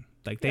 PlayStation,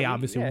 like they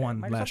obviously won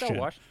last gen.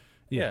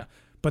 Yeah.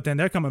 But then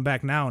they're coming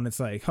back now, and it's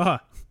like,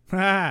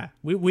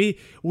 we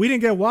didn't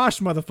get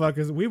washed,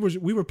 motherfuckers.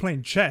 We were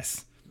playing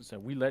chess. So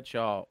we let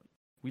y'all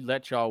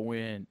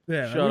win.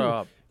 Yeah, Shut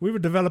up. We were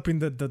developing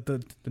the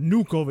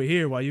nuke over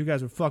here while you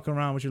guys were fucking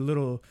around with your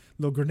little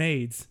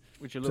grenades.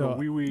 With your little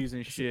wee-wees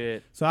and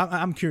shit. So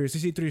I'm curious.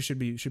 EC3 should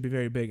be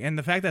very big, and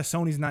the fact that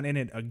Sony's not in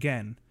it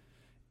again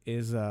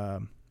is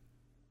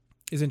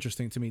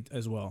interesting to me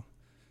as well.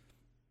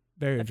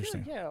 Very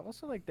interesting.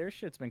 Also, like, their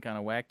shit's been kind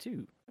of whack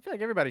too. I feel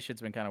like everybody's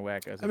shit's been kind of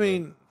whack.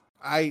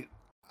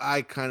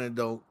 I kind of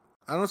don't.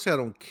 I don't say I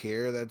don't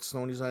care that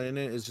Sony's not in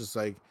it. It's just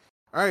like,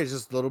 all right, it's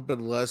just a little bit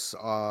less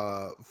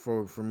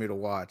for me to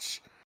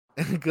watch,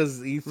 because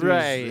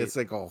E3 it's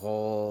like a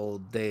whole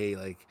day.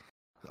 Like,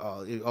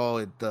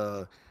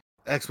 the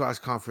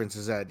Xbox conference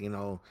is at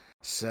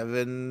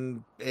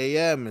 7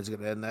 a.m. It's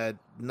gonna end at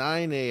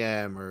 9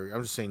 a.m. Or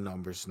I'm just saying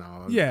numbers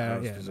now. I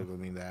don't specifically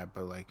mean that,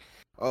 but like,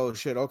 oh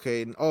shit,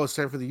 okay, it's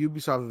time for the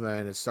Ubisoft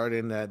event. It's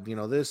starting at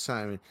this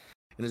time,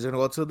 and it's gonna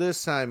go till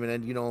this time, and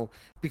then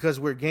because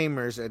we're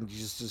gamers and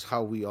just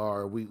how we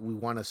are, we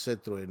want to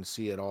sit through it and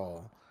see it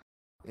all,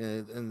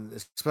 and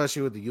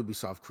especially with the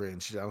Ubisoft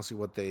cringe. I don't see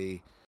what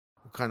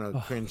kind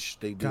of cringe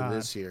they do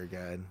this year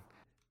again.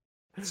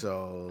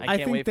 So I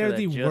can't wait they're for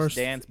the Just worst.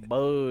 Dance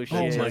bullshit.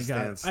 Oh my Just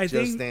god! Dance. I Just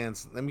think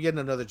Dance. Let me get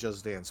another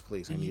Just Dance,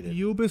 please. I need it.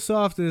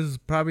 Ubisoft is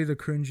probably the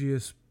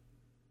cringiest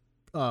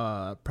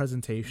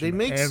presentation. They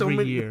make every so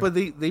many, year. but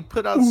they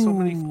put out so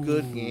many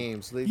good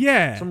games.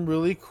 Some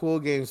really cool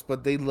games,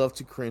 but they love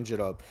to cringe it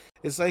up.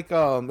 It's like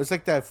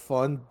that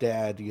fun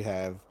dad you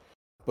have,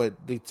 but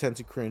they tend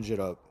to cringe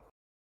it up.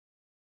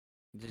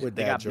 They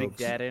got big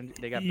dad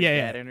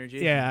energy.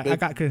 Yeah, I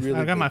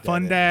got my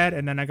fun dad,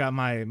 and then I got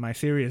my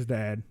serious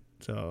dad.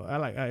 So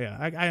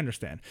I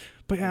understand.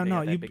 But yeah,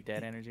 no, you big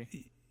dad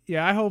energy.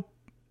 Yeah, I hope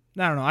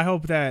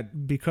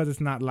that because it's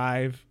not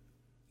live,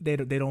 they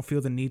don't feel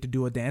the need to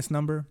do a dance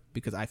number,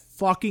 because I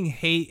fucking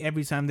hate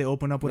every time they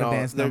open up with a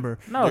dance number.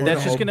 No,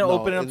 that's just gonna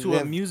open it up to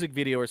a music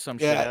video or some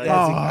shit.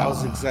 I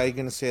was exactly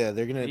gonna say that.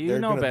 They're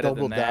gonna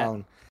double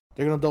down.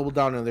 They're gonna double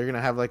down, and they're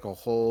gonna have like a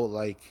whole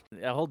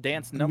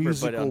dance number,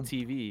 but on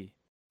TV,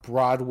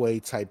 Broadway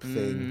type thing.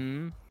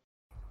 Mm-hmm.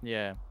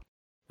 Yeah,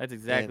 that's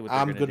exactly what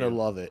I'm gonna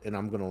love it, and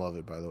I'm gonna love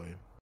it. By the way,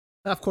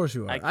 of course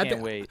you are. I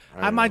can't wait.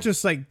 I might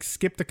just like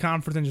skip the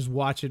conference and just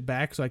watch it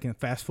back so I can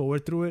fast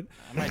forward through it.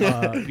 I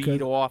might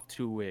beat off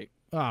to it.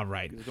 All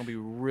right, it's gonna be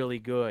really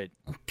good.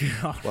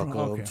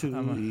 Welcome to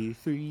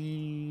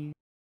E3.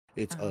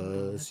 It's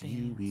us,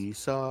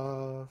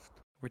 Ubisoft.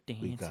 We're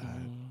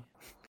dancing.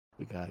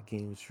 We got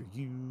games for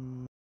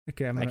you.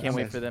 Okay, I can't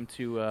wait for them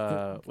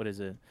to what is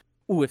it?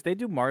 Ooh, if they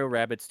do Mario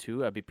Rabbids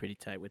 2, I'd be pretty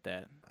tight with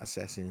that.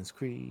 Assassin's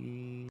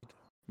Creed.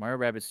 Mario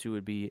Rabbids 2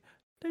 would be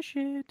the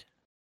shit.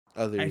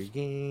 Other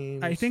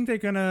games. I think they're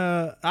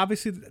gonna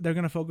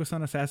focus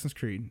on Assassin's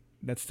Creed.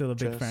 That's still a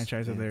big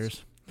franchise of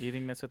theirs. Do you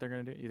think that's what they're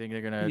gonna do? You think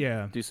they're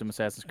gonna do some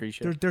Assassin's Creed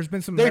shit? There's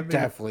been some. They're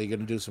definitely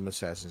gonna do some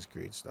Assassin's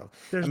Creed stuff.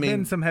 There's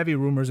been some heavy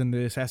rumors in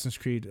the Assassin's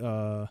Creed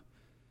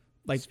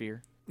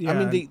sphere.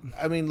 Yeah.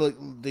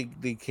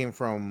 They came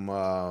from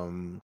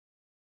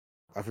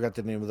I forgot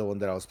the name of the one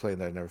that I was playing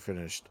that I never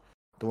finished.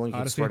 The one you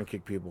can start and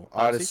kick people.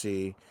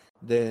 Odyssey.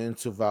 Then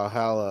into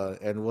Valhalla,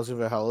 and wasn't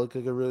Valhalla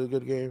like a really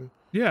good game?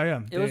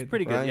 Yeah. It was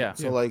pretty good, right? yeah.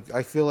 So like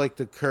I feel like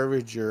the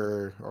courage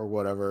or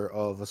whatever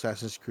of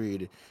Assassin's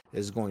Creed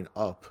is going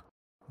up,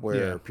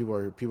 where people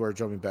are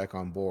jumping back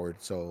on board.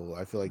 So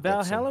I feel like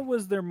Valhalla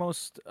was their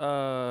most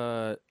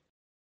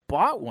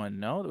bought one.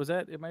 No, was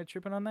that? Am I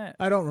tripping on that?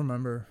 I don't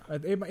remember.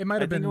 It might have been.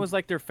 I think it was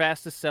like their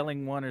fastest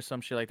selling one or some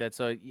shit like that.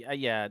 So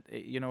yeah,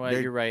 you know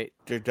what? You're right.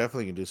 They're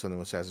definitely gonna do something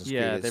with Assassin's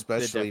Creed,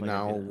 especially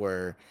now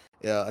where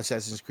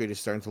Assassin's Creed is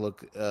starting to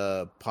look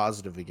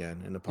positive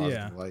again in a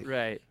positive light.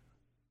 Right.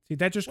 See,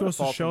 that just goes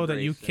to show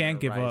that you can't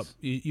give up.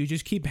 You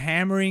just keep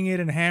hammering it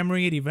and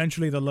hammering it.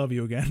 Eventually, they'll love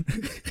you again.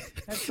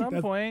 At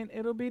some point,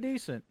 it'll be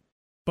decent.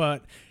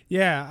 But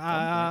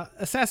yeah,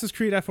 Assassin's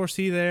Creed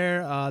F4C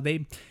there.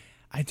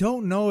 I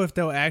don't know if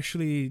they'll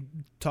actually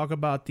talk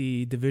about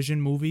the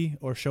Division movie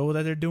or show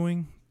that they're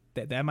doing.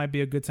 That might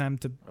be a good time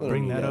to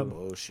bring that up.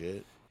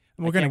 Bullshit.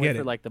 We're gonna get it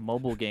for like the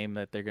mobile game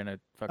that they're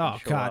gonna fucking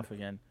show off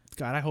again.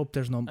 God, I hope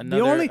there's no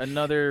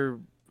another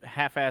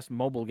half-assed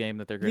mobile game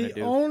that they're gonna do.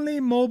 The only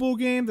mobile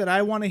game that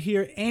I want to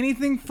hear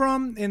anything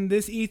from in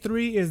this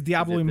E3 is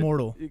Diablo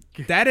Immortal.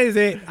 That is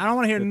it. I don't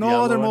want to hear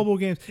no other mobile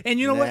games. And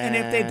you know what? And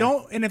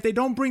if they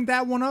don't bring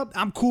that one up,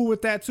 I'm cool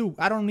with that too.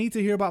 I don't need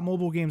to hear about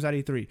mobile games at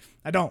E3.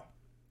 I don't.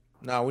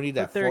 No, we need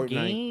that Fortnite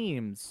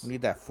games. We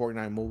need that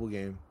Fortnite mobile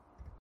game.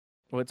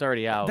 Well, it's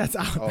already out. That's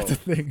out. Oh. That's a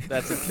thing.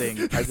 That's a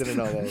thing. I didn't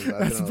know that.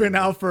 That's been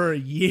out for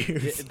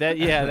years.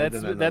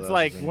 That's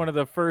like one of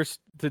the first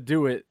to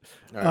do it.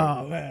 Right.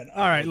 Oh man!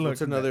 All right,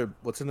 look.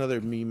 What's another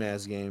meme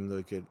ass game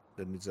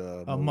that needs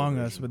a Among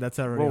Us, but that's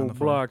already on the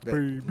phone. Roblox,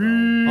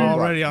 baby.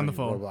 Already on the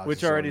phone. Roblox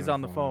Which already is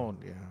on the phone.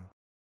 Yeah.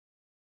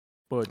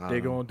 But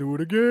they gonna do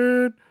it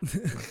again.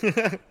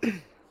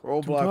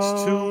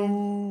 Roblox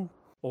 2.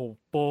 Oh,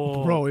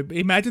 boy. Bro,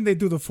 imagine they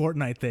do the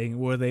Fortnite thing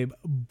where they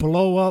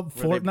blow up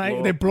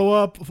Fortnite. They blow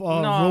up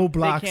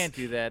Roblox. They can't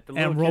do that. The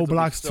and little kids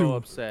Roblox will be so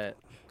upset.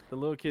 The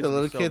little kids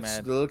will be so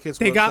mad. The little kids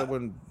they got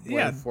when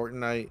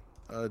Fortnite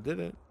did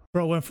it.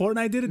 Bro, when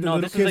Fortnite did it, the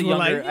little kids were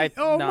like,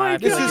 "Oh my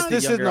god!"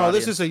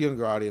 This is a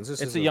younger audience.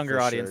 It's a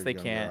younger audience. They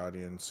can't.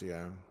 Audience,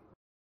 yeah.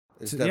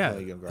 It's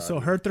definitely a younger audience. So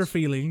hurt their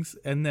feelings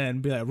and then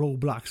be like,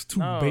 Roblox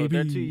 2, baby.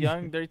 They're too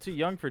young. They're too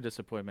young for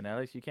disappointment,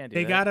 Alex. You can't do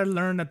that. They gotta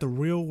learn that the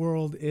real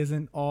world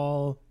isn't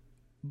all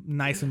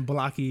nice and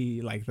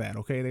blocky like that.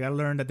 Okay, they gotta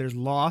learn that there's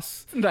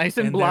loss. Nice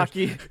and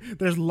blocky.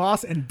 There's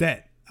loss and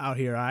debt out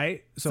here. All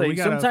right. So we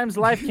gotta, sometimes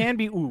life can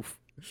be oof.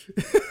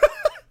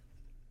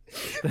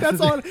 That's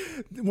all.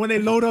 When they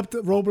load up the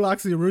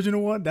Roblox, the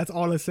original one, that's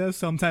all it says.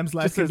 Sometimes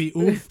life can be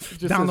oof.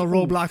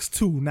 Download Roblox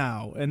 2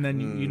 now, and then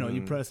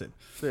you press it.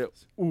 Say,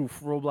 oof,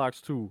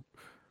 Roblox 2.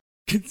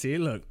 See,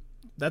 look,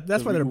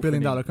 that's why they're a $1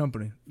 billion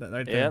company.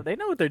 Right there. They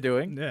know what they're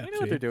doing. Yeah, they know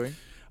what they're doing.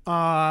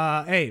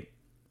 Hey,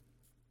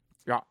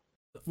 yeah,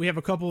 we have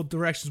a couple of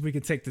directions we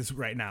could take this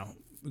right now.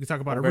 We can talk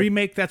about a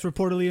remake that's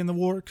reportedly in the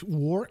works.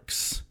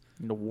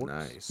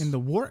 Nice. In the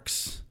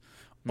works.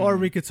 Or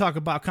we could talk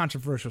about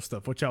controversial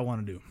stuff. What y'all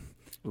want to do?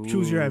 Ooh.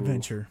 Choose your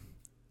adventure.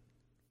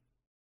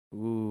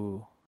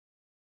 Ooh,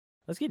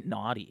 let's get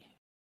naughty.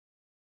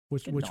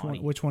 Which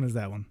one is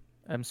that one?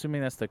 I'm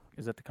assuming is that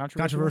the controversial?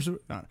 Controversial?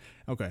 No.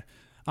 Okay.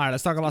 All right.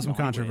 Let's talk about some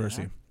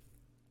controversy.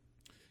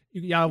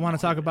 Y'all want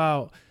to talk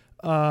about?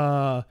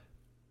 Was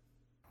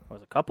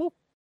a couple?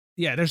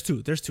 Yeah, there's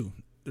two. There's two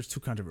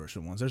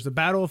controversial ones. There's the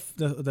battle.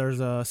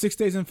 There's 6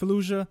 Days in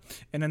Fallujah,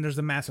 and then there's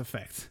the Mass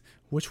Effect.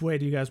 Which way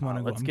do you guys want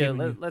to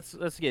go?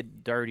 Let's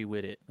get dirty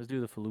with it. Let's do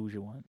the Fallujah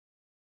one.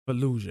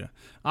 Fallujah.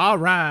 All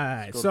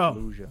right.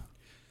 So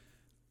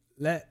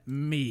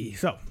Fallujah.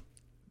 So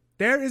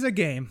there is a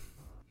game.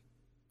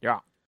 Yeah.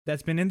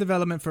 That's been in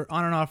development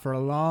on and off for a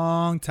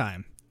long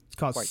time. It's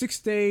called 6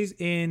 Days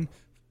in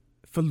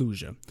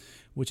Fallujah,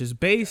 which is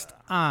based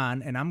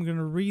on, and I'm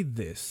gonna read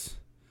this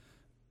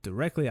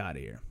directly out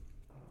of here.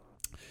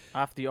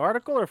 Off the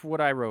article or for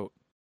what I wrote?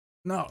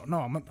 No,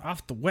 I'm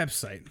off the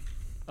website.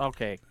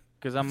 Okay.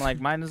 Because I'm like,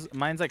 mine's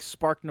like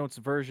SparkNotes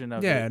version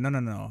of it. Yeah,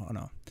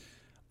 no.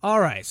 All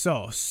right,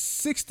 so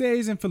 6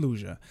 Days in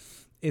Fallujah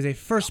is a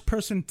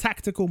first-person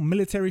tactical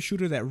military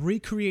shooter that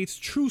recreates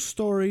true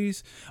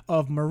stories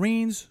of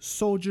Marines,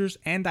 soldiers,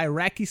 and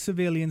Iraqi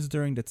civilians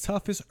during the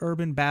toughest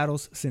urban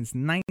battles since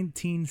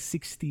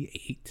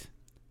 1968.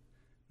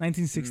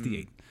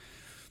 1968.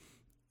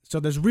 So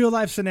there's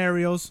real-life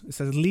scenarios. It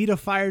says lead a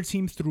fire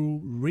team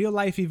through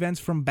real-life events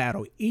from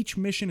battle. Each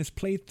mission is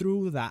played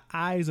through the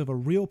eyes of a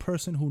real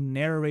person who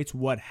narrates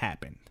what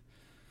happened.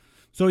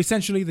 So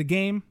essentially the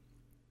game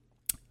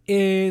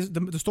is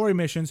the story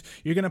missions.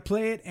 You're going to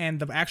play it, and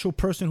the actual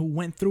person who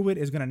went through it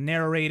is going to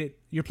narrate it.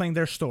 You're playing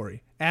their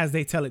story as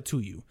they tell it to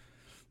you.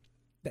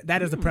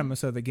 That is the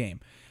premise of the game.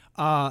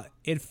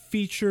 It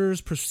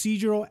features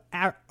procedural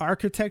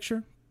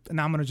architecture.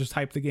 Now I'm going to just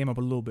hype the game up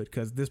a little bit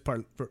because this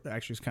part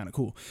actually is kind of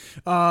cool.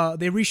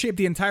 They reshape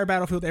the entire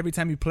battlefield every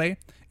time you play.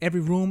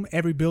 Every room,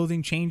 every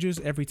building changes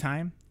every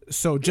time.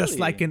 So just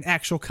like in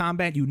actual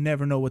combat, you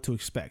never know what to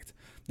expect.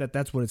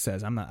 That's what it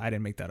says. I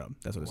didn't make that up.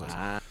 That's what it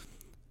says.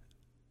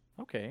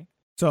 Okay.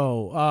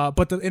 So,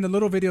 but in the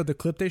little video, the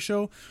clip they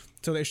show,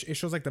 so it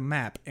shows like the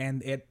map,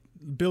 and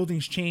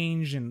buildings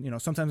change,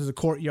 and sometimes it's a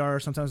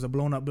courtyard, sometimes it's a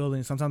blown up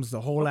building, sometimes it's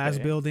a whole ass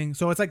building.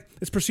 So it's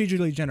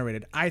procedurally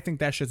generated. I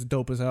think that shit's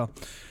dope as hell.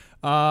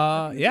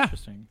 Yeah.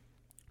 Interesting.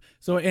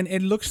 So and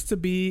it looks to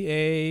be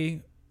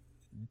a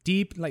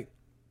deep, like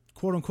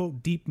quote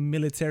unquote deep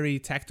military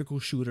tactical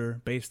shooter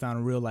based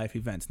on real life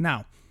events.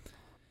 Now,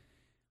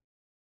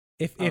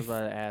 if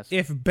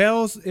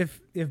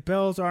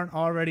bells aren't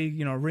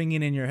already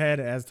ringing in your head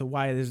as to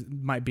why this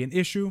might be an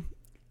issue,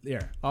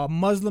 a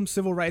Muslim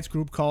civil rights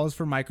group calls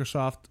for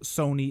Microsoft,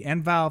 Sony,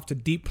 and Valve to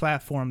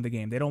deplatform the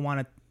game. They don't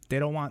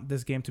want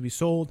this game to be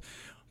sold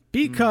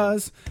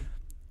because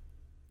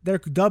They're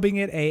dubbing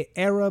it a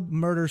Arab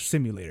murder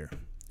simulator,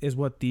 is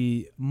what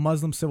the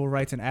Muslim civil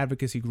rights and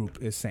advocacy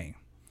group is saying.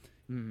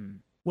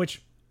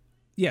 Which,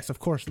 yes, of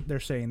course they're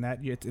saying that.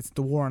 It's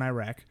the war in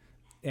Iraq.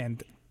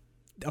 And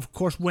of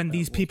course, when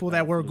these people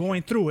that were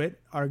going through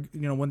it are,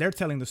 when they're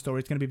telling the story,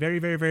 it's going to be very,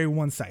 very, very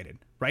one-sided,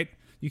 right?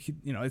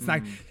 It's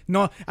like,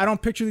 no, I don't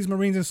picture these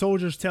Marines and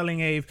soldiers telling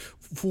a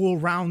full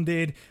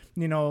rounded,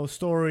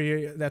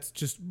 story that's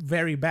just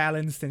very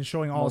balanced and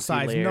showing all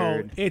sides.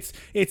 No, it's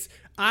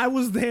I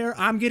was there,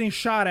 I'm getting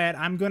shot at,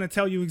 I'm going to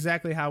tell you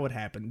exactly how it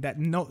happened.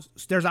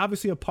 There's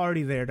obviously a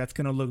party there that's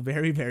going to look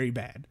very, very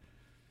bad.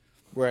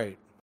 Right.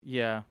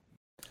 Yeah.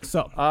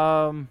 So,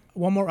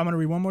 one more. I'm going to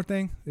read one more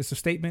thing. It's a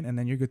statement, and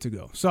then you're good to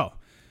go. So,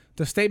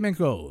 the statement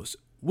goes: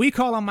 we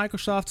call on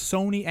Microsoft,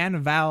 Sony, and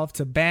Valve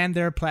to ban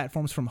their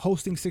platforms from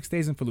hosting 6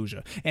 Days in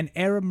Fallujah, an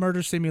Arab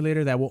murder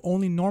simulator that will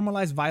only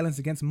normalize violence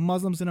against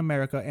Muslims in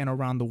America and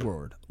around the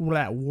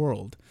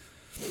world.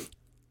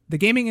 The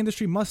gaming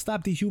industry must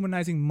stop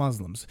dehumanizing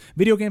Muslims.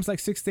 Video games like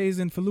 6 Days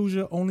in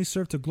Fallujah only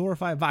serve to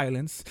glorify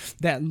violence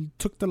that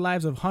took the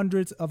lives of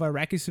hundreds of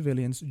Iraqi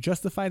civilians,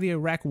 justify the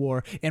Iraq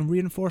War, and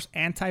reinforce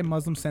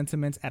anti-Muslim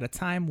sentiments at a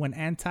time when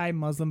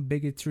anti-Muslim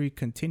bigotry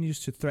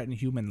continues to threaten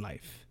human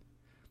life.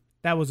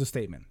 That was a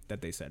statement that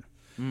they said.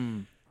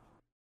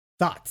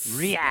 Thoughts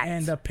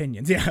and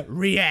opinions. Yeah,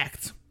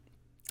 react.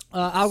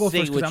 I'll go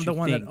first because I'm the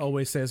one that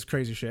always says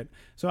crazy shit.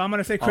 So I'm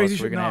gonna say crazy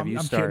shit. No, I'm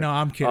kidding. No,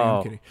 I'm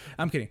kidding.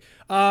 I'm kidding.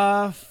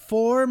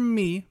 For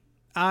me,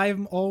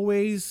 I'm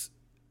always.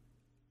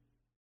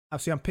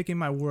 Obviously, I'm picking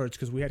my words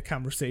because we had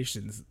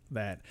conversations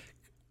that.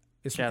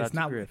 Shout out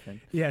to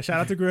Griffin. Yeah, shout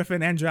out to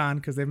Griffin and John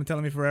because they've been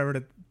telling me forever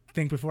to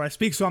think before I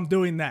speak. So I'm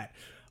doing that.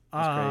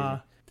 That's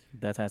crazy.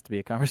 That has to be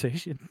a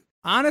conversation.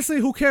 Honestly,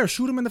 who cares?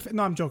 Shoot him in the face.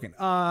 No, I'm joking.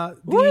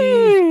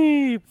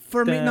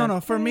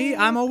 For me,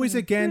 I'm always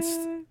against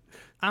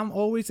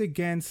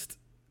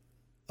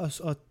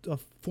a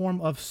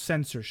form of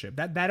censorship.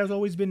 That has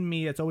always been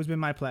me. It's always been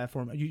my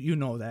platform. You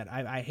know that.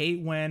 I hate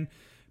when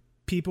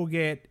people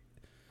get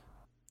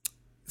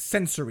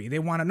censory. They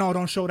want to, no,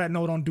 don't show that.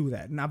 No, don't do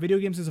that. Now, video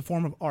games is a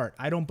form of art.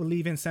 I don't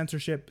believe in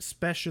censorship,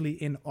 especially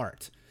in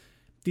art.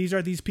 These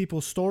are these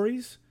people's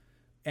stories,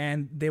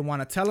 and they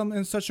want to tell them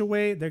in such a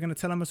way. They're going to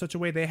tell them in such a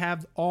way. They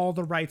have all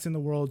the rights in the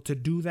world to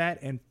do that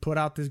and put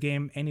out this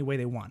game any way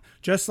they want.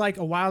 Just like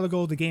a while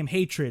ago, the game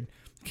Hatred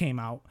came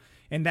out,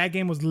 and that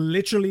game was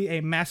literally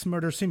a mass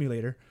murder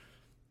simulator.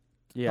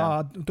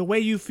 Yeah. The way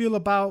you feel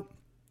about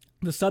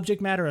the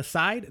subject matter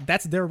aside,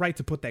 that's their right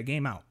to put that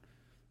game out.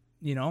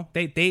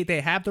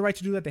 They have the right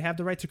to do that. They have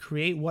the right to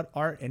create what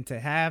art and to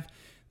have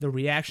the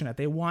reaction that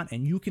they want,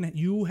 and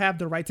you have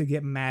the right to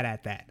get mad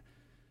at that.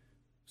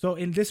 So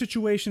in this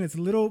situation,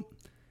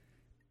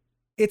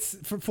 it's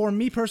for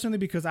me personally,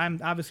 because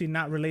I'm obviously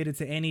not related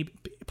to any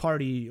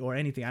party or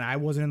anything. I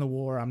wasn't in the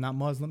war. I'm not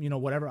Muslim,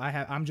 whatever.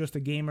 I'm just a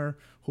gamer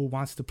who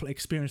wants to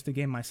experience the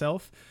game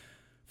myself.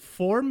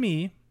 For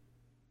me,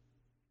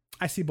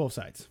 I see both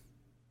sides.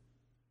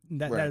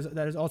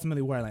 That is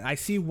ultimately where I land. I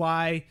see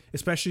why,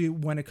 especially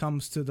when it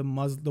comes to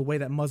the way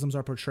that Muslims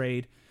are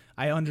portrayed.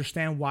 I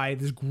understand why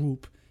this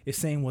group is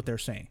saying what they're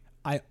saying.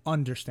 I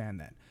understand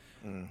that.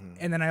 Mm-hmm.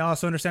 And then I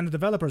also understand the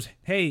developers.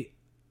 Hey,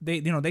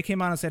 they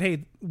came out and said,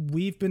 hey,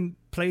 we've been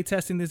play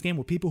testing this game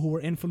with people who were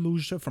in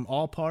Fallujah from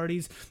all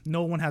parties.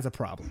 No one has a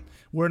problem.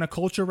 We're in a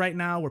culture right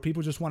now where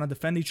people just want to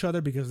defend each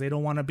other because they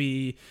don't want to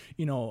be,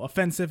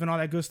 offensive and all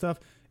that good stuff.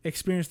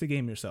 Experience the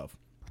game yourself.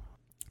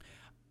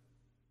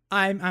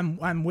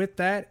 I'm with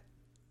that.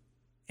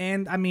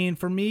 And I mean,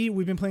 for me,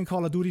 we've been playing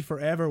Call of Duty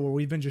forever, where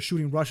we've been just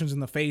shooting Russians in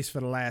the face for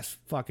the last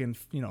fucking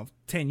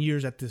 10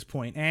 years at this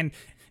point. And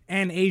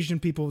Asian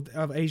people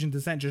of Asian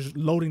descent, just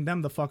loading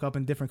them the fuck up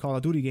in different Call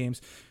of Duty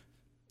games.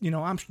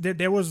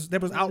 There was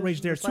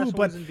outrage there too,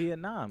 but in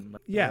Vietnam.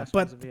 Yeah,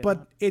 but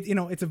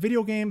it's a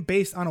video game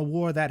based on a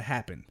war that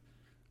happened.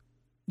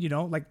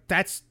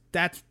 That's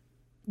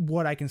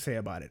what I can say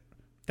about it.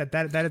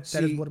 That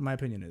is what my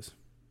opinion is.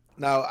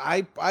 Now,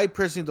 I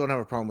personally don't have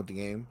a problem with the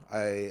game.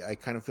 I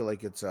kind of feel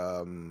like it's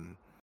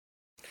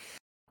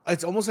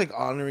almost like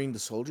honoring the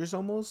soldiers,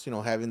 almost,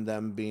 having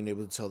them being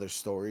able to tell their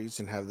stories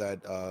and have that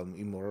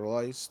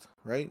immortalized,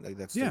 right? Like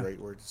that's the right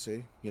word to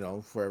say,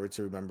 forever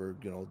to remember,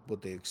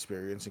 what they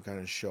experienced and kind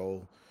of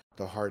show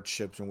the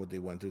hardships and what they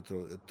went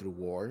through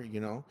war,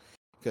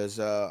 because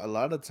a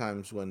lot of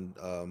times when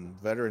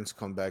veterans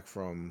come back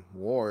from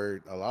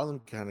war, a lot of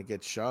them kind of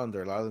get shunned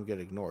or a lot of them get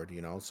ignored,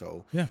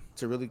 so yeah,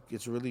 it's a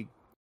really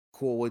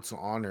cool way to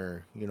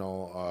honor,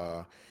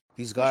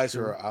 these guys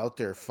who are out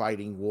there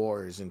fighting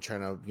wars and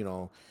trying to,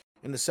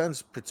 in a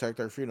sense, protect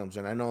our freedoms.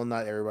 And I know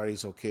not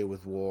everybody's okay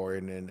with war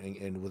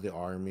and with the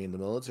army and the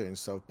military and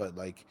stuff, but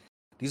like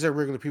these are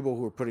regular people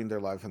who are putting their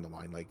life on the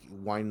line. Like,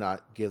 why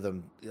not give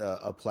them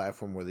a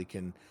platform where they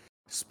can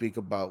speak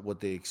about what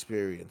they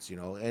experience,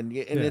 And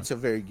it's a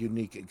very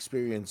unique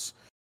experience,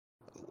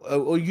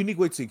 a unique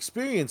way to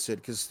experience it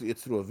because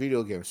it's through a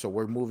video game. So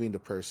we're moving the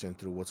person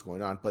through what's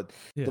going on. But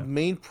the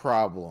main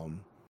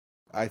problem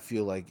I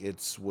feel like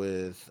it's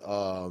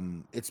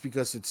it's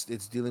because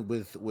it's dealing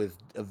with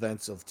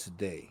events of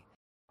today,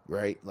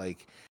 right?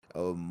 Like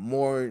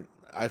more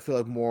I feel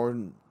like more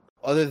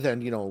other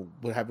than,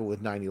 what happened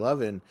with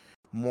 9/11,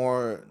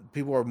 more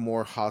people are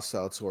more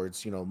hostile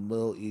towards,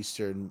 Middle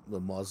Eastern, the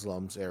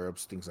Muslims,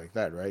 Arabs, things like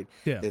that, right?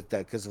 Yeah. That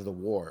because of the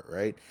war,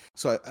 right?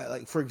 So I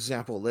like, for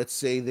example, let's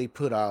say they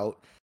put out,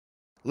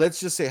 let's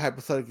just say,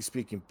 hypothetically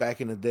speaking, back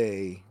in the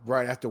day,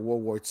 right after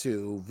World War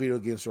II, video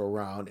games were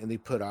around, and they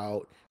put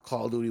out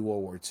Call of Duty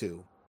World War II.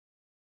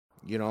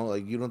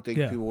 Like, you don't think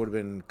Yeah. people would have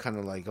been kind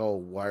of like, oh,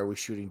 why are we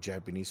shooting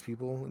Japanese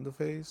people in the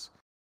face?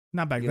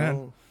 Not back You then.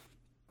 know?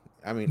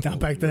 I mean, Not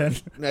back then.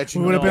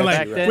 Actually, We would have been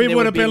like, then we they would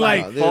would have be been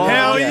like, like,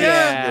 hell fuck yeah,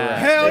 yeah.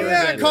 hell They would yeah,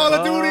 have been Call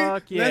of like, Duty, fuck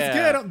let's yeah.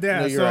 get them. Yeah,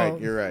 No, you're so,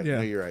 right. You're right. Yeah.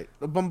 No, you're right.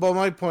 But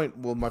my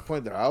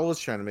point that I was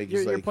trying to make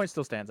is Your like, point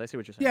still stands. I see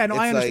what you're saying. Yeah, no,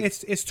 I It's understand.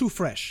 like- It's too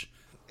fresh.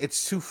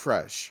 it's too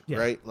fresh, Yeah.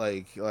 right?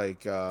 Like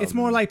It's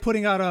more like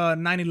putting out a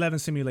 9/11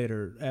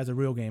 simulator as a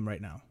real game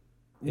right now.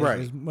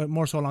 Right. It's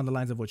more so along the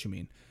lines of what you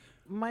mean.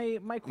 My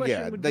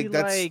question would be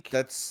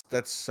that's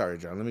sorry,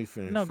 John. Let me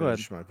finish. No, go ahead.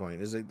 Finish my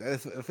point. Is like I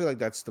feel like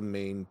that's the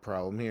main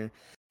problem here,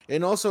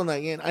 and also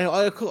like, and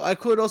I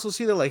could also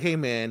see that, like, hey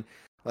man,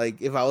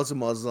 like if I was a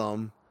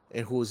Muslim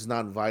and who is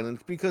not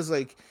violent, because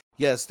like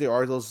yes, there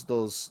are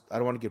those I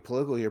don't want to get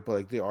political here, but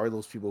like there are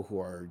those people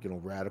who are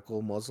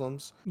radical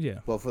Muslims, Yeah.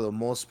 but for the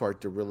most part,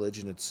 the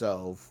religion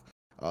itself,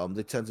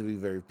 they tend to be a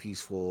very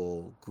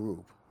peaceful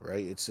group.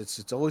 Right,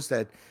 it's always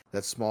that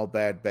small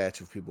bad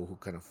batch of people who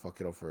kind of fuck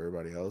it up for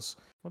everybody else.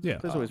 Yeah.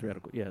 There's always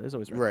radical. Yeah, there's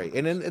always radical.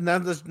 Right, and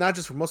not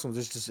just for Muslims.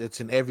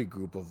 It's in every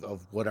group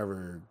of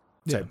whatever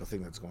type of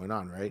thing that's going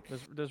on. Right.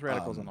 There's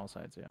radicals on all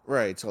sides. Yeah.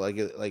 Right. So like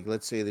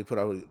let's say they put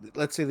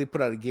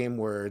out a game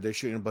where they're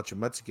shooting a bunch of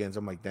Mexicans.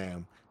 I'm like,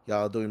 damn,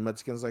 y'all doing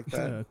Mexicans like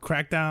that?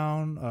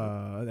 Crackdown.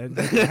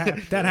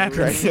 That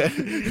happens.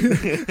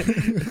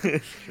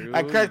 True,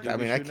 I cracked. you do I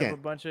be mean, I shooting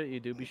up can't. You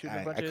do be shooting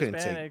a I bunch of couldn't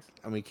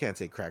Hispanics. you can't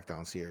take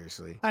Crackdown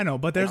seriously. I know,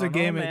 but there's I a don't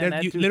know, game man. that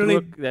That you dude literally.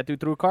 that dude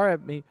threw a car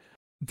at me.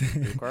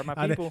 Threw a car at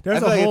my people. There's I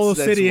feel a like whole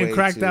that's city in way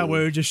Crackdown too-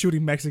 where you're just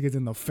shooting Mexicans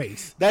in the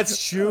face.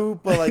 That's true,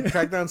 but like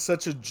Crackdown's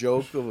such a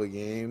joke of a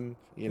game.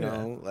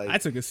 Like I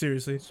took it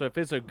seriously. So if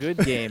it's a good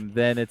game,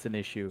 then it's an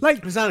issue.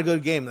 Like, it's not a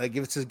good game. Like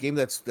if it's a game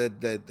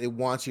that it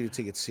wants you to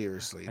take it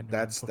seriously, I know,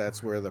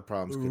 that's where the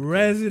problems could come.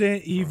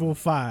 Resident Evil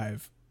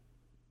 5.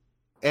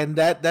 And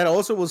that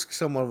also was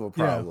somewhat of a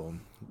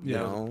problem.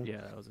 Yeah. Yeah,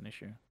 that was an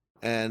issue.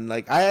 And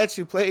like I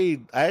actually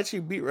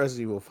beat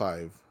Resident Evil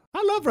 5.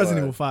 I love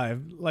Resident But Evil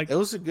 5. Like, It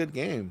was a good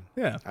game.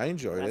 yeah. I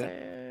enjoyed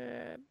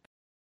it.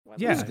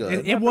 Yeah, was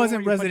good. it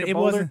wasn't Where you punch Resident. a It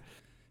boulder?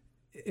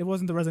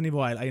 wasn't the Resident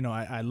Evil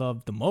I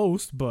loved the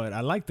most, but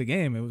I liked the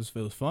game. It was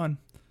fun.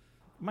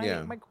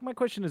 My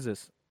question is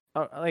this: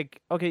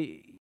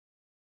 okay,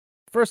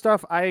 first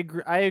off, I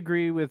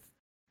agree with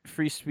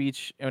free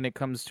speech when it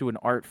comes to an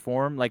art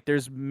form. Like,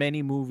 there's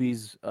many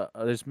movies,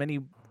 there's many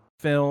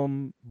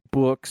film,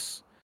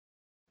 books,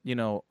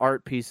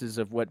 art pieces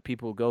of what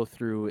people go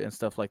through and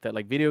stuff like that.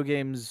 Like, video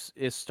games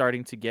is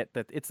starting to get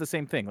that. It's the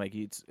same thing. Like,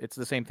 it's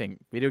the same thing.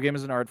 Video game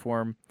is an art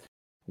form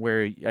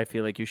where I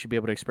feel like you should be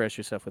able to express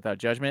yourself without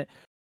judgment.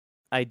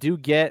 I do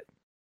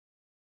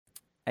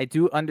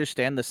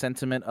understand the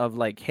sentiment of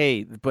like,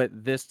 hey, but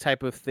this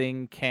type of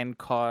thing can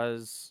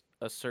cause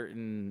a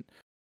certain,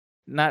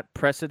 not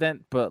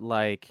precedent, but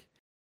like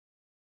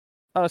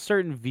a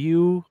certain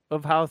view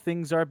of how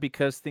things are,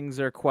 because things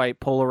are quite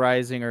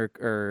polarizing,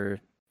 or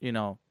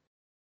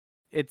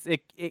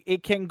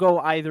it can go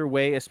either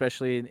way,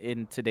 especially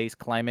in today's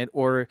climate,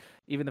 or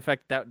even the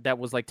fact that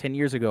was like 10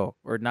 years ago,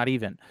 or not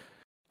even.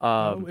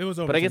 It was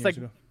over. But I 10 guess years like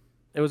ago.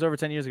 it was over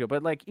 10 years ago.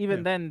 But like even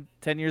Yeah. then,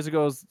 10 years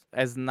ago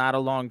is not a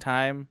long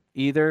time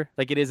either.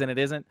 Like, it is and it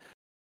isn't.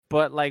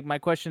 But like, my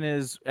question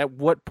is, at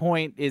what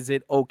point is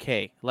it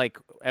okay? Like,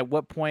 at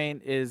what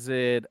point is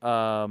it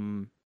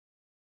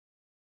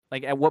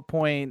like, at what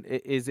point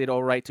is it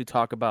all right to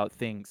talk about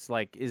things?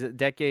 Like, is it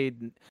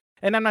decade?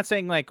 And I'm not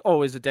saying like,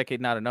 oh, is a decade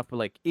not enough? But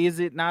like, is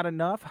it not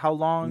enough? How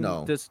long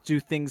No. do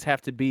things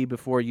have to be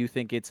before you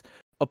think it's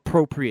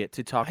appropriate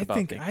to talk about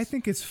things? I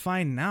think it's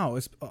fine now.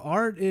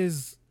 Art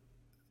is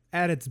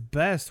at its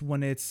best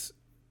when it's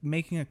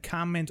making a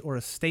comment or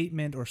a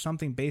statement or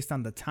something based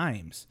on the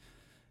times.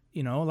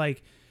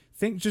 Like,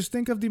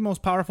 think of the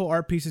most powerful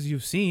art pieces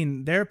you've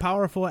seen. They're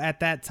powerful at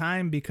that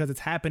time because it's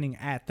happening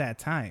at that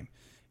time.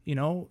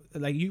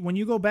 Like, when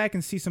you go back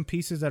and see some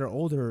pieces that are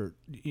older,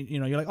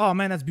 you're like, oh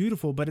man, that's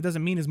beautiful, but it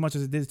doesn't mean as much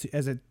as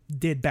it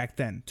did back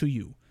then to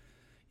you.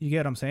 You get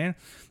what I'm saying?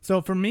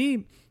 So for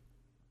me,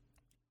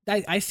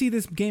 I see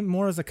this game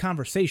more as a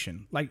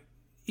conversation. Like,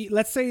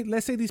 let's say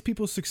these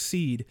people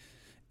succeed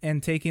in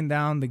taking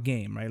down the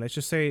game, right? Let's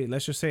just say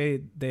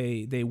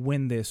they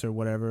win this or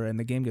whatever, and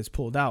the game gets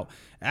pulled out.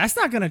 That's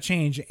not gonna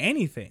change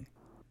anything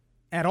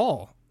at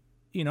all.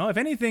 If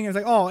anything, it's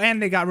like, oh, and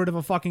they got rid of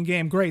a fucking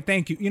game. Great,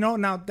 thank you.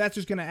 Now that's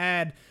just gonna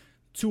add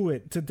to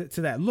it, to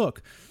that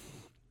look.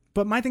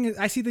 But my thing is,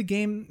 I see the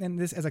game and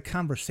this as a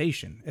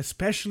conversation,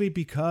 especially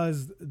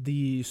because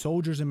the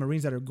soldiers and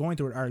Marines that are going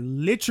through it are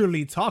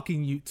literally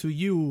talking to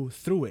you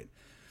through it.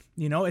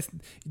 You know, it's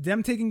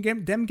them getting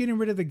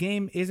rid of the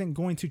game isn't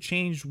going to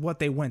change what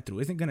they went through.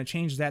 Isn't going to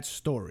change that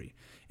story.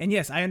 And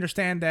yes, I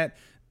understand that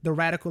the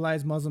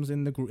radicalized Muslims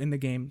in the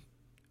game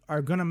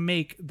are going to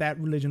make that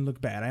religion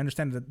look bad. I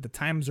understand that the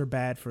times are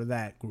bad for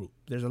that group.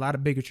 There's a lot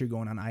of bigotry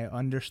going on. I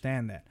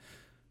understand that.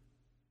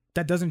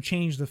 That doesn't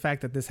change the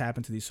fact that this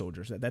happened to these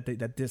soldiers.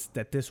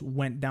 That this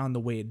went down the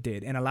way it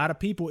did. And a lot of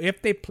people,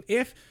 if they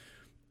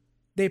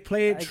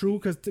play it true,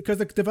 because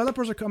the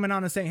developers are coming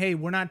out and saying, "Hey,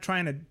 we're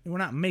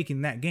not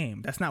making that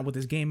game. That's not what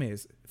this game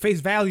is."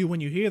 Face value, when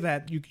you hear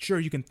that, you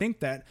can think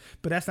that,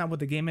 but that's not what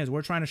the game is.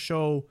 We're trying to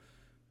show,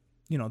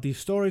 these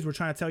stories. We're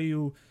trying to tell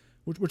you.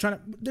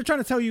 They're trying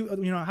to tell you,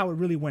 how it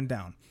really went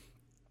down.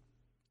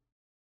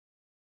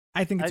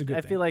 I think it's a good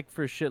thing. I feel like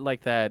for shit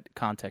like that,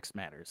 context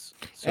matters.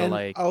 So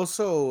and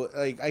also,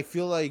 I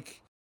feel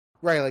like,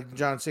 right, like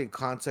John said,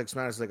 context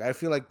matters. Like, I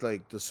feel like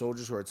the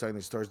soldiers who are telling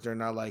these stories, they're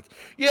not like,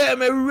 yeah,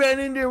 man, we ran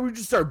in there, we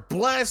just start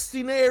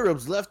blasting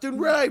Arabs left and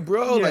right,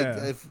 bro. Yeah. Like,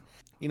 if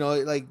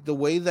like the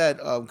way that,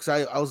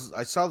 because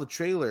I saw the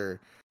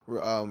trailer,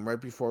 right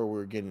before we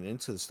were getting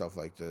into stuff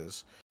like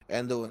this.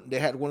 And they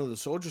had one of the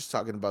soldiers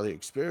talking about the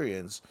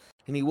experience,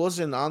 and he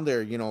wasn't on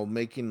there,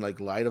 making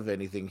like light of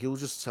anything. He was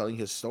just telling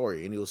his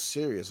story, and he was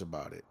serious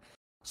about it.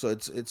 So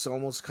it's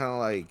almost kind of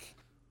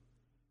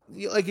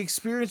like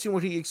experiencing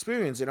what he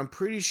experienced. And I'm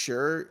pretty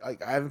sure,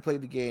 like, I haven't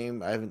played the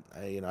game, I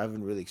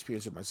haven't really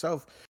experienced it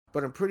myself,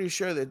 but I'm pretty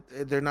sure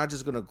that they're not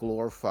just gonna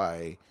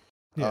glorify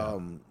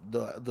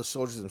the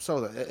soldiers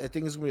themselves. I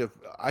think it's gonna be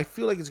I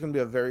feel like it's gonna be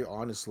a very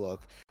honest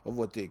look of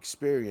what they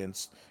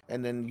experienced,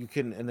 and then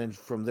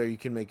from there you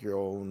can make your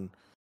own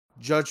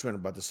judgment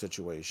about the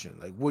situation.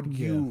 Like, would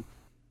you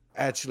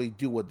actually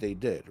do what they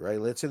did, right?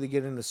 Let's say they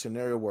get in a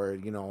scenario where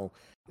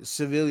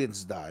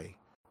civilians die,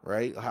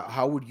 right?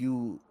 How would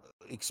you,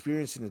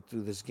 experiencing it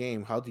through this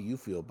game, how do you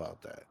feel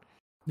about that?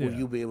 Would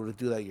you be able to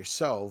do that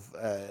yourself?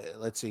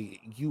 Let's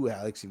say you,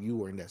 Alex, if you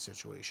were in that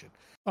situation,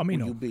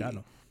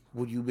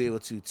 would you be able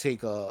to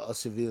take a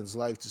civilian's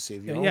life to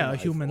save your own life? A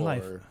human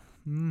life.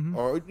 Mm-hmm.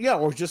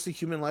 Or just a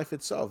human life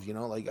itself,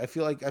 like I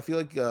feel like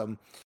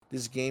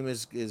this game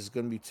is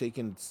going to be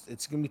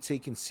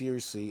taken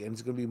seriously, and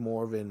it's going to be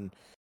more of an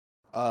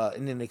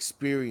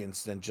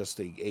experience than just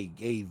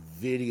a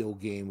video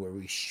game where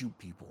we shoot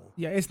people.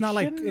 Yeah, it's not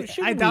shouldn't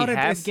I doubt we it.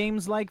 have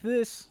games like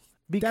this,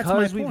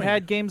 because we've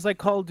had games like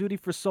Call of Duty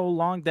for so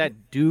long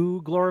that do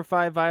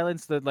glorify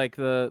violence. That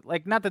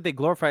not that they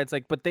glorify, it's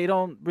like, but they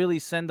don't really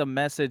send a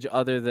message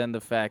other than the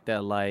fact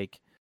that,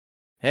 like,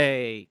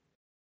 hey,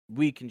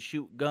 we can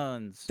shoot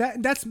guns.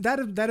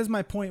 That is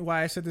my point.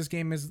 Why I said this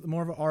game is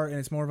more of an art and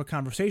it's more of a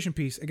conversation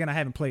piece. Again, I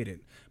haven't played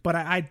it, but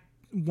I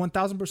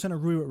 1000%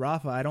 agree with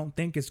Rafa. I don't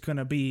think it's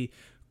gonna be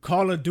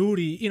Call of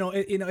Duty.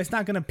 It's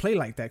not gonna play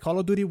like that. Call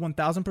of Duty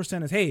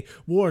 1000% is, hey,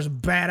 war's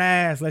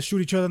badass. Let's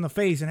shoot each other in the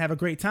face and have a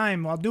great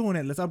time while doing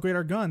it. Let's upgrade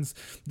our guns.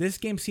 This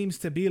game seems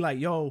to be like,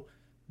 yo,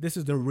 this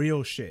is the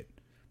real shit.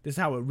 This is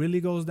how it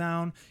really goes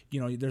down.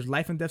 There's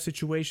life and death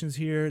situations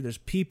here. There's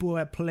people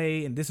at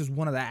play, and this is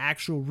one of the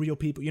actual real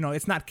people.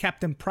 It's not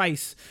Captain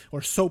Price or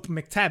Soap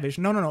McTavish.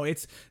 No.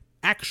 It's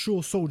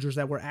actual soldiers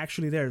that were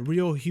actually there,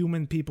 real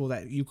human people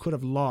that you could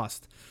have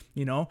lost,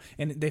 and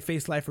they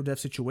face life or death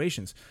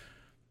situations.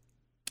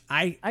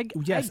 I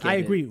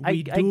agree. I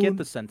get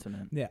the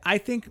sentiment. Yeah, I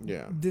think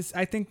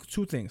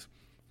two things.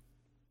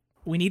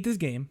 We need this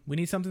game. We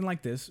need something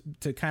like this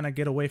to kind of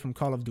get away from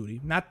Call of Duty.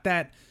 Not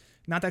that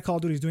Call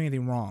of Duty is doing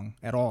anything wrong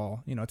at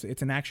all.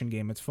 It's an action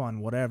game. It's fun,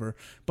 whatever.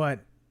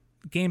 But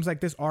games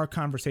like this are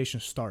conversation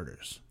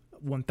starters,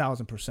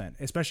 1000%.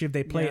 Especially if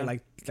they play it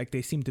like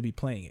they seem to be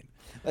playing it.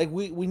 Like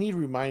we need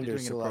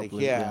reminders. So like,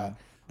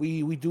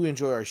 we do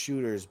enjoy our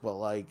shooters, but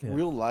like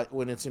real life,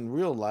 when it's in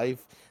real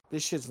life,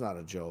 this shit's not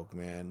a joke,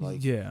 man.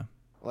 Like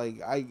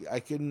like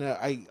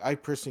I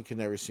personally can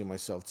never see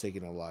myself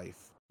taking a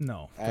life.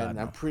 No, and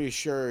I'm pretty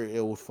sure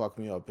it would fuck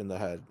me up in the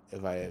head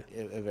if I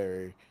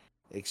ever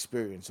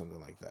experience something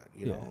like that,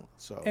 know.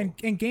 So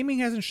and gaming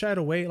hasn't shied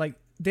away. Like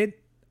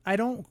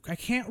I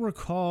can't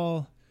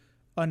recall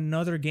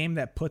another game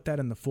that put that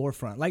in the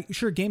forefront. Like,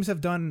 sure, games have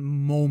done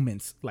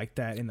moments like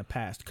that in the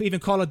past. Even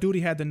Call of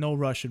Duty had the no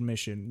Russian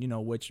mission,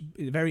 which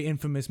is a very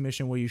infamous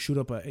mission where you shoot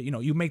up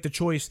you make the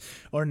choice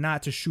or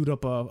not to shoot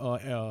up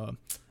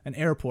an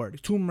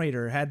airport. Tomb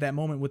Raider had that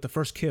moment with the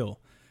first kill,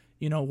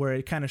 where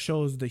it kind of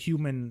shows the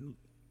human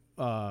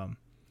the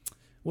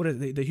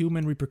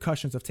human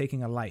repercussions of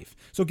taking a life.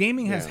 So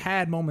gaming has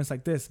had moments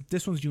like this.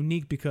 This one's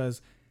unique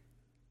because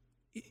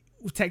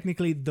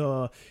technically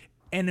the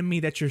enemy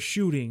that you're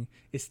shooting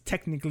is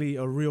technically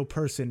a real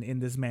person in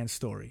this man's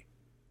story.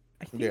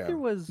 I think there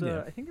was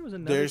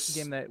another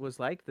game that was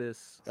like this.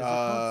 Is it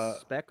called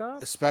Spec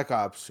Ops? Spec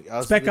Ops.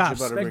 Spec Ops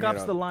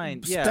The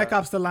Line. Yeah. Spec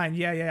Ops The Line.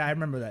 Yeah, I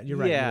remember that. You're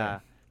right. Yeah. You're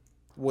right.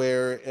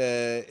 Where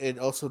it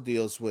also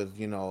deals with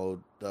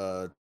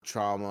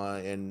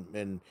trauma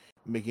and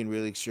making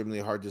really extremely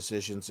hard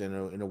decisions in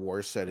a war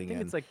I setting, think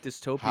and it's like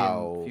dystopian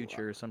how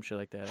future or some shit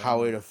like that. I don't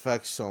how it know.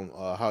 affects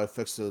how it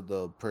affects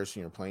the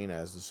person you're playing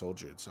as, the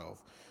soldier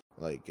itself,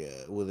 like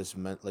with his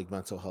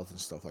mental health and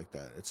stuff like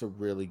that. It's a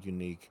really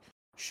unique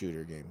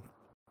shooter game.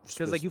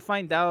 Because like you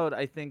find out,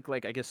 I think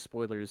like I guess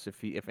spoilers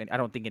if I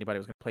don't think anybody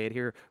was gonna play it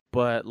here,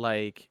 but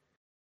like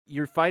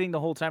you're fighting the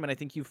whole time, and I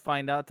think you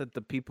find out that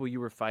the people you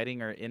were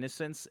fighting are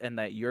innocents, and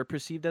that you're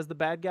perceived as the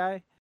bad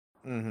guy.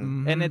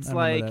 Mm-hmm. And it's I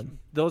remember like that.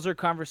 those are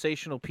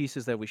conversational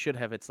pieces that we should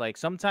have. It's like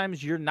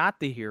sometimes you're not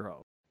the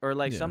hero, or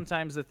like Yeah.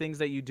 sometimes the things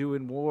that you do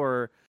in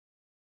war,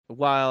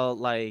 while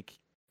like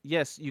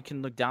yes, you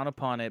can look down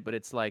upon it, but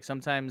it's like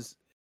sometimes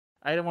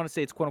I don't want to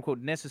say it's quote unquote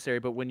necessary,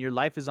 but when your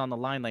life is on the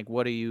line, like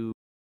what are you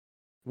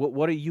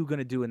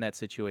gonna do in that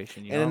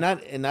situation? You know,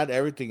 Not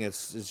everything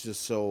is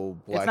just so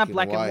it's not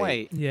black and and white.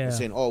 white. Yeah. And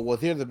saying, oh well,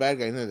 they're the bad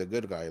guy and they're the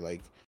good guy.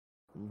 Like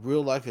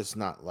real life is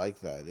not like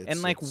that.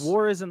 And like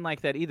war isn't like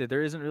that either.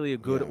 There isn't really a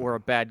good Yeah. or a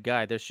bad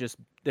guy. There's just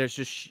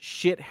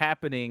shit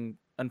happening,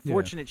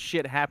 unfortunate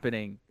shit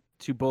happening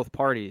to both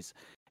parties.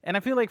 And I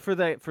feel like for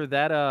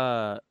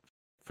that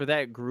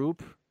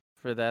group,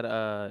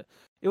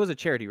 it was a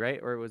charity, right?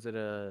 Or was it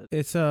a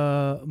It's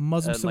a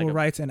Muslim like civil a-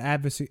 rights and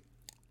advocacy?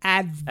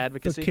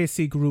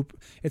 advocacy group.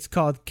 It's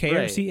called CAIR,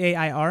 Right.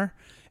 CAIR.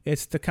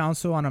 It's the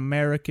Council on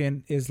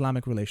American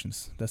Islamic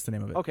Relations. That's the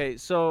name of it. Okay,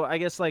 so I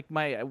guess like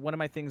one of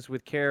my things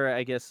with CARE,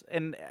 I guess,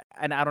 and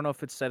I don't know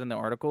if it's said in the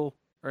article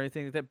or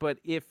anything like that, but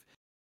if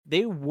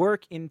they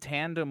work in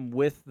tandem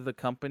with the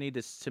company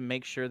to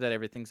make sure that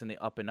everything's in the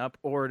up and up,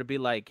 or to be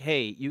like,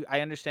 hey,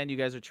 I understand you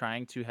guys are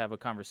trying to have a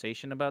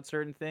conversation about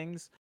certain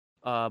things,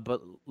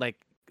 but like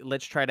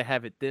let's try to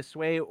have it this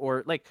way,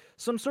 or like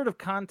some sort of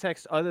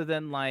context other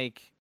than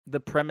like the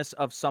premise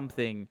of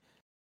something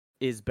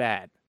is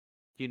bad.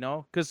 You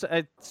know, because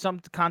some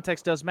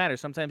context does matter.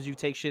 Sometimes you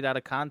take shit out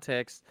of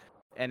context,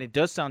 and it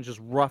does sound just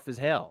rough as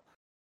hell.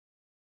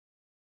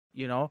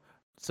 You know,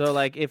 so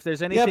like if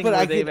there's anything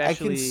where they've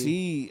actually, I can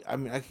see. I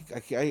mean,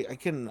 I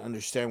can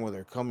understand where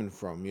they're coming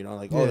from. You know,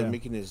 like oh, they're Yeah.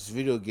 making this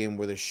video game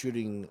where they're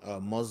shooting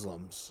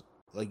Muslims.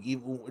 Like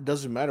even, it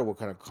doesn't matter what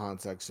kind of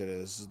context it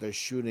is. They're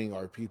shooting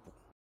our people.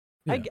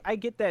 Yeah. I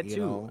get that You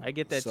too. know, I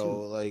get that so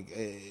too. like,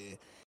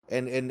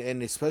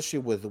 and especially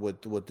with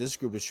what this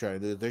group is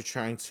trying to do, they're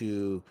trying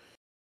to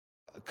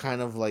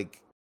kind of like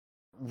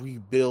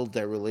rebuild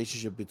that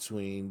relationship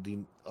between the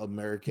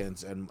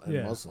Americans and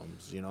Yeah.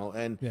 Muslims, you know,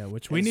 and Yeah,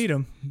 which we and- need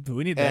them.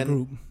 We need that and-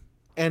 group.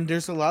 and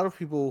there's a lot of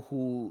people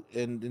who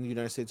in the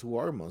United States who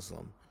are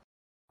Muslim,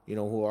 you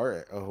know, who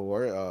are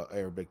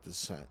Arabic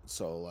descent.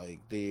 So like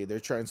they're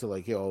trying to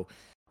like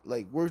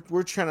like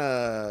we're trying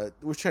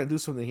to do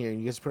something here, and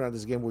you guys put out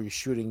this game where you're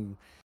shooting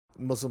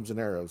Muslims and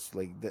Arabs.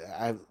 Like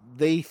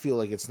they feel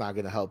like it's not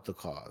going to help the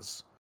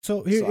cause.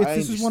 So here, So I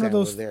this is one of understand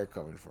where those. they're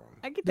coming from.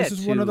 I get that This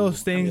is too. one of those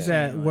I'm things just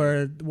that saying, like,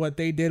 where what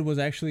they did was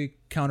actually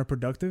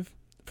counterproductive,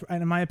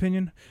 in my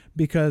opinion,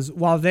 because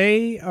while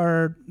they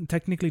are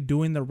technically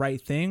doing the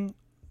right thing,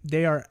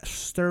 they are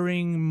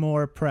stirring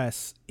more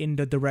press in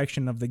the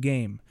direction of the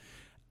game.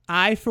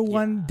 I, for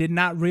one, did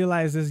not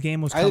realize this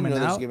game was I didn't coming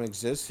know this out game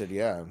existed.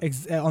 Yeah.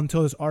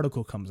 until this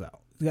article comes out.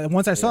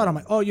 Once I saw it, I'm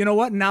like, oh, you know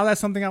what? Now that's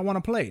something I want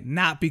to play.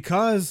 Not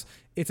because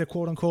it's a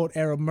quote unquote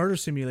Arab murder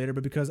simulator,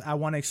 but because I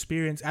want to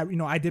experience.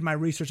 I did my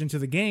research into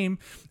the game,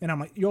 and I'm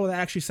like, yo, that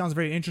actually sounds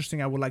very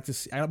interesting. I would like to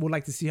see. I would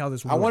like to see how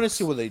this works. I want to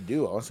see what they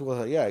do. I want to see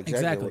what, exactly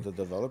Exactly. what the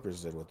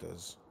developers did with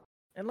this.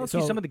 and low-key,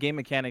 So- some of the game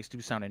mechanics do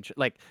sound interesting.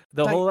 Like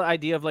the Like- whole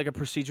idea of like a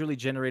procedurally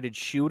generated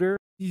shooter.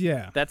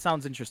 Yeah. That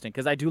sounds interesting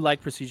because I do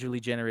like procedurally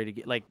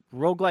generated. Like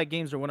roguelike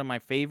games are one of my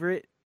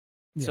favorite.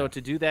 So Yeah.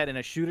 to do that in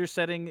a shooter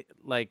setting,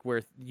 like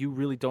where you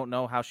really don't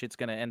know how shit's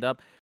gonna end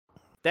up,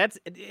 that's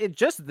it.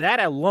 Just that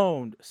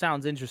alone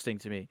sounds interesting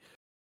to me.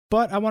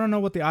 But I want to know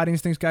what the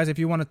audience thinks, guys. If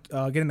you want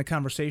to get in the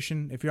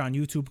conversation, if you're on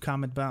YouTube,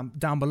 comment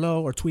down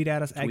below or tweet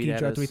at us at Tweet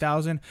at us.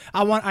 GeekJar3000.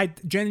 I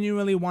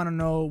genuinely want to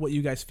know what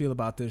you guys feel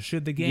about this.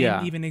 Should the game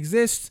Yeah. even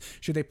exist?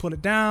 Should they put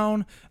it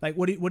down? Like,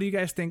 what do you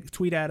guys think?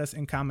 Tweet at us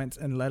in comments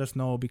and let us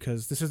know,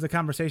 because this is the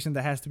conversation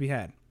that has to be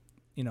had.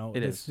 You know,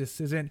 this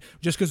isn't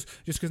just because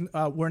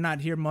we're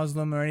not here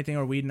Muslim or anything,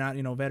 or we not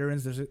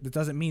veterans. That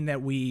doesn't mean that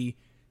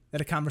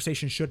a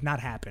conversation should not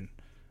happen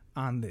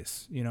on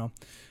this.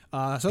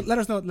 So let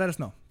us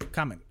know.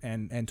 Comment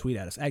and tweet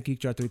at us at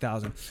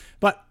GeekJar3000.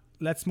 But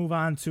let's move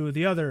on to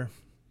the other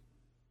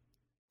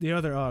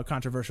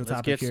controversial Let's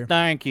topic get here.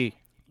 stanky.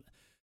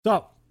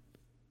 So,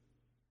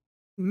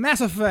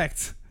 Mass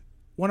Effect,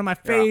 one of my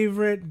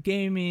favorite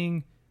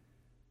gaming,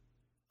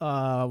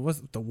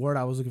 what's the word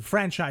I was looking for?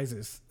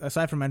 Franchises,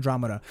 aside from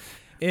Andromeda,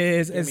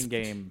 is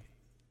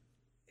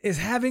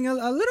having a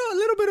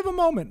little bit of a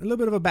moment, a little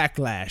bit of a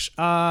backlash.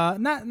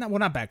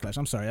 Not backlash.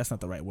 I'm sorry, that's not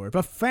the right word.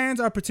 But fans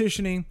are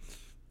petitioning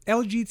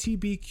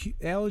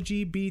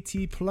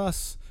LGBT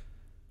plus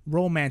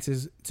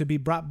romances to be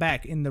brought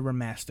back in the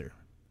remaster.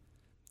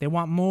 They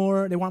want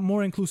more. They want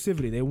more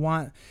inclusivity. They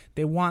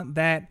want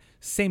that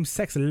same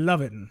sex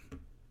loving.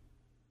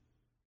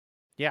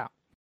 Yeah.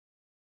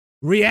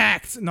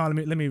 react. No,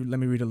 let me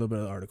read a little bit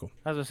of the article.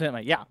 I was saying,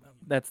 like, yeah,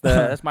 that's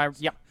my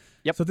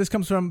Yep. So this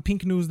comes from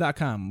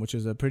pinknews.com, which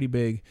is a pretty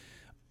big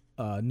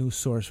news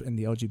source in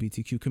the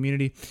LGBTQ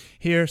community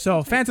here.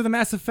 So fans of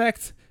Mass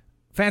Effect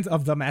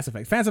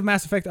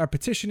are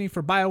petitioning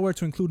for BioWare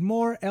to include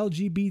more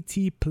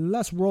LGBT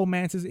plus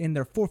romances in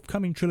their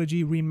forthcoming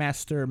trilogy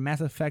remaster,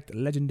 Mass Effect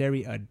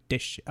Legendary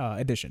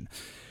Edition.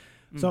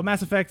 So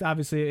Mass Effect,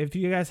 obviously, if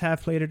you guys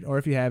have played it or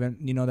if you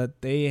haven't, you know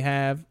that they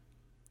have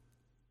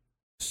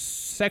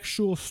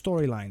sexual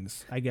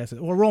storylines, I guess,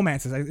 or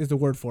romances is the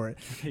word for it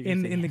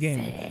in the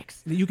game.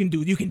 Sex. You can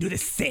do the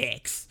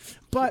sex,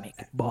 but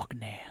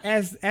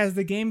as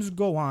the games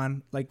go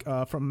on, like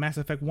from Mass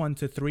Effect 1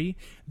 to 3,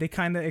 they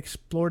kind of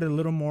explored it a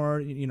little more.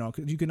 You know,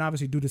 'cause you can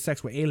obviously do the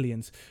sex with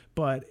aliens,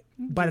 but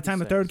by the time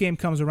the third game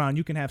comes around,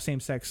 you can have same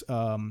sex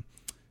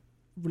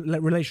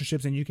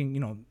relationships, and you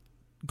can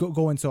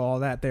go into all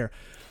that there.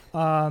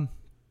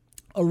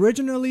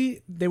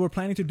 Originally, they were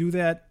planning to do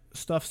that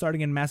stuff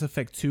starting in Mass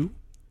Effect 2.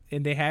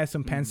 And they had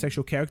some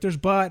pansexual characters,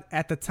 but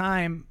at the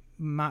time,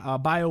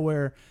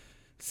 BioWare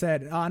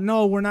said,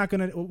 "No, we're not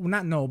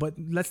gonna. But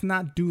let's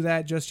not do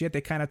that just yet."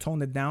 They kind of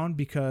toned it down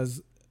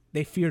because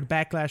they feared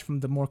backlash from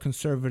the more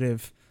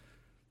conservative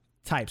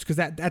types. Because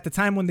at the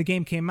time when the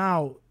game came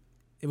out,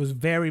 it was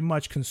very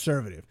much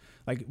conservative.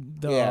 Like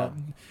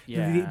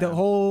the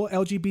whole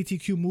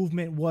LGBTQ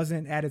movement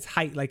wasn't at its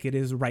height like it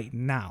is right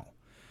now.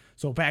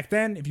 So back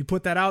then, if you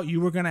put that out, you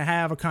were gonna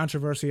have a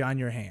controversy on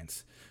your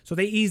hands. So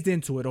they eased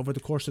into it over the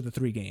course of the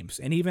 3 games.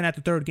 And even at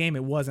the 3rd game,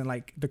 it wasn't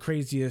like the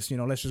craziest,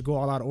 let's just go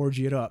all out,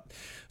 orgy it up.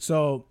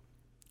 So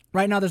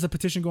right now there's a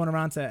petition going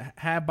around to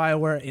have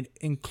BioWare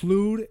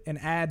include and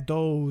add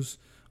those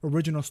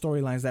original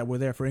storylines that were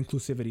there for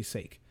inclusivity's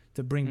sake,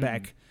 to bring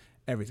back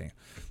everything.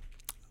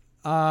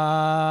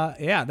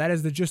 Yeah, that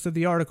is the gist of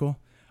the article.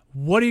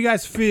 What do you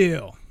guys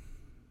feel?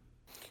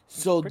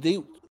 So they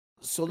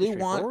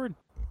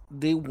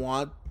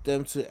want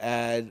them to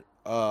add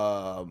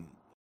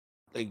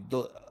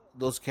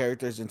those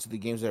characters into the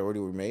games that already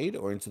were made,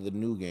 or into the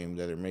new game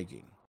that they're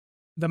making?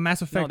 The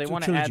Mass Effect. No, they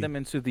want to add them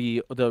into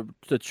the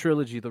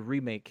trilogy, the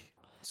remake.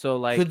 So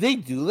like, could they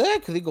do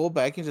that? Could they go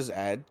back and just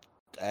add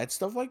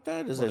stuff like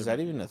that? Is that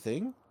even a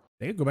thing?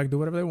 They can go back and do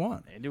whatever they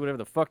want. They do whatever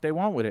the fuck they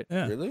want with it.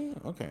 Yeah. Really?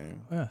 Okay.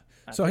 Yeah.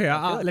 So here,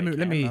 let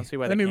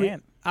me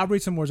read. I'll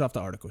read some words off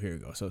the article. Here we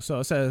go. So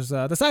it says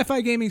the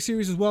sci-fi gaming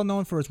series is well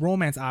known for its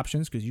romance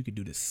options, because you could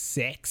do the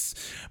sex,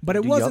 but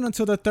it wasn't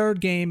until the 3rd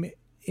game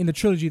in the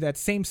trilogy that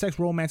same-sex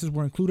romances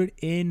were included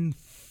in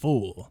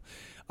full.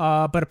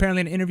 But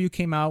apparently an interview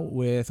came out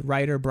with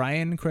writer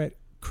Brian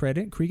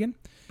Cregan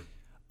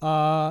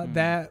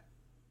that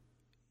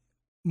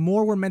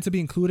more were meant to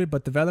be included,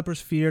 but developers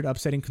feared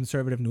upsetting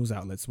conservative news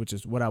outlets, which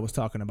is what I was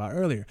talking about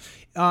earlier.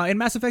 In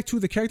Mass Effect 2,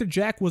 the character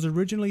Jack was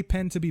originally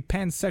penned to be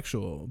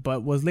pansexual,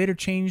 but was later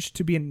changed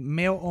to be a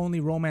male-only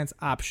romance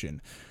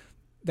option.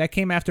 That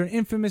came after an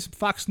infamous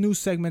Fox News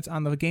segment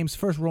on the game's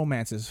first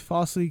romances,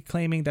 falsely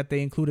claiming that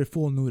they included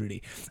full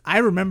nudity. I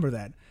remember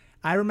that.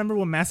 I remember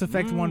when Mass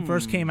Effect 1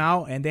 first came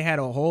out, and they had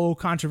a whole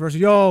controversy.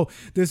 Yo,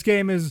 this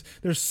game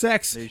there's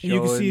sex, and you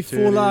can see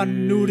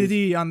full-on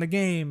nudity on the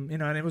game.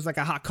 And it was like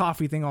a hot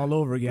coffee thing all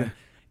over again.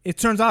 It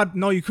turns out,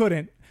 no, you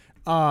couldn't.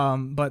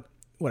 But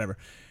whatever.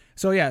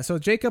 So yeah, so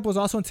Jacob was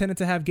also intended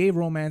to have gay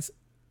romance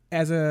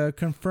as a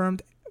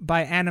confirmed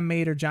by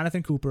animator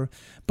Jonathan Cooper,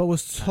 but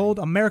was told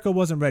America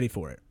wasn't ready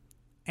for it.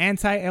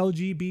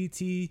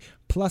 Anti-LGBT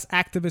plus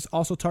activists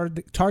also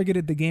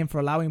targeted the game for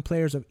allowing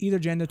players of either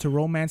gender to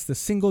romance the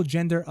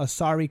single-gender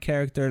Asari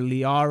character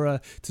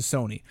Liara to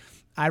Sony.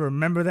 I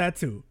remember that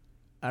too.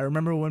 I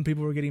remember when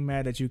people were getting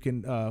mad that you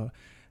can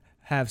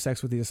have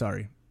sex with the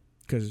Asari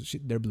because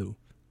they're blue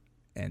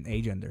and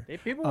agender. Hey,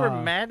 people were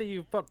mad that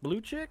you fuck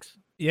blue chicks?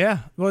 Yeah.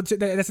 Well,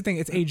 that's the thing.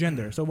 It's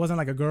agender, so it wasn't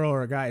like a girl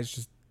or a guy. It's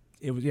just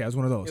it was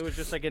one of those. It was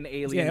just like an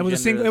alien. Yeah, it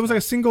was like a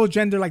single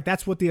gender. Like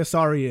that's what the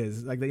Asari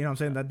is. Like, you know what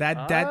I'm saying?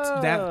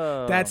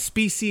 That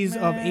species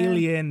of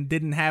alien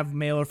didn't have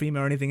male or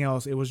female or anything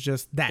else. It was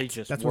just that.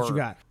 That's what you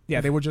got.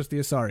 Yeah, they were just the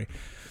Asari.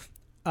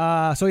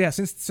 So yeah,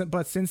 since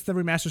the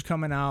remaster's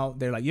coming out,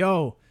 they're like,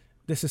 yo,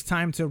 this is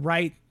time to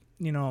right,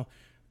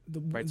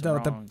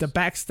 the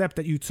back step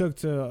that you took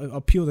to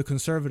appeal to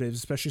conservatives,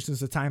 especially since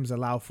the times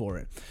allow for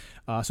it.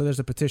 So there's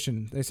a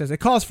petition. It says it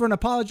calls for an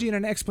apology and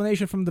an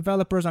explanation from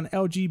developers on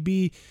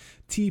LGBT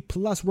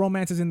plus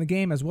romances in the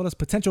game, as well as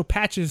potential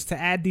patches to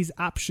add these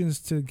options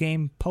to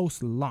game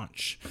post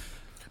launch.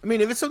 I mean,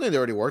 if it's something they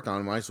already worked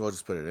on, might as well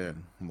just put it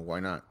in.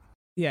 Why not?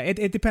 Yeah,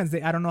 it depends.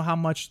 I don't know how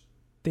much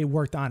they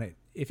worked on it.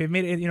 If it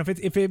made it,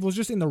 if it was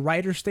just in the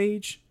writer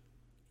stage,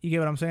 you get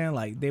what I'm saying?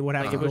 Like they would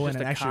have to go in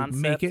and actually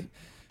make it.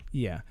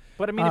 Yeah.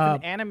 But I mean, if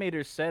an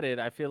animator said it,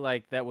 I feel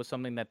like that was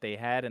something that they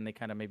had and they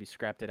kind of maybe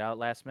scrapped it out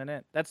last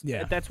minute. That's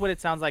what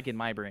it sounds like in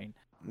my brain.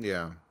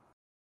 Yeah.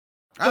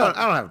 I don't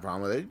have a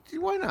problem with it.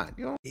 Why not?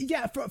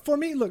 Yeah, for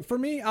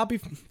me, I'll be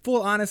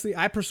full honestly,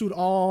 I pursued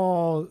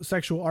all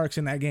sexual arcs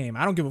in that game.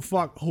 I don't give a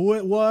fuck who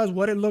it was,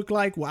 what it looked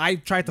like. Well, I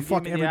tried to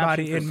fuck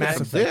everybody in Mass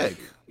Effect.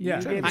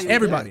 Yeah,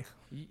 everybody.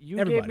 You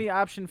Everybody. gave me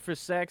option for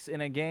sex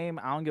in a game.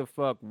 I don't give a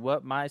fuck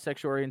what my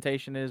sexual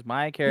orientation is.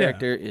 My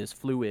character is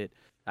fluid.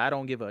 I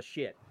don't give a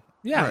shit.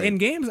 Yeah, Right. in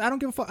games, I don't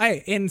give a fuck.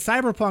 In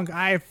Cyberpunk,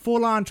 I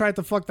full on tried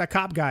to fuck that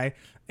cop guy,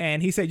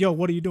 and he said, "Yo,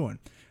 what are you doing?"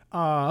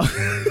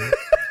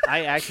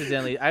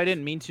 I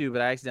didn't mean to,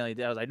 but I accidentally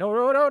did. I was like,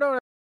 no.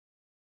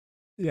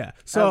 Yeah. That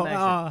So, was an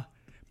accident.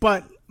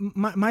 but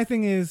my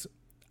thing is,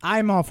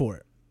 I'm all for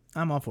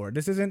it.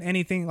 This isn't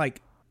anything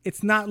like.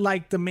 It's not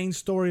like the main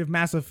story of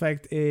Mass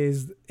Effect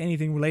is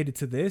anything related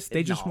to this.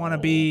 They just want to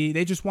be.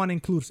 They just want to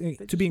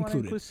be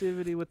included.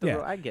 Inclusivity with the.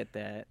 Yeah. I get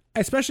that.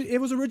 Especially,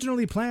 it was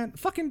originally planned.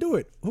 Fucking do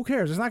it. Who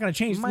cares? It's not gonna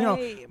change.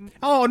 My-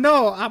 Oh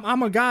no,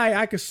 I'm a guy.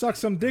 I could suck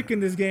some dick in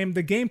this game.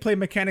 The gameplay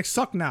mechanics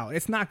suck now.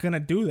 It's not gonna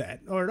do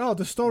that. Or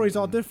the story's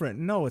all different.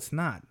 No, it's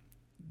not.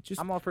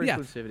 Just I'm all for yeah.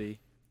 inclusivity.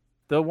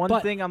 The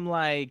one thing I'm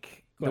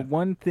like, Go the ahead.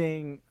 one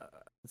thing.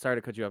 Sorry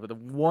to cut you off, but the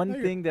one No,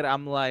 you're- thing that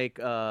I'm like,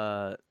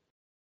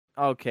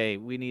 okay,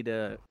 we need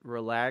to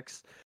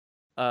relax,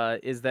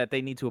 is that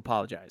they need to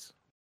apologize.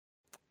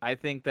 I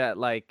think that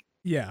like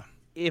Yeah.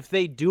 if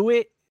they do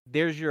it,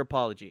 there's your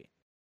apology.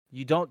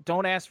 You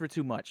don't ask for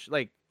too much.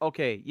 Like,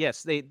 okay,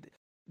 yes,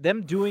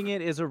 them doing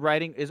it is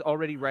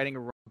already righting a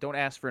wrong. Don't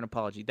ask for an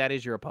apology. That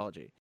is your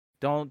apology.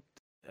 Don't.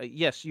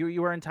 Yes,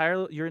 you are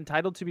entitled. You're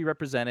entitled to be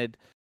represented.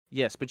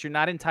 Yes, but you're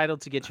not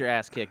entitled to get your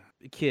ass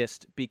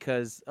kissed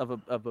because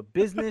of a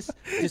business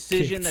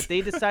decision that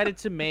they decided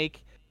to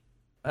make.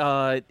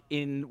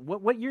 In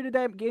what year did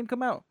that game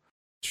come out?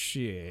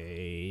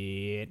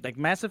 Shit. Like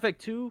Mass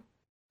Effect 2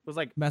 was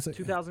like Mass-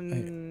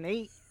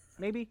 2008,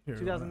 maybe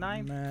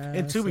 2009.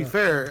 And to be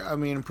fair, I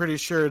mean, I'm pretty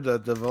sure the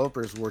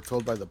developers were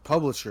told by the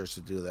publishers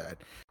to do that.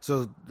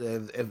 So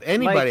if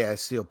anybody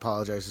has to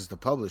apologize, it's the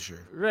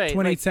publisher. Right.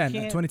 2010.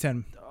 Like,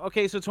 2010.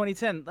 okay, so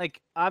 2010.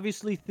 Like,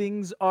 obviously,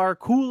 things are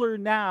cooler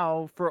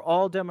now for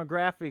all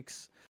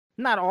demographics.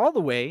 Not all the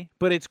way,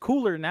 but it's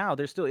cooler now.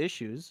 There's still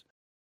issues,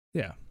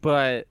 Yeah.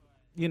 but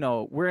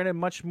we're in a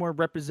much more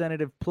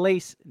representative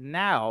place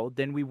now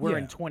than we were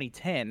in Yeah.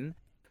 2010.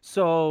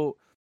 So,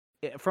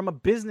 from a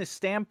business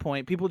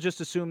standpoint, people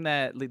just assume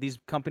that these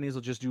companies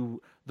will just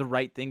do the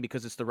right thing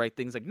because it's the right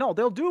thing. It's like, no,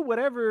 they'll do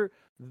whatever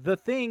the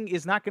thing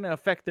is not going to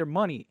affect their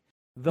money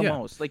the Yeah.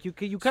 most. Like you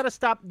gotta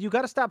stop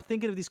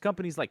thinking of these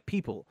companies like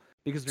people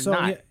because they're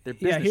not. They're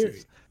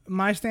businesses.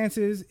 My stance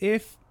is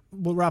if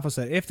what Rafa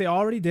said, if they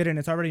already did it and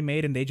it's already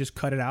made and they just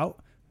cut it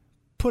out,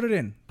 put it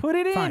in. Put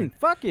it in. Fine.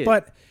 Fuck it.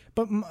 But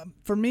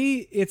for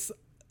me, it's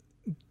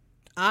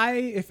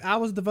if I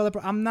was a developer,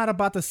 I'm not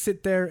about to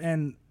sit there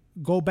and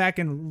go back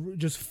and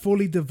just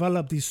fully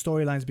develop these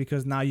storylines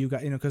because now you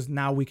got because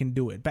now we can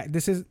do it.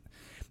 That's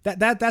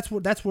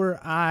where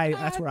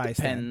I stand.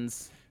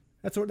 Depends.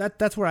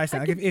 That's where I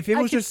stand. Like if it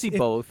was just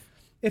both.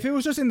 If it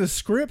was just in the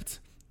script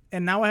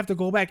and now I have to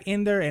go back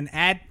in there and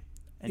add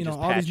And just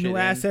all these patch new it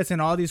in. assets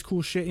and all these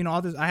cool shit,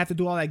 all this I have to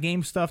do all that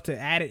game stuff to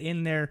add it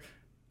in there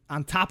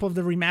on top of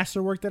the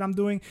remaster work that I'm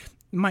doing,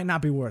 it might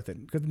not be worth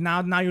it because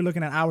now you're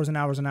looking at hours and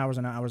hours and hours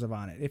and hours of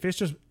on it. If it's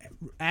just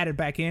added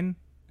back in,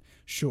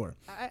 sure.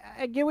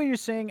 I get what you're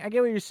saying. I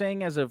get what you're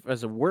saying as a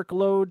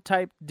workload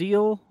type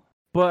deal,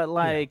 but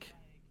like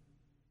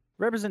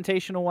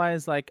representational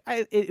wise, like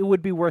it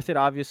would be worth it.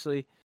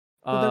 Obviously,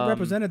 Well, they're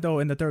represented though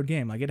in the third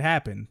game. Like it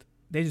happened.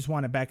 They just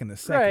want it back in the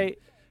second. right?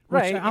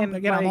 Which Right.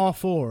 I'm all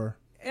for.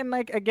 And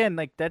like again,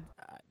 like that.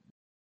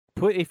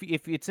 If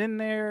it's in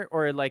there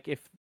or like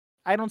if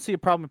I don't see a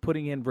problem with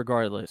putting in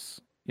regardless.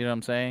 You know what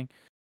I'm saying?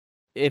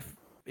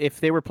 If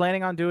they were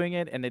planning on doing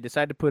it and they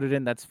decide to put it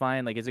in, that's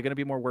fine. Like, is it going to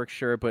be more work?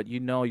 Sure, but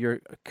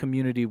your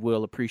community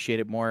will appreciate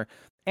it more,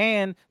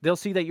 and they'll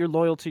see that you're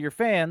loyal to your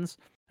fans,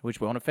 which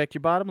won't affect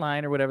your bottom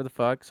line or whatever the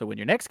fuck. So when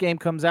your next game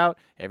comes out,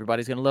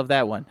 everybody's going to love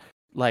that one.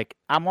 Like,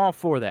 I'm all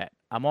for that.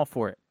 I'm all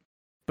for it.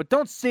 But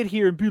don't sit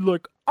here and be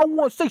like, I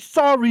want to say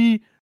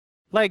sorry.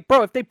 Like,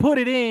 bro, if they put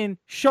it in,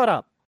 shut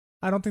up.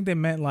 I don't think they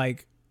meant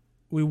like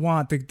we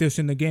want this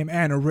in the game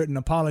and a written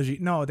apology.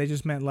 No, they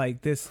just meant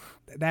like this.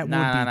 That would be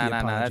the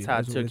apology. That's how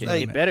it took it. what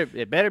It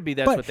meant. better be.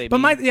 That's what they but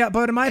mean.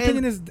 But in my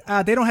opinion is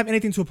they don't have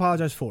anything to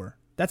apologize for.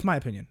 That's my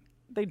opinion.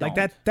 They don't.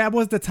 Like that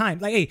was the time.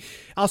 Like, hey,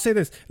 I'll say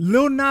this: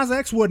 Lil Nas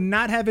X would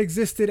not have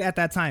existed at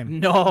that time.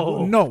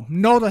 No.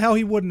 No, the hell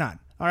he would not.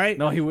 All right.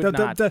 No, he would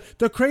not.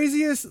 The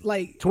craziest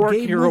like Twerk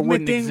gay Hero movement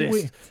wouldn't thing.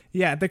 exist.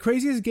 The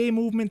craziest gay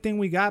movement thing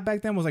we got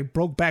back then was like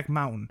Brokeback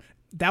Mountain.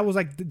 That was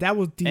the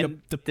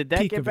And the did that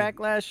peak get of it.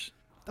 backlash?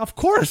 Of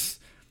course.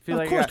 Feel Of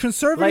like course, I-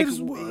 conservatives.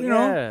 like, you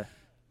know, yeah.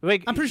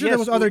 Like, I'm pretty sure yes, there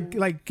was other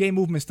like gay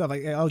movement stuff,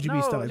 like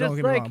LGBT stuff. Like, don't just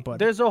get me like, wrong, but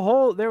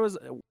there was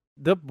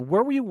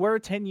where we were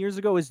 10 years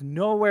ago is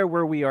nowhere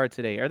where we are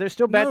today. Are there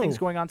still bad No. things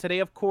going on today?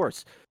 Of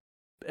course.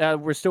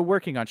 We're still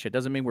working on shit.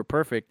 Doesn't mean we're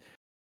perfect.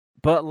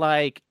 But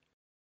like,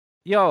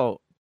 yo,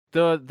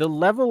 the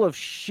level of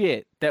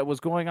shit that was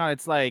going on,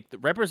 it's like the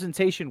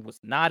representation was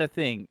not a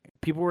thing.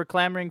 People were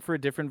clamoring for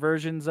different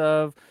versions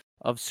of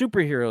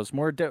superheroes,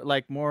 more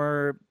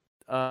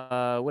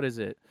what is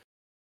it?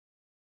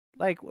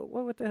 Like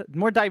what the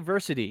more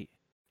diversity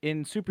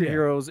in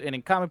superheroes and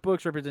in comic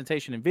books,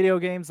 representation in video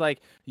games,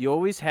 like you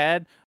always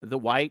had the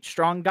white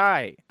strong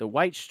guy, the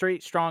white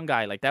straight strong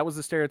guy. Like that was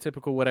the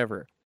stereotypical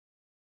whatever.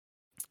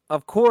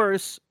 Of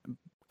course,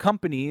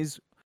 companies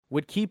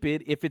would keep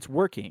it if it's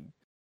working,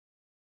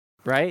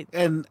 right?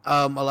 And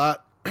a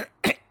lot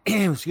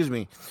excuse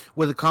me,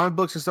 with the comic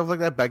books and stuff like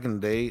that back in the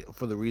day,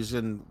 for the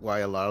reason why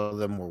a lot of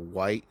them were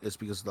white is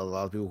because a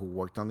lot of people who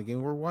worked on the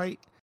game were white.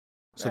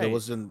 So there Right.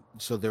 wasn't,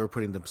 so they were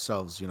putting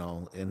themselves, you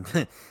know, in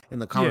in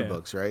the comic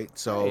books, right?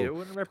 So Right, it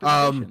wasn't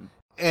representation.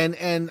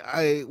 and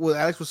I, what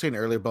Alex was saying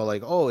earlier about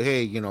like, oh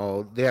hey, you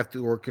know, they have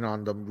to working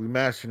on the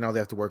remaster now, they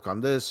have to work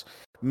on this.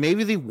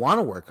 Maybe they want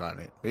to work on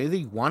it. Maybe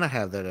they want to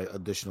have that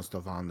additional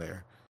stuff on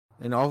there.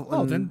 And all,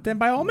 Oh, then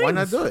by all means. why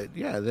not do it?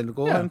 Yeah, then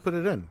go ahead and put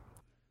it in.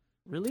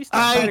 Release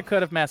the Snyder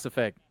cut of Mass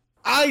Effect.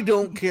 I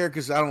don't care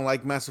because I don't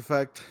like Mass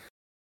Effect,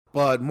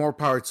 but more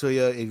power to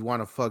you if you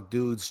want to fuck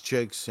dudes,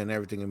 chicks, and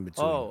everything in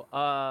between.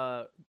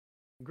 Oh,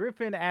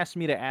 Griffin asked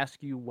me to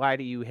ask you why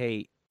do you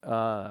hate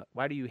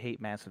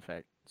Mass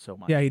Effect so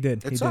much? Yeah, he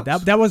did. It He sucks.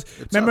 did. That was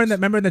It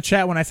remember in the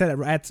chat when I said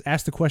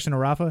asked the question to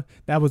Rafa.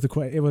 That was the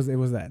question. It was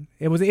that.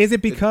 It was. Is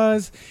it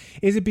because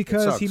he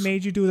sucks.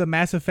 made you do the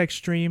Mass Effect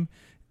stream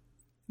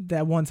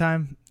that one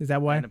time? Is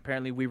that why? And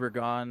apparently we were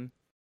gone.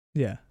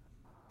 Yeah.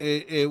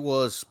 It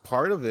was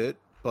part of it,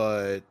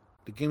 but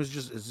the game is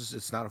just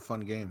it's not a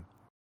fun game.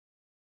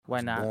 Why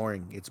It's not?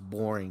 boring. It's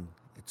boring.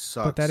 It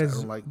sucks. But that I is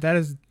don't like. that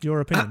is your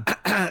opinion.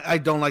 I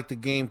don't like the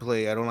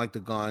gameplay. I don't like the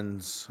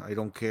guns. I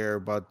don't care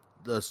about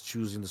us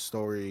choosing the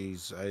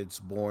stories. It's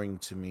boring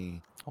to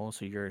me.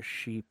 Also, you're a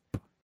sheep.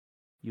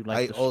 You I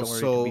like the story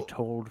to also- be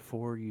told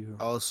for you.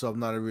 Also, I'm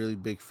not a really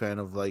big fan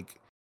of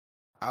like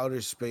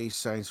outer space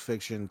science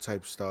fiction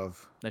type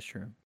stuff. That's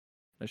true.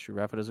 That's true.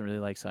 Rafa doesn't really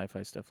like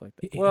sci-fi stuff like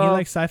that. He Well,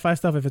 likes sci-fi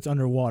stuff if it's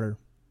underwater.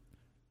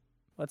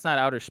 that's not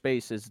outer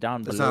space. It's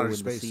down That's below not outer in the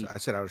space. sea. I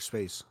said outer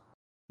space.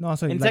 No,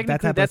 so you And like that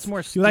technically, type that's of,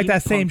 more. you like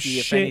that same steampunky,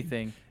 if shit.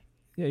 anything.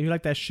 Yeah, you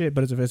like that shit,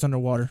 but if it's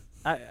underwater.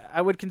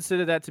 I would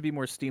consider that to be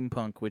more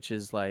steampunk, which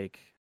is like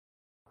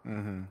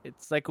Mm-hmm.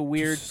 it's like a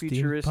weird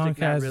futuristic. Steampunk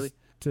Not has really.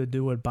 to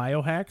do with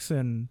biohacks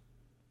and.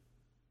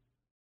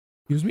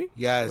 Excuse me.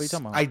 Yes,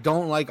 talking about? I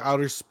don't like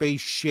outer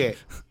space shit.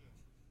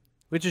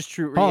 Which is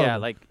true. Horrible. Yeah,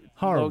 like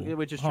Horrible.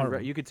 Which is true.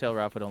 Horrible. You could tell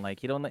Rafa don't like.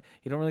 He don't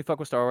really fuck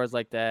with Star Wars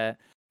like that.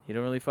 He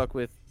don't really fuck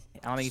with.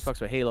 I don't think he fucks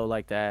with Halo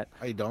like that.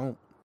 I don't.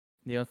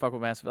 You don't fuck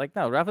with Mass Effect. Like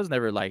no, Rafa's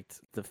never liked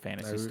the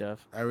fantasy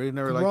stuff. I really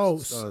never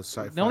Gross. liked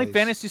sci-fi. The only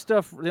fantasy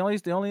stuff, the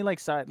only like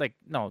side, like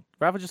no,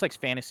 Rafa just likes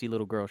fantasy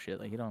little girl shit.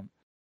 Like you don't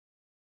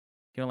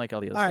like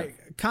all the other All stuff.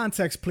 right,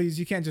 context, please.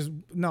 You can't just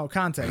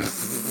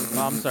context.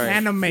 Oh, I'm sorry.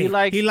 Anime. He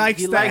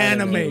likes the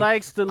anime. He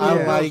likes the little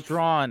I girls like-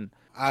 drawn.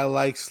 I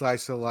like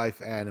slice of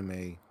life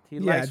anime, He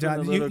Yeah, likes John,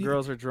 when the you- little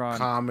girls are drawn.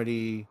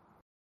 comedy.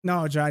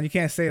 No, John, you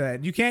can't say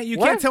that. You can't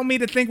What? tell me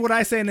to think what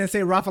I say and then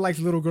say Rafa likes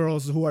little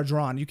girls who are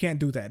drawn. You can't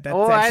do that.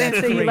 Oh, I didn't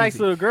that's say he likes crazy.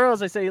 little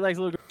girls. I say he likes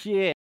little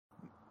shit.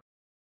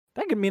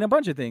 That could mean a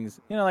bunch of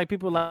things. You know, like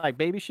people like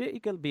baby shit. You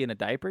could be in a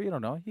diaper. You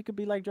don't know. You could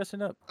be like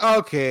dressing up.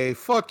 Okay,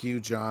 fuck you,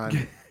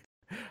 John.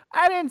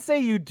 I didn't say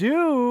you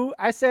do.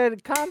 I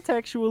said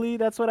contextually.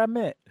 That's what I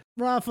meant.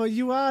 Rafa,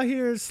 you out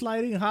here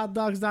sliding hot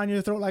dogs down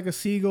your throat like a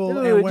seagull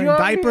Dude, and wearing you out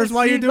here diapers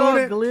while you're doing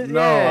it? seagull No.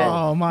 Yeah.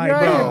 Oh my You're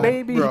out here, god.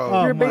 baby. Bro, you're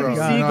a oh my baby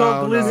God.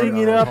 seagull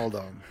glizzing it up. Hold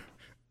on.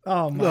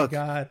 Oh my Look.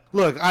 god.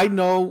 Look, I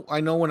know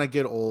when I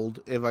get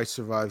old, if I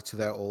survive to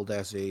that old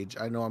ass age,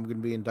 I know I'm gonna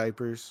be in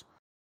diapers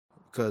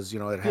because you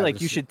know it I feel like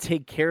happens you to- should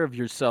take care of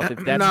yourself if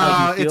that's Nah,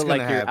 how you it's feel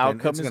like gonna your happen.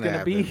 outcome It's is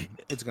gonna be. happen.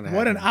 It's gonna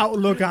What an happen.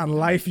 outlook on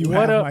life you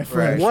What have, a my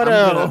friend. what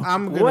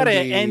I'm a gonna what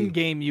an be- end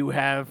game you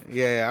have.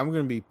 Yeah, I'm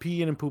gonna be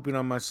peeing and pooping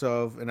on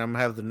myself, and I'm gonna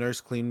have the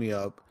nurse clean me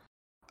up.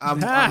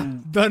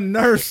 The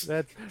nurse.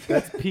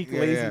 That's peak Yeah,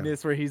 yeah.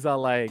 laziness where he's all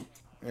like,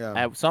 yeah,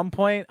 at some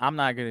point, I'm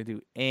not gonna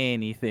do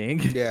anything.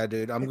 yeah,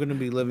 dude. I'm gonna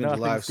be living the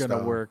Nothing's lifestyle.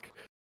 gonna work.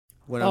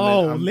 When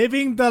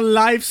Living the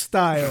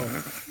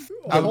lifestyle.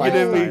 I'm Holy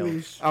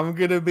I'm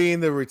gonna be in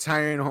the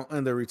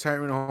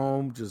retirement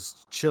home,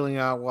 just chilling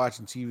out,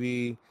 watching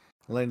TV,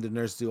 letting the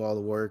nurse do all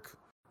the work,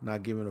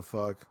 not giving a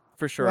fuck.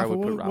 For sure, I Rafa,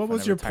 would put what, Rafa what in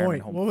was a your retirement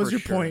point? home What was for your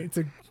sure. point?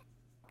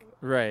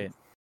 Right.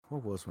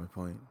 What was my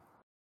point?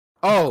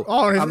 Oh,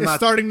 Oh, I'm it's not.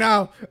 starting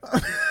now.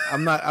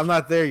 I'm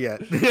not there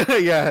yet.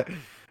 Yeah,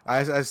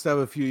 I still have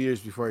a few years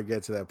before I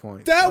get to that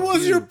point. That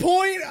was your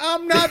point.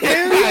 I'm not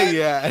there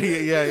yet.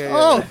 yeah.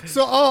 Oh,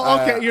 so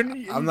okay. You're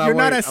I'm not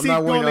wearing- a I'm seat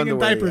not wearing going in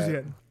underwear diapers yet.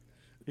 yet.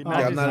 He Oh, not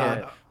Yeah, just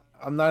yet.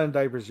 I'm not in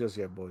diapers just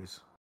yet,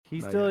 boys.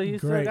 He's Not still yet. he's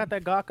still Great. got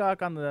that gawk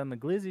on the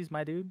glizzies,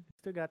 my dude.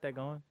 Still got that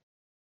going.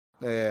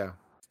 Yeah.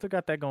 Still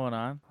got that going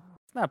on.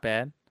 It's not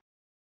bad.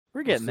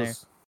 We're getting there.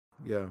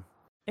 Yeah.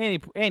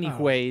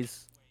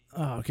 Anyways,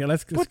 Oh, okay.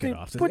 Let's put get the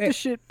off this.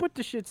 put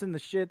the shits in the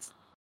shits.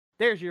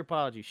 There's your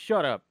apology.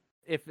 Shut up.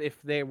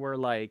 If they were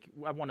like,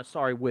 I want to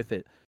sorry with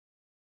it.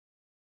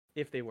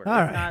 If they were, All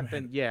if right, not, man.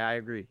 then yeah, I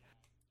agree.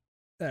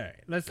 All right.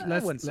 Let's That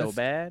wasn't so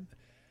bad.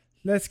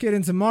 Let's get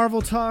into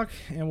Marvel talk,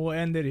 and we'll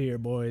end it here,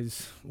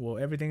 boys. Well,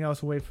 everything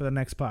else will wait for the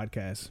next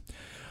podcast.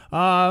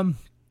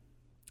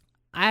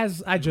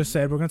 as I just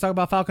said, we're gonna talk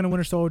about Falcon and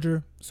Winter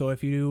Soldier. So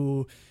if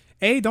you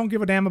don't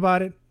give a damn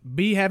about it,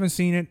 B, haven't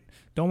seen it,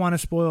 don't want it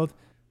spoiled,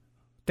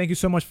 thank you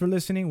so much for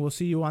listening. We'll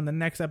see you on the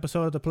next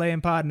episode of the Play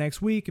and Pod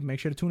next week. And make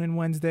sure to tune in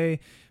Wednesday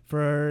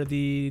for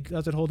the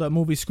Does It Hold Up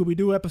movie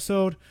Scooby-Doo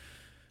episode.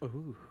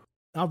 Ooh.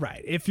 All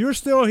right. If you're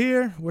still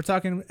here, we're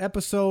talking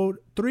episode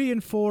 3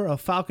 and 4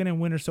 of Falcon and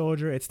Winter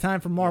Soldier. It's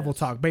time for Marvel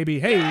talk, baby.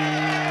 Hey.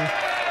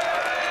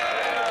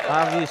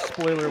 Obvious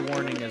spoiler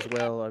warning as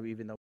well,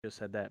 even though we just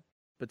said that.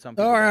 But some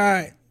people all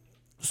right.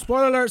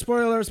 Spoiler alert,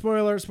 spoiler alert, spoiler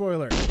alert,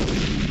 spoiler.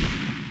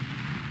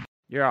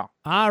 Yeah.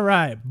 All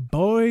right.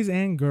 Boys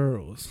and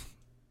girls.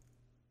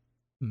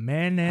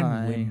 Men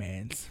and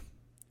women's.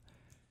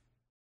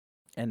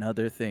 And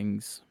other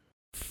things.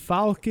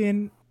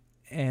 Falcon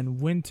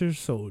and Winter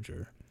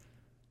Soldier.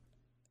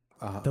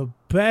 The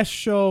best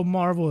show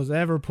Marvel has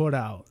ever put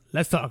out.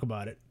 Let's talk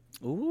about it.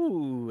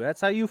 Ooh,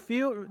 that's how you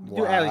feel? Wow.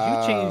 Dude,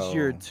 Alex, you changed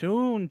your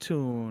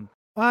tune.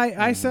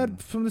 I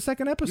said from the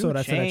second episode,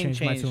 I said I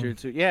changed my tune. Your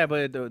tune. Yeah,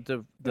 but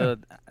the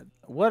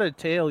what a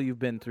tale you've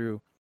been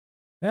through.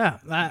 Yeah,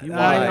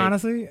 I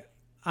honestly,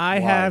 I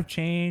have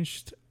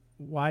changed.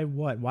 Why?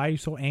 What? Why are you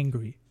so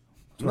angry?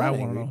 That's what I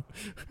want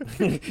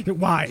to know.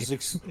 Why?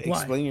 Just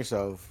explain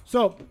yourself.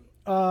 So,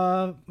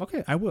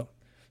 okay, I will.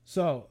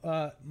 So,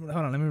 hold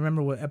on. Let me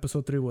remember what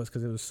episode 3 was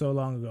because it was so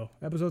long ago.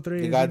 Episode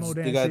 3 is Zemo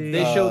dancing.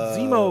 They showed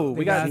Zemo.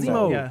 We got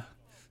Zemo. Yeah,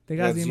 they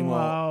got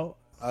Zemo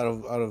out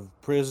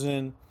of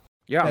prison.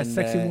 Yeah, that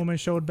sexy woman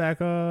showed back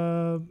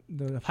up.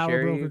 The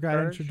power broker got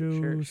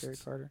introduced. Sherry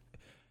Carter.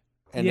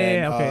 And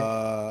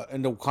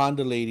and the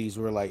Wakanda ladies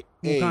were like,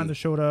 hey, Wakanda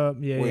showed up.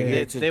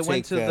 They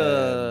went to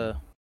the.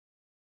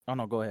 Oh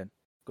no, go ahead,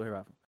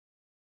 Rafa.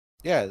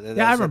 Yeah,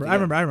 I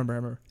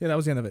remember. Yeah, that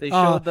was the end of it. They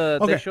showed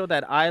They showed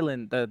that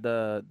island,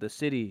 the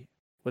city.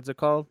 What's it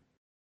called?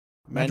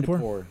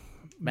 Madripoor.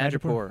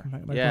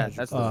 Yeah,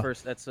 that's the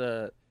first. That's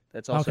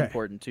also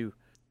important too.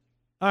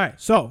 All right,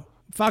 so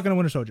Falcon and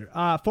Winter Soldier.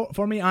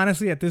 For me,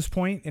 honestly, at this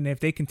point, and if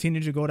they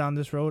continue to go down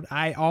this road,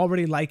 I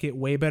already like it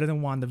way better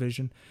than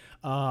WandaVision.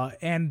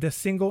 And the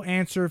single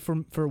answer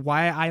for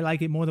why I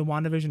like it more than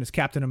WandaVision is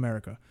Captain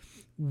America,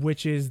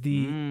 which is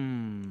the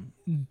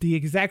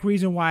exact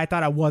reason why I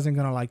thought I wasn't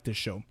gonna like this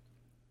show.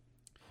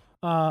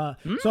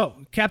 So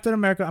Captain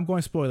America, I'm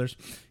going spoilers.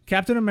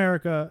 Captain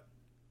America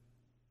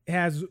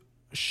has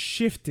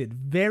shifted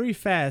very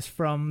fast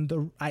from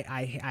the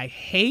I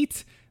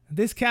hate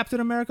this Captain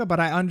America,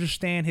 but I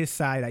understand his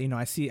side. I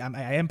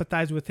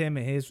empathize with him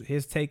and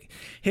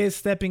his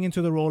stepping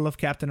into the role of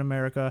Captain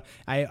America.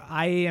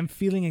 I am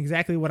feeling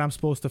exactly what I'm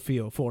supposed to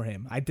feel for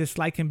him. I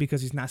dislike him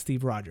because he's not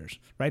Steve Rogers,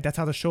 right? That's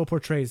how the show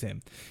portrays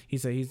him.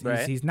 He's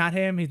not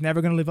him. He's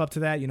never gonna live up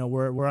to that. You know,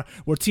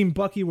 we're Team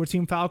Bucky, we're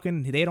Team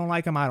Falcon. They don't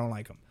like him. I don't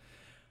like him.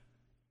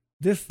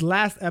 This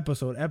last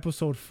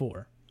episode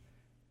 4,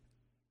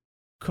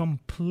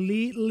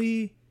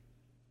 completely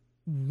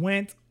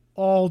went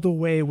all the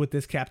way with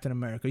this Captain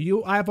America.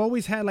 I've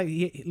always had like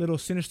little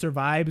sinister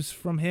vibes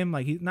from him.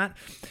 Like he's not,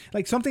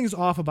 like something's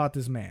off about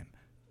this man.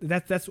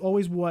 That's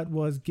always what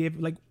was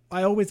like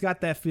I always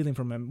got that feeling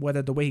from him.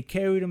 Whether the way he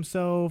carried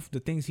himself,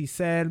 the things he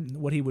said,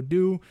 what he would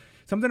do,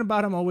 something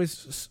about him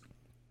always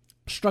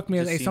struck me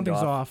as hey, something's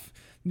off.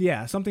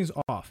 Yeah, something's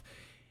off.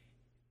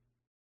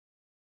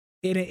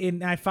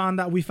 And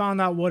we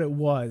found out what it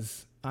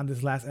was on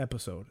this last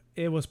episode.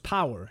 It was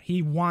power.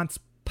 He wants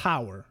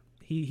power.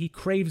 He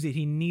craves it.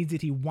 He needs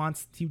it. He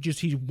wants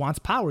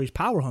power. He's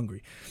power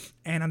hungry.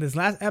 And on this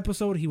last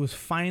episode, he was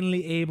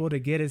finally able to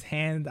get his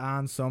hand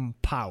on some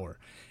power.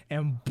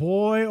 And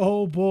boy,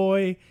 oh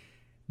boy,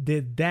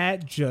 did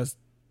that just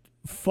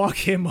fuck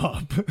him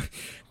up.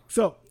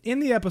 So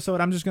in the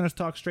episode, I'm just going to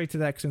talk straight to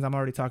that since I'm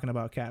already talking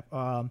about Cap.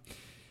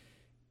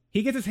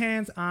 He gets his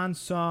hands on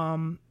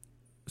some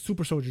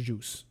super soldier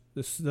juice,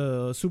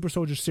 the super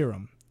soldier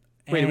serum.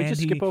 Wait, did we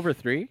just skip over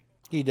 3?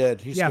 He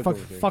did. Fuck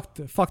 3. I'm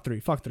just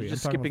talking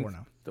skipping. about 4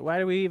 now. Why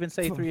do we even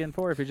say 3 and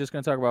 4 if you're just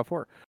going to talk about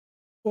 4?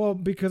 Well,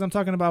 because I'm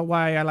talking about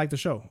why I like the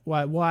show.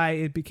 Why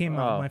it became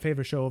my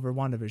favorite show over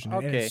WandaVision.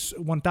 Okay. And it's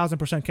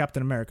 1000%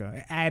 Captain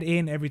America. Add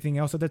in everything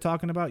else that they're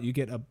talking about, you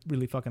get a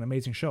really fucking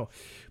amazing show.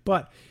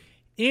 But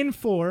in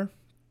 4,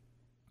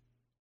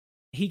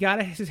 he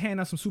got his hand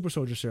on some super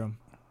soldier serum.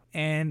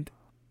 And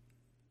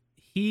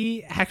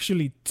he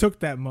actually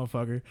took that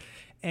motherfucker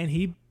and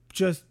he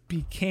just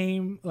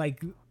became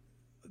like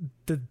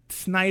the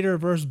Snyder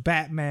versus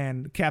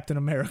Batman Captain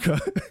America.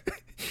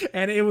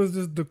 And it was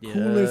just the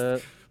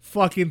coolest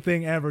fucking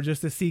thing ever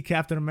just to see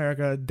Captain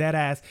America dead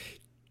ass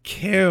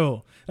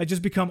kill, like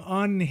just become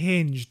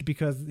unhinged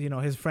because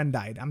his friend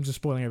died. I'm just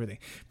spoiling everything,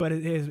 but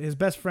his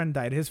best friend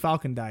died, his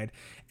Falcon died,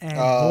 and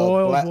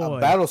boy.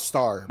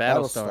 Battlestar.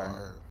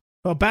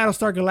 Well,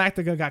 Battlestar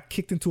Galactica got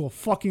kicked into a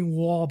fucking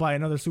wall by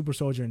another super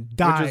soldier and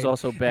died. Which is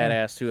also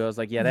badass too. I was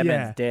like, that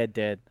man's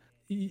dead.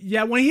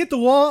 Yeah, when he hit the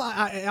wall,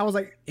 I was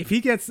like, if he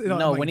gets...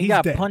 when he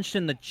got punched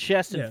in the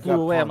chest and flew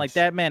away, I'm like,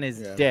 that man is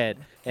dead.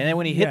 And then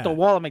when he hit the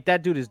wall, I'm like,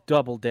 that dude is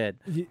double dead.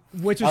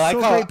 Which is so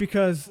great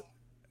because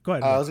Go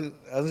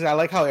ahead. I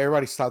like how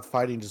everybody stopped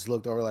fighting, just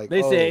looked over like,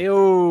 They say,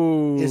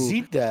 "Oh, is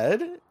he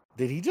dead?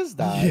 Did he just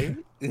die?"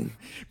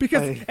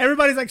 Because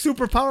everybody's like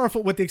super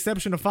powerful with the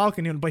exception of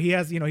Falcon, but he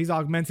has, he's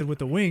augmented with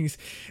the wings.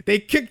 They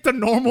kicked the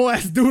normal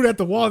ass dude at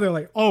the wall. They're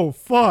like, oh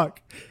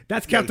fuck,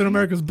 that's Captain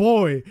America's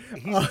boy.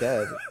 He's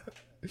dead.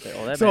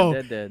 Oh, that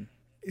man dead.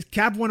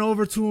 Cap went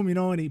over to him,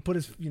 and he put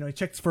his, he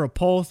checked for a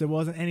pulse. There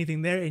wasn't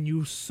anything there, and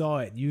you saw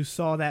it. You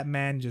saw that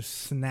man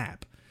just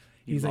snap.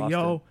 He's like,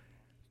 yo,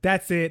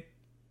 that's it.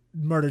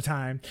 Murder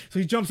time. So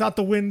he jumps out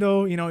the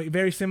window,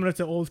 very similar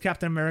to old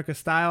Captain America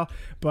style,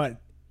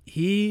 but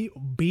he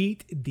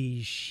beat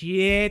the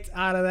shit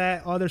out of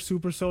that other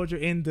super soldier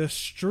in the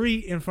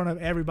street in front of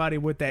everybody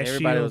with that shield.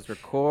 Everybody was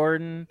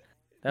recording.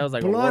 That was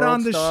like blood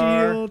on the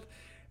star. shield.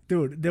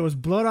 Dude, there was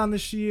blood on the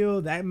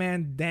shield. That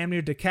man damn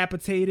near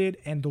decapitated,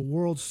 and the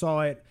world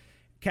saw it.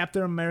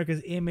 Captain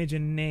America's image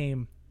and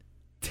name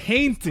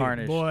tainted,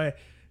 Tarnished. boy.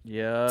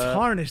 Yeah.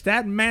 Tarnished.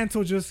 That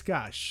mantle just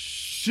got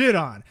shit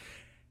on.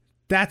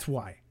 That's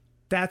why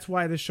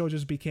this show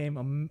just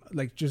became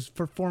just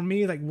for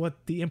me, like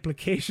what the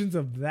implications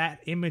of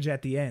that image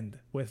at the end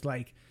with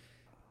like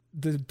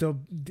the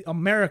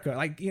America,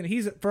 like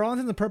he's, for all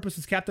intents and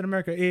purposes, Captain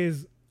America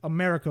is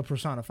America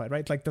personified,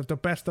 right? Like the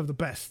best of the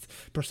best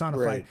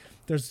personified. Right.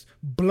 There's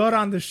blood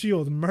on the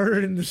shield,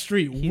 murdered in the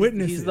street,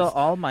 witnesses. He's the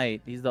All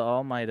Might. He's the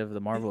All Might of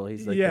the Marvel.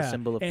 He's like the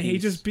symbol of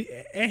peace.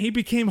 He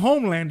became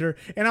Homelander,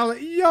 and I was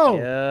like,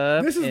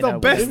 yo, this is the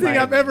best thing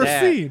I've ever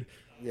seen.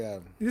 Yeah,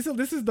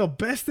 this is the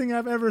best thing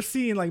I've ever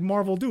seen. Like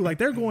Marvel do, like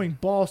they're going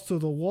balls to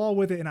the wall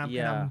with it, and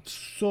I'm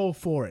so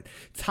for it.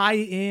 Tie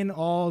in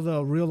all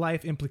the real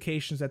life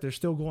implications that they're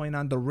still going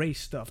on, the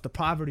race stuff, the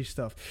poverty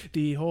stuff,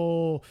 the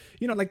whole,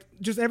 like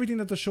just everything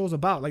that the show's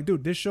about. Like,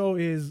 dude, this show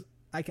is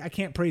I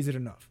can't praise it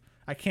enough.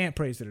 I can't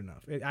praise it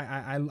enough.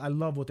 I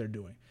love what they're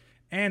doing,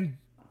 and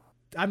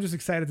I'm just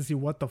excited to see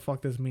what the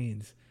fuck this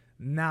means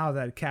now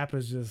that Cap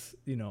is just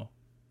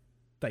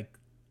like.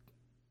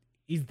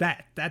 He's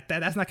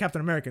that's not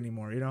Captain America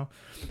anymore, No,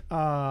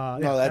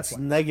 that's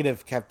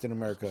negative Captain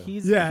America.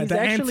 He's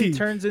actually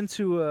turns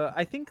into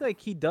I think like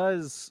he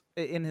does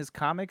in his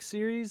comic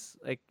series,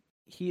 like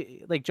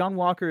John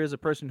Walker is a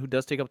person who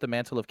does take up the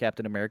mantle of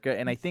Captain America,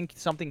 and I think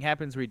something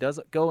happens where he does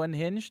go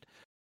unhinged,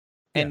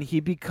 and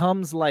he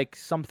becomes like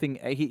something.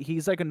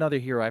 He's like another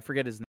hero. I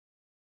forget his name.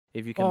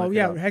 If you can. Oh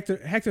yeah,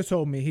 Hector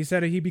told me. He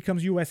said he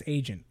becomes U.S.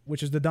 Agent,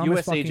 which is the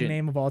dumbest fucking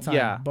name of all time.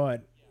 Yeah,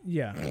 but.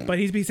 Yeah, but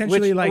he's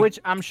essentially which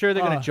I'm sure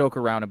they're gonna joke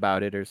around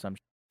about it or some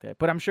shit.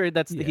 But I'm sure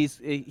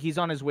he's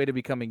on his way to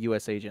becoming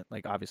U.S. agent,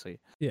 like obviously.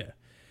 Yeah,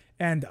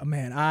 and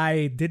man,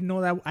 I didn't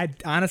know that. I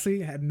honestly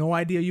had no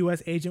idea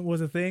U.S. agent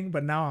was a thing,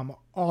 but now I'm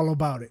all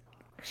about it.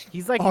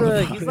 He's like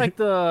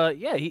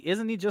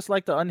isn't he just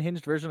like the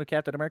unhinged version of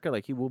Captain America?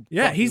 Like he will.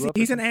 Yeah, he's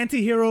an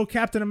anti-hero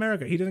Captain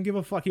America. He doesn't give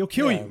a fuck. He'll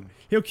kill you.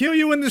 He'll kill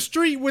you in the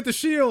street with the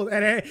shield,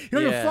 and he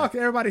doesn't give a fuck.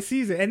 Everybody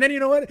sees it, and then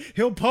you know what?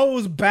 He'll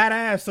pose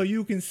badass so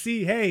you can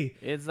see. Hey,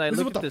 it's like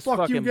look at this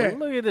fucking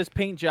look at this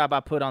paint job I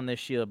put on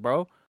this shield,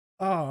 bro.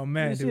 Oh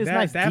man, you see this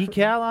nice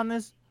decal on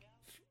this.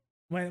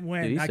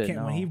 When I can't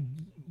no.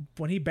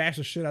 when he bashed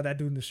the shit out of that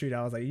dude in the street,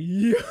 I was like,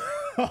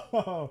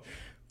 yo,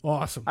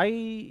 awesome.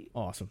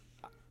 Awesome.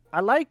 I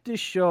like this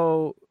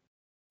show.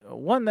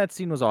 One, that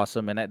scene was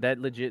awesome, and that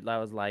legit, I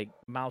was like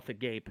mouth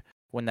agape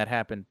when that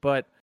happened.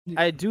 But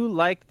I do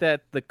like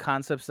that the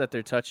concepts that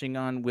they're touching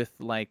on with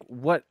like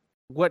what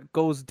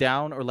goes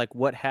down or like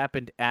what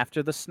happened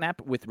after the snap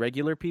with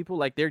regular people.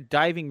 Like they're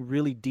diving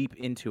really deep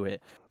into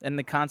it, and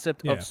the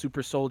concept of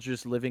super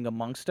soldiers living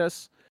amongst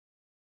us.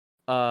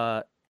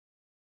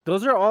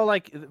 Those are all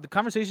like the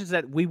conversations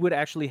that we would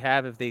actually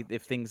have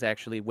if things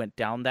actually went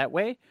down that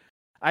way.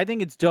 I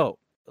think it's dope.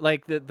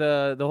 Like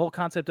the whole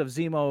concept of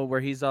Zemo,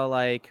 where he's all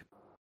like,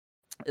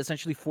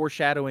 essentially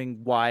foreshadowing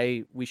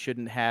why we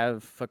shouldn't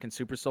have fucking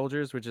super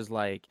soldiers, which is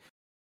like,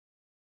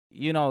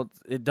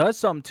 it does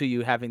something to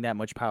you having that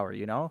much power.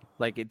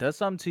 Like it does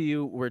something to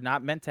you. We're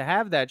not meant to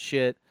have that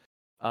shit,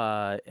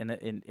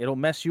 and it'll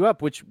mess you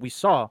up, which we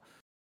saw.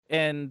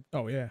 And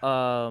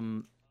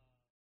also,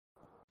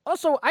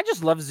 I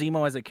just love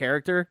Zemo as a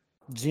character.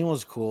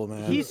 Zemo's cool,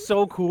 man. He's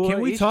so cool.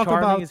 Can we talk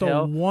about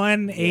the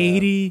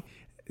 180? Yeah.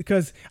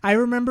 Because I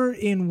remember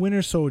in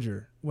Winter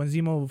Soldier when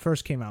Zemo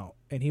first came out,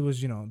 and he was,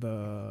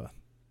 the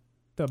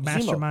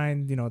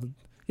mastermind, he was Zemo.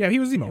 Yeah, he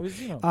was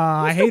Zemo.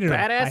 I hated him.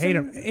 I hate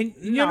him. And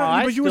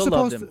but you were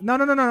supposed to. No,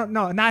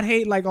 not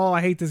hate like, oh,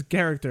 I hate this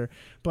character,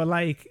 but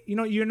like,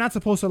 you're not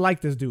supposed to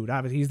like this dude.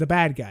 Obviously, he's the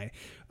bad guy.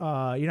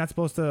 You're not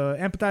supposed to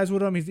empathize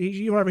with him.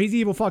 He's whatever. He's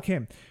evil. Fuck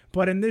him.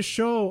 But in this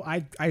show,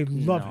 I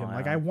love him.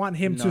 Like I want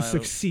him to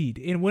succeed.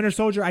 In Winter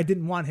Soldier, I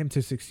didn't want him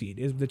to succeed.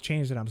 Is the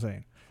change that I'm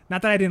saying.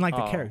 Not that I didn't like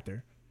the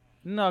character.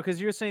 No, because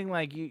you're saying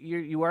like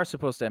you are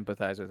supposed to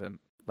empathize with him.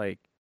 Like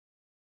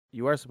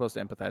you are supposed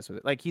to empathize with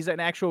it. Like he's an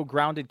actual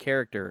grounded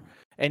character,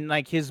 and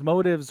like his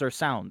motives are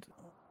sound.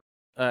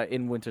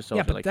 In Winter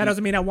Soldier, yeah, but like, that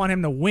doesn't mean I want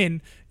him to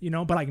win.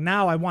 But like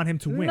now I want him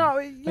to win. No,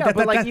 yeah,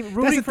 but like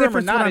rooting for him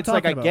or not, it's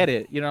like I get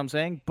it. You know what I'm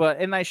saying?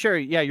 But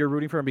you're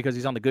rooting for him because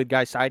he's on the good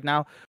guy side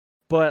now.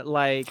 But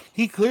like,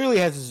 he clearly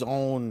has his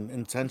own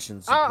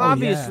intentions.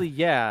 obviously,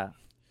 yeah.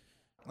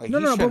 Like, No,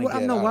 he's no, trying but to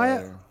get no, out why?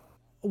 of there.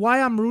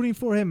 Why I'm rooting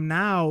for him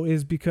now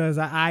is because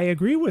I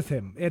agree with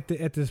him at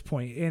this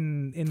point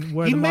in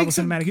where the Marvel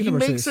Cinematic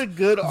Universe is. He makes a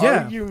good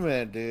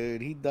argument,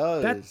 dude. He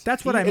does.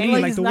 That's what I mean.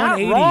 Like Like the not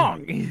 180.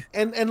 wrong.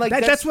 And like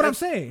That's what I'm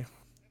saying.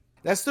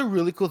 That's the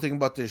really cool thing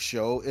about this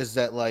show is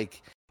that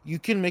like you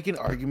can make an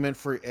argument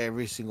for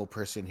every single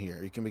person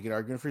here. You can make an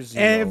argument for Zemo.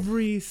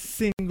 Every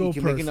single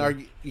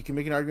person. You can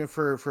make an argument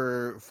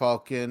for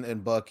Falcon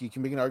and Bucky. You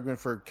can make an argument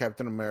for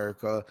Captain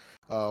America,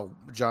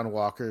 John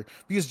Walker.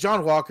 Because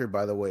John Walker,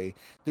 by the way,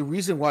 the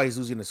reason why he's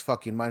losing his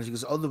fucking mind is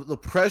because of the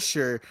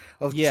pressure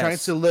of trying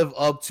to live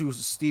up to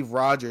Steve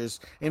Rogers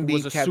and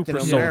being Captain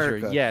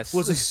America.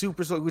 Was a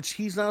super soldier, which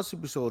he's not a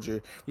super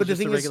soldier. But he's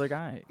the thing a regular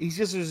guy. He's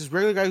just this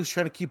regular guy who's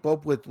trying to keep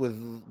up with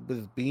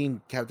being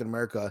Captain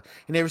America.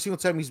 And every single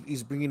time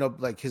he's bringing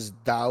up like his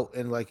doubt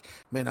and like,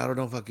 man, I don't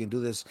know if I can do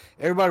this.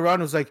 Everybody around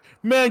him was like,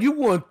 man, you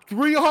won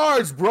 3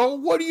 hearts, bro.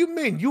 What do you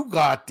mean? You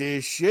got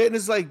this shit. And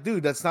it's like,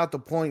 dude, that's not the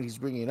point he's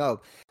bringing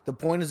up. The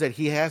point is that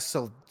he has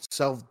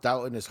self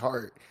doubt in his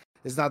heart.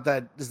 It's not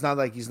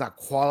like he's not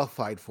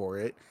qualified for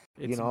it.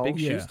 It's big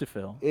shoes to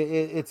fill.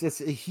 It's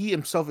he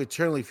himself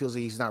eternally feels that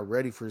he's not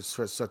ready for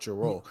such a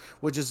role,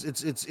 which is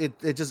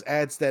it just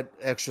adds that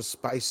extra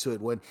spice to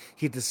it when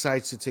he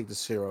decides to take the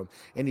serum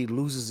and he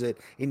loses it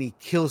and he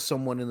kills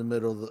someone in the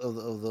middle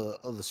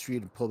of the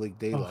street in public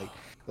daylight.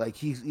 Like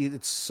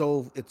it's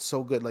so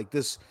good. Like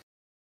this,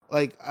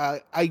 like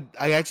I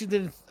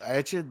actually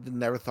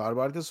never thought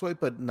about it this way,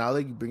 but now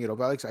that you bring it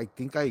up, Alex, I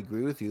think I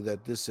agree with you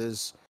that this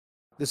is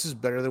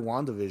better than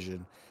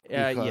WandaVision.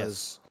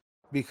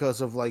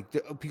 Because of like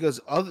the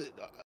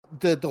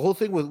whole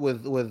thing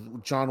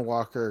with John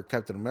Walker,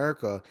 Captain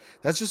America,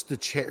 that's just the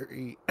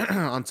cherry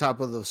on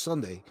top of the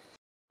sundae.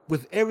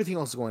 With everything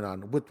else going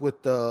on,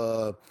 with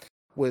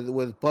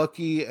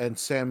Bucky and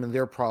Sam and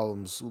their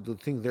problems, the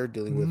thing they're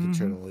dealing with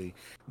internally,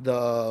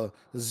 the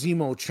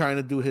Zemo trying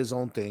to do his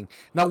own thing.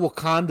 Now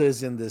Wakanda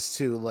is in this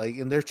too, like,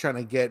 and they're trying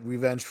to get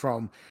revenge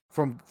from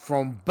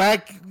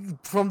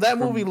that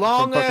movie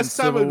long ass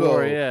time ago.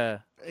 War, yeah.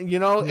 You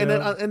know,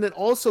 and then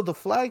also the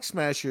Flag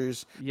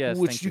Smashers,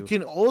 which you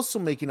can also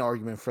make an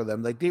argument for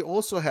them. Like they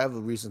also have a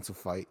reason to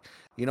fight.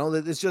 You know,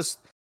 that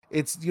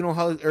it's you know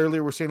how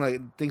earlier we're saying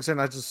like things are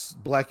not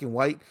just black and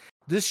white.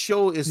 This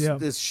show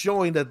is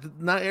showing that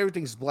not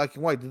everything's black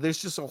and white. There's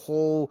just a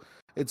whole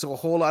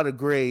lot of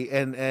gray,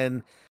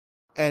 and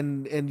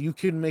you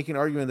can make an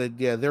argument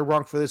that they're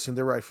wrong for this and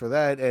they're right for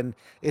that, and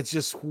it's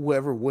just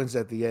whoever wins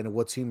at the end and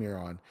what team you're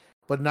on.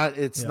 But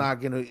it's not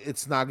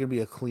gonna be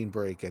a clean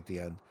break at the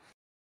end.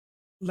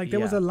 Like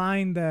there was a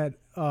line that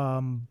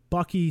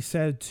Bucky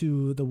said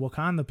to the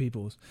Wakanda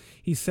peoples.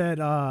 He said,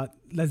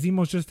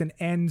 "Lazimo's just an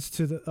ends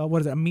to the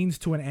a means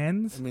to an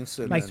ends."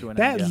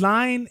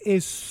 Line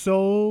is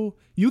so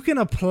you can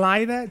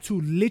apply that to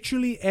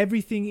literally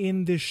everything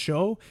in this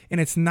show, and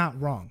it's not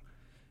wrong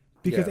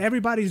because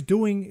everybody's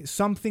doing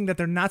something that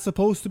they're not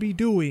supposed to be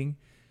doing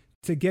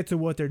to get to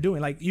what they're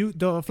doing. Like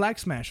the Flag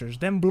Smashers,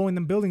 them blowing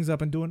them buildings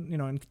up and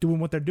doing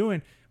what they're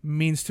doing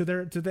means to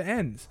the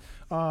ends.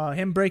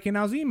 Him breaking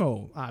out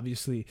Zemo,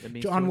 obviously.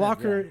 John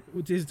Walker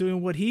is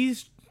doing what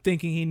he's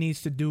thinking he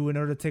needs to do in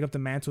order to take up the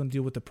mantle and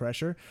deal with the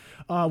pressure.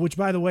 Which,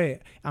 by the way,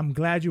 I'm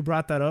glad you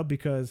brought that up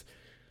because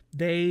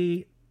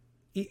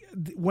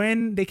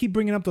when they keep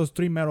bringing up those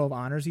 3 Medal of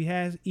Honors he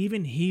has,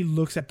 even he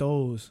looks at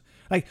those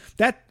like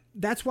that.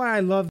 That's why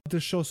I love the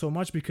show so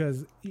much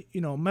because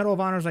Medal of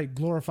Honor is like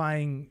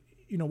glorifying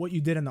what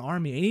you did in the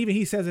army, and even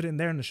he says it in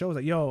there in the show.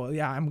 It's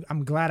like,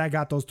 I'm glad I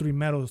got those 3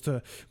 medals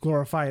to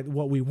glorify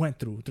what we went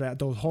through,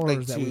 those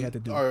horrors that we had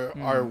to do.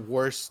 Our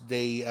worst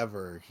day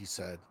ever, he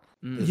said.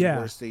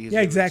 Worst day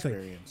exactly.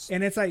 Experienced.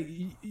 And it's like,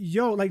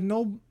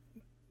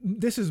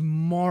 this is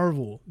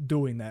Marvel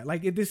doing that.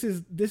 Like this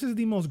is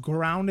the most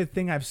grounded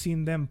thing I've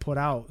seen them put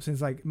out since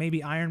like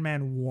maybe Iron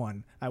Man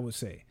 1, I would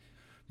say.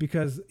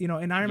 Because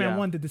in Iron Man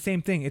 1 did the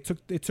same thing. It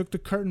took the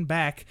curtain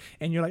back,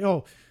 and you're like,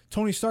 oh,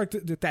 Tony Stark,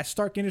 that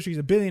Stark Industries,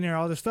 a billionaire,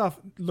 all this stuff.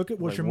 Look at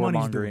what your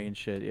money's doing and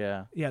shit.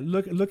 Yeah.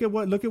 Look at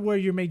where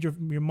you made your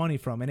money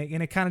from, and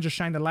it kind of just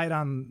shined the light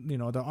on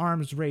the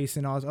arms race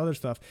and all this other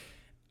stuff.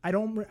 I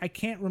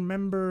can't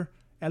remember,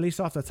 at least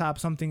off the top,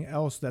 something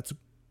else that's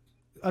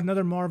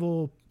another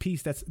Marvel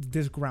piece that's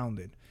this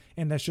grounded.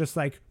 And that's just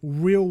like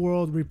real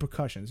world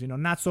repercussions,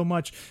 not so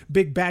much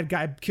big bad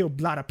guy killed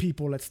a lot of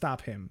people, let's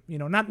stop him.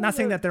 Not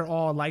saying that they're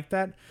all like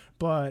that,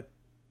 but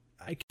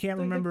I can't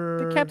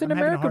remember the Captain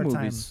America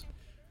movies.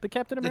 The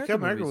Captain America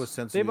movies.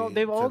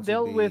 They've all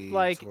dealt with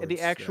like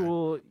the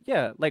actual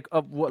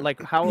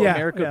how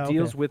America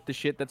deals with the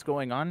shit that's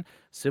going on.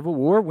 Civil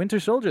War, Winter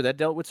Soldier, that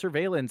dealt with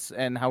surveillance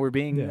and how we're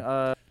being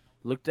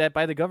looked at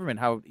by the government.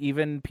 How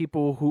even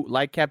people who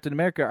like Captain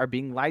America are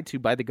being lied to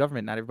by the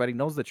government. Not everybody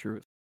knows the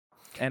truth.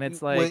 And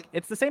it's like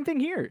it's the same thing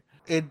here.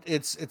 I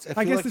guess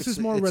this is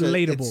more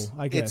relatable.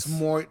 I guess it's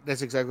more.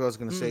 That's exactly what I was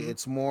going to say.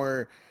 It's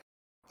more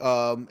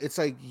it's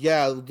like,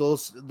 yeah,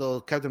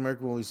 the Captain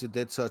America movies, it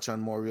did touch on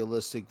more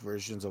realistic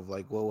versions of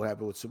like what would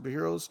happen with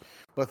superheroes,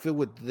 but I feel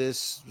with this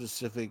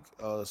specific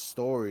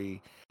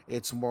story,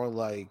 it's more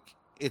like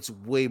it's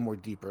way more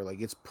deeper.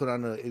 Like it's put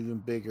on an even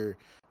bigger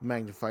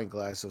magnifying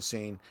glass of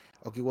saying,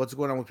 okay, what's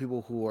going on with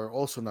people who are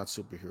also not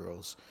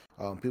superheroes,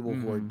 people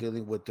who are Mm-hmm.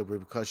 dealing with the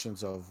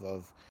repercussions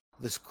of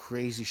this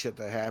crazy shit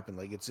that happened.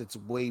 Like it's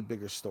way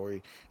bigger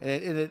story,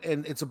 and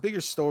it's a bigger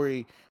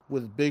story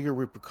with bigger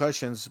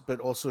repercussions, but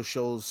also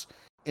shows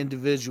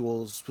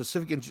individuals,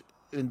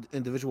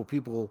 individual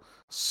people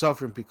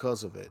suffering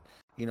because of it.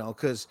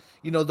 Because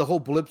the whole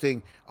blip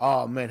thing.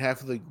 Oh man,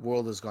 half of the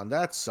world is gone.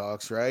 That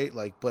sucks, right?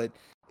 Like, but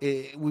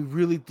we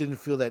really didn't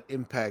feel that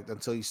impact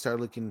until you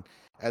start looking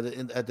at the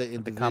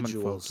The common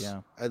folk, individuals,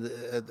 yeah.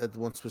 at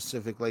one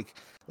specific, like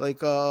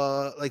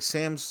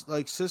Sam's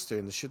like sister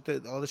and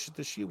all the shit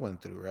that she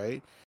went through,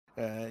 right?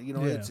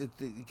 Yeah.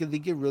 They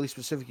get really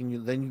specific,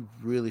 and then you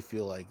really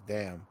feel like,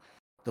 damn,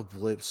 the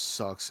blip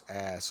sucks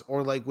ass.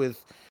 Or like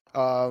with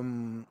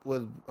Rambo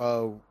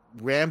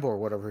or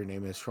whatever her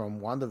name is from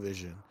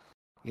WandaVision,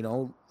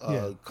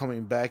 Yeah.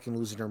 coming back and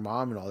losing her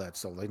mom and all that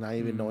stuff, like not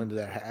even Mm-hmm. knowing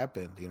that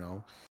happened,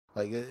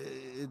 like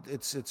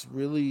it's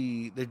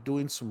really, they're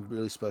doing some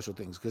really special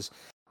things, because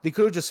they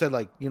could have just said,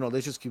 like,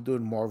 let's just keep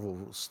doing Marvel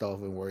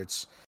stuff, and where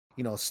it's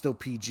still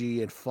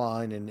PG and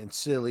fun and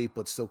silly,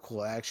 but still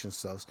cool action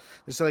stuff.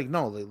 It's like,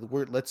 no,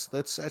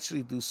 let's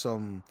actually do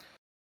some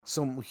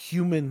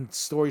human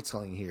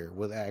storytelling here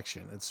with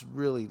action. It's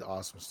really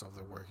awesome stuff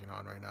they're working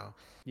on right now.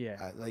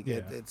 Yeah.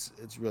 Yeah. It's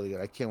really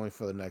good. I can't wait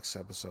for the next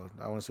episode.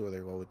 I want to see where they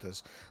go with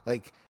this.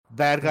 Like,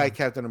 bad guy Yeah.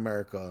 Captain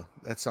America.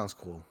 That sounds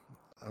cool.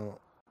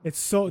 It's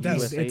so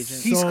US it's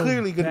agent. He's so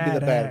clearly going to be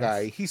the bad badass.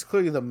 guy. He's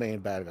clearly the main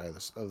bad guy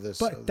of this.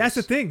 But that's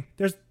the thing.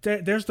 There's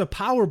the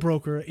power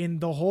broker in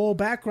the whole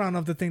background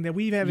of the thing that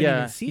we haven't even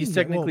Yeah, seen. he's yet.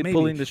 technically Well,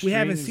 pulling the we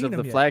haven't strings seen of him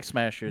the yet. Flag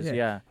Smashers. Yeah.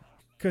 Yeah.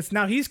 Because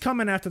now he's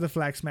coming after the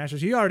Flag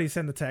Smashers. He already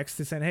sent the text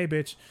to saying, "Hey,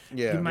 bitch,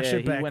 Yeah. give my Yeah,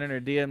 shit he back." went in her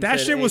DM. That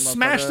said, shit "Hey, was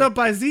smashed motherfucker." up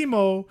by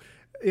Zemo.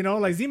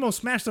 Like Zemo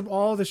smashed up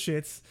all the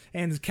shits,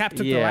 and Cap took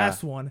the Yeah.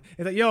 last one.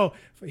 It's like, yo,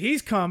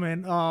 he's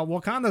coming.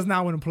 Wakanda's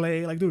now in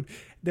play. Like, dude,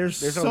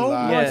 there's a so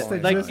lot much Yeah, going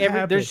that like on. just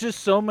happened. there's just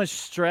so much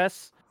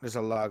stress. There's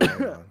a lot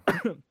going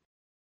on.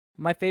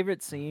 My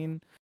favorite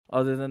scene,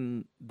 other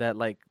than that,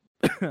 like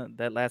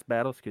that last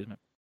battle, excuse me,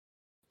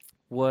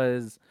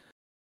 was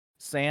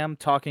Sam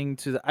talking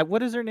to the.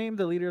 What is her name?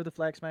 The leader of the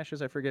Flag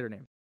Smashers. I forget her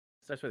name.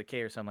 Starts with a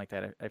K or something like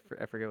that.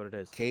 I forget what it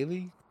is.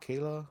 Kayla,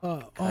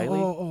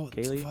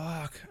 Kaylee?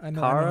 Fuck! I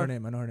know Kara? her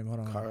name. Hold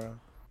on. Kara,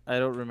 I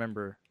don't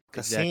remember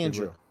exactly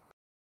Cassandra. what.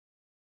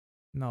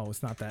 No,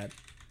 it's not that.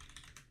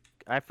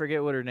 I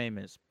forget what her name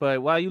is.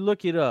 But while you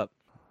look it up,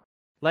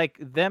 like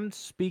them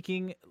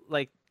speaking,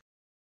 like,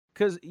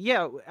 because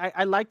yeah,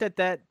 I like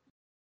that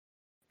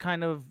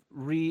kind of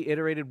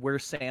reiterated where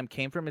Sam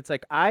came from. It's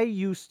like, I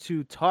used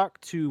to talk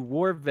to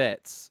war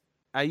vets.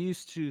 I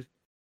used to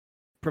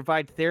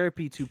provide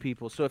therapy to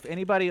people. So if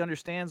anybody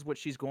understands what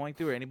she's going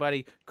through, or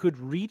anybody could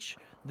reach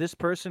this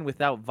person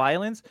without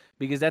violence,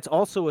 because that's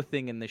also a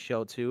thing in the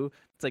show too.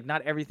 It's like,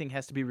 not everything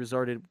has to be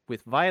resorted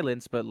with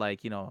violence, but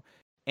like,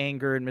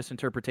 anger and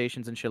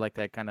misinterpretations and shit like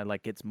that kind of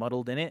like gets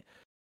muddled in it.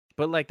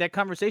 But like that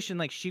conversation,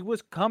 like she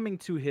was coming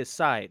to his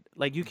side.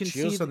 Like you can She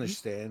see was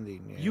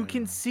understanding. you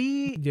can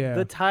see Yeah.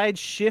 the tide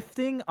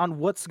shifting on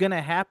what's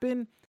gonna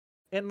happen,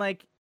 and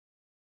like,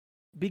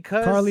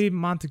 because Carly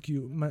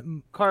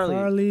Montague.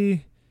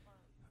 Carly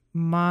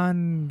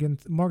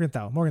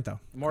Morgenthau.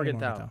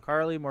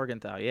 Carly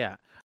Morgenthau, yeah.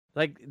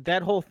 Like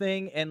that whole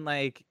thing, and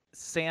like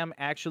Sam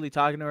actually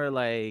talking to her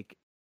like,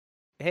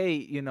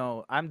 hey,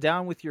 I'm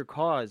down with your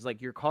cause.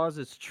 Like, your cause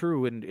is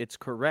true and it's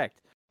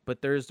correct,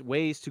 but there's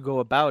ways to go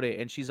about it.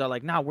 And she's all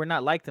like, nah, we're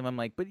not like them. I'm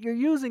like, but you're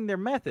using their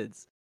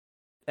methods.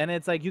 And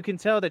it's like, you can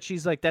tell that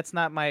she's like, that's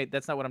not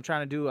what I'm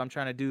trying to do. I'm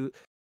trying to do.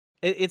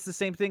 It's the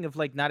same thing of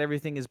like, not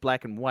everything is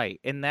black and white.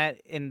 And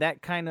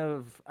that kind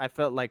of, I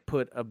felt like,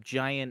 put a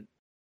giant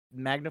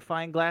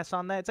magnifying glass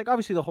on that. It's like,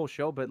 obviously the whole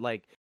show, but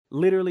like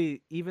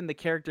literally even the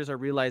characters are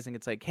realizing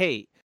it's like,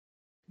 hey,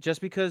 just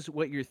because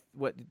what you're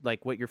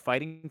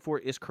fighting for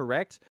is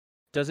correct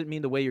doesn't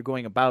mean the way you're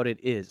going about it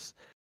is.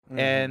 Mhm.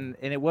 And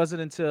it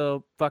wasn't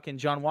until fucking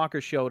John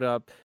Walker showed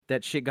up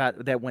that shit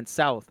that went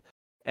south.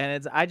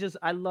 And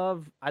I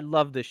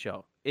love this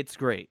show. It's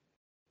great.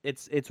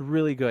 It's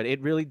really good. It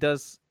really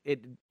does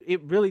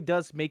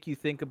make you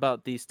think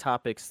about these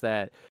topics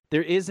that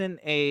there isn't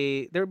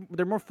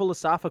they're more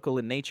philosophical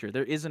in nature.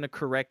 There isn't a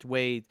correct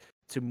way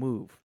to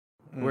move.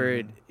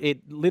 Where Mhm.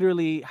 it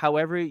literally,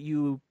 however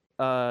you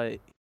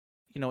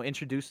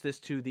introduce this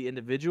to the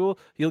individual,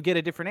 you'll get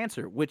a different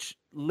answer, which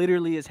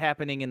literally is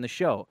happening in the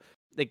show.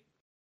 Like,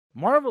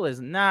 Marvel has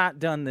not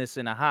done this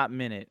in a hot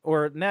minute,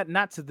 or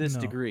not to this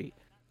No. degree.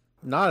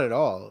 Not at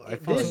all. I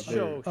feel This like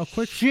show a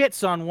quick-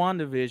 shits on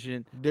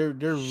WandaVision, they're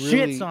really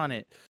shits on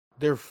it.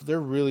 they're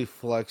really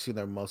flexing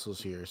their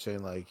muscles here,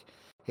 saying like,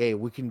 hey,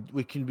 we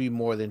can be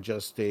more than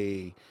just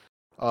a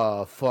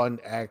fun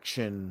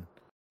action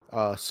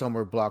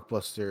summer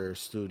blockbuster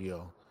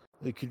studio.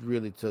 They could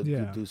really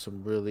do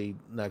some really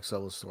next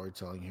level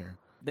storytelling here.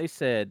 They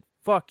said,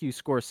 "Fuck you,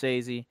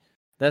 Scorsese."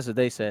 That's what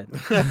they said.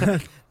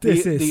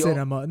 This is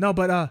cinema. No,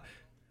 but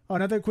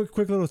another quick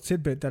little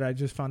tidbit that I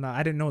just found out.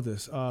 I didn't know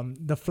this.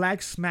 The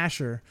Flag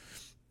Smasher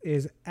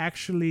is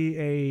actually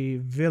a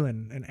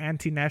villain, an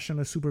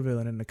anti-nationalist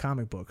supervillain in the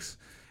comic books,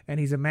 and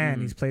he's a man.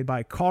 He's played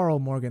by Carl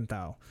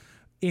Morgenthau.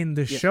 In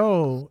the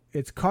show,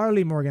 it's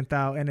Carly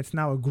Morgenthau, and it's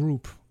now a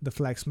group, the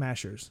Flag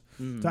Smashers.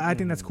 So I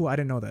think that's cool. I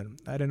didn't know that.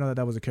 I didn't know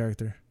that was a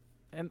character.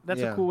 And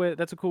that's a cool way.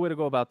 That's a cool way to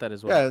go about that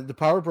as well. Yeah, the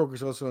Power Broker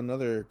is also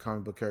another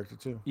comic book character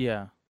too.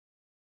 Yeah.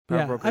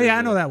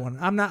 I know that one.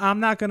 I'm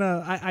not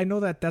gonna. I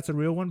know that that's a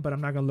real one, but I'm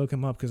not gonna look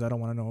him up because I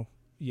don't want to know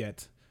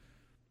yet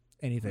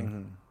anything.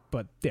 Mm-hmm.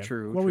 But yeah,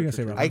 true. What were you gonna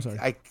say, Rob? I'm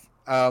sorry.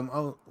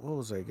 What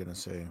was I gonna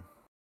say?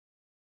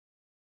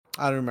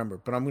 I don't remember,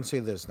 but I'm gonna say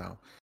this now.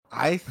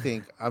 I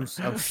think I'm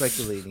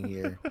speculating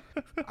here.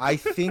 I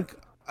think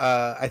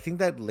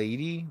that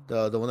lady,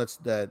 the one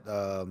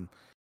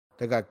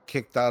that got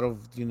kicked out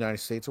of the United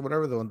States or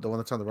whatever, the one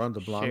that's on the run, the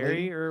blonde Sherry,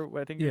 lady, or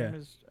I think her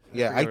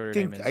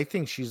name is. I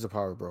think she's the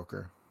Power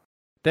Broker.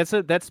 That's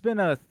been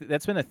a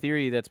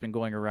theory that's been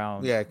going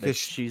around. Yeah, because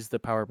she's the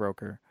Power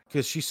Broker.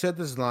 Because she said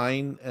this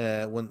line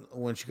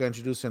when she got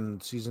introduced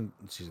in season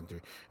 3,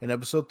 in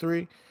episode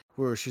 3,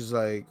 where she's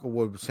like,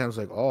 Sam's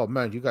like, "Oh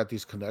man, you got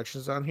these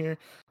connections on here."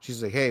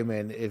 She's like, "Hey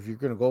man, if you're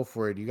gonna go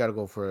for it, you got to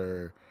go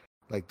for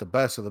like the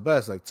best of the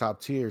best, like top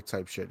tier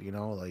type shit, you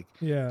know? Like,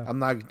 yeah, I'm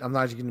not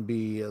gonna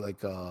be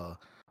like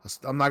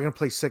I'm not gonna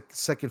play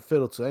second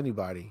fiddle to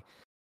anybody."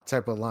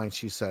 Type of line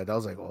she said. I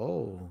was like,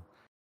 "Oh,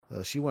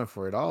 she went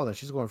for it all, and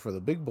she's going for the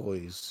big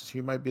boys.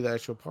 She might be the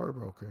actual Power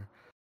Broker."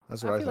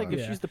 That's what I feel thought. like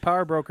if she's the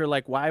Power Broker,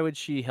 like, why would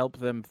she help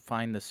them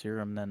find the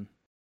serum then?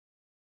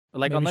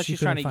 Like, maybe unless she's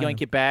trying to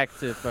yank it back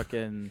to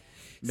fucking.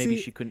 Maybe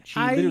she couldn't. She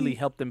literally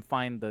helped them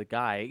find the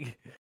guy.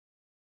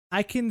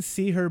 I can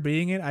see her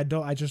being it.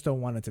 I just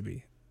don't want it to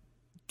be.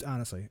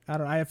 Honestly, I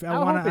don't. I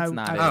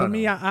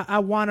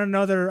want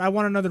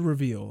another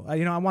reveal.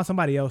 I want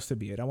somebody else to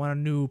be it. I want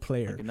a new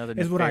player. Like another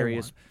is what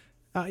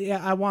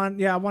I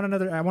want. I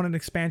want an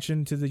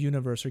expansion to the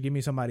universe, or give me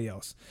somebody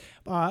else.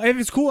 If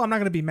it's cool, I'm not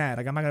gonna be mad.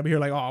 Like, I'm not gonna be here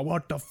like, "Oh,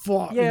 what the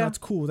fuck?" Yeah. It's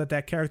cool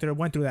that character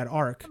went through that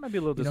arc. I might be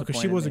a little disappointed,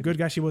 because she was a good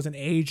guy. She was an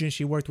agent.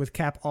 She worked with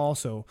Cap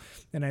also,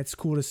 and it's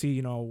cool to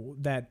see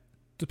that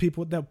the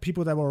people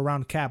that were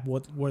around Cap,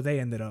 where they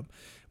ended up.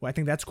 Well, I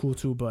think that's cool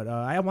too. But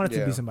I want it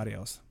to be somebody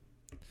else.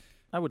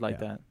 I would like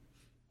that.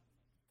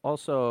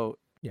 Also,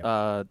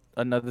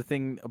 another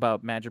thing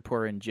about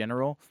Madripoor in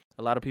general,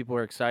 a lot of people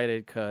are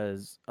excited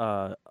because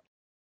I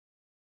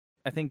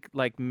think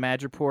like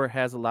Madripoor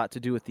has a lot to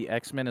do with the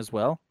X-Men as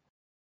well.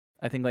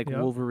 I think like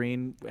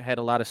Wolverine had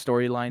a lot of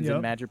storylines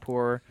in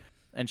Madripoor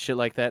and shit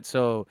like that.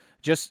 So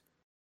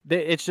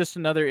it's just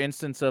another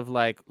instance of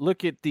like,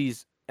 look at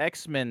these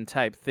X-Men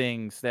type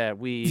things that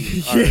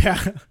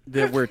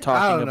that we're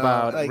talking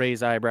about, like,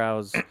 raise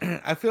eyebrows.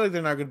 I feel like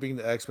they're not going to bring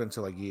the X-Men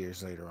until like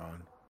years later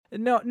on.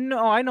 No,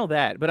 I know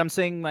that, but I'm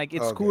saying like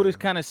it's cool to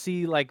kind of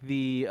see like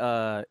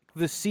the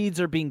seeds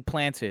are being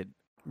planted,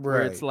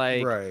 where it's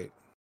like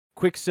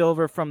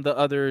Quicksilver from the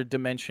other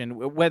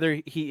dimension,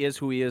 whether he is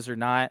who he is or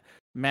not.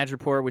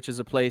 Madripoor, which is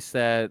a place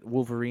that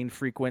Wolverine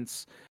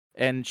frequents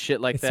and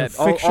shit like that. It's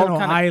a fictional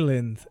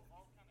island.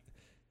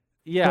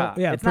 Yeah,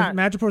 it's not.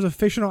 Madripoor is a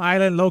fictional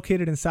island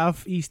located in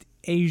Southeast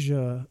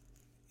Asia,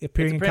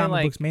 appearing in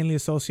comic books mainly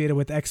associated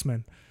with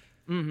X-Men.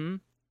 Mm-hmm.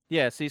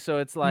 Yeah. See, so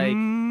it's like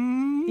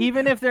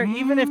even if they're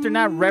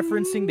not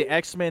referencing the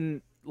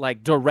X-Men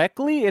like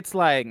directly, it's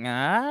like,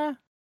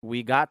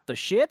 we got the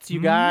shits, you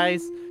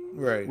guys.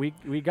 Right.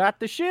 We got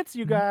the shits,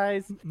 you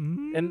guys.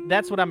 And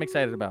that's what I'm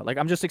excited about. Like,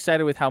 I'm just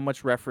excited with how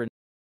much reference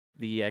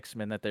the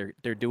X-Men that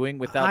they're doing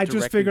without. I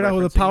just figured out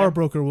who the Power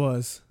Broker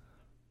was.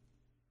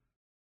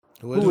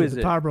 Who is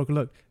the Power Broker?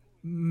 Look,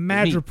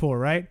 Madripoor,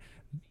 right?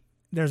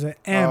 There's an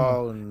M.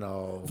 Oh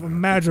no,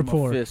 from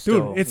Madripoor,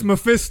 dude. It's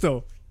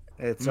Mephisto.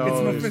 It's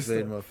always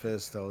been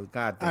Mephisto.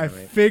 God damn it! I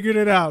figured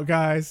it out,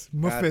 guys.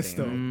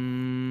 Mephisto.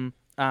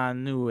 I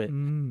knew it.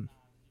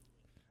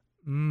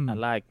 I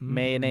like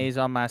mayonnaise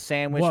on my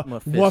sandwich.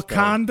 Mephisto.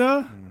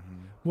 Wakanda.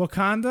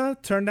 Wakanda.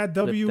 Turn that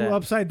W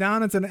upside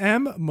down. It's an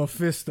M.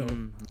 Mephisto.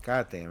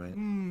 God damn it.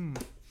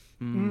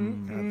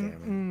 God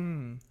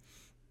damn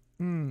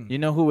it. You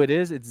know who it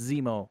is? It's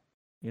Zemo.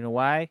 You know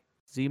why?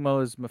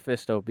 Zemo is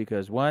Mephisto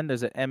because 1,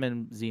 there's an M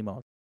in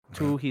Zemo.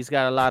 2, he's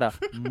got a lot of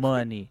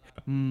money.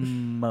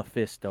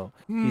 Mephisto.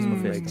 He's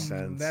Mephisto. Makes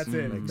sense. That's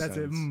it. That's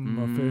it.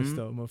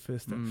 Mephisto.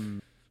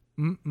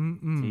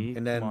 See?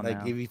 And then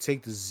like if you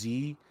take the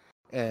Z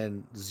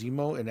and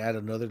Zemo and add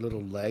another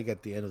little leg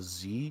at the end of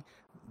Z,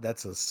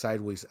 that's a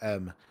sideways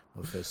M.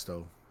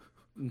 Mephisto.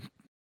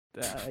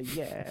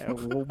 Yeah.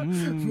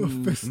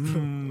 Mephisto.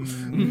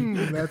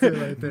 That's it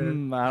right there.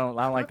 I don't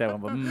like that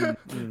one,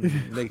 but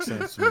makes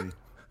sense to me.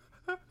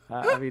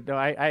 I mean, no,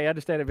 I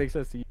understand it makes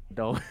sense to you,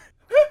 though.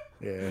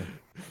 Yeah.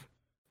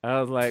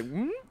 I was like,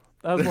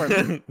 that was more.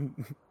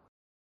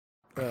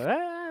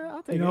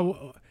 I'll take it.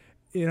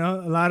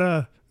 A lot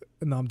of.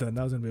 No, I'm done.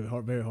 That was gonna be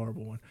a very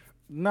horrible one.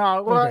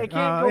 No, well, Okay, I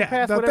can't go yeah,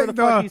 past the whatever thing-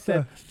 the fuck no, he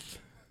said.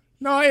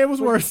 No, it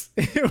was worse.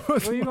 It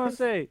was. What are you gonna worse.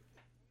 say?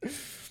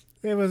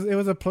 It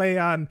was a play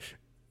on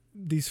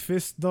these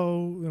fists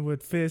though,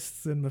 with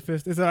fists and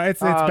Mephisto. It's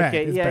bad.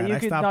 Okay, It's yeah, bad. you I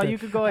could stopped it. you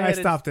could go ahead. I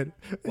stopped it.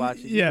 Watch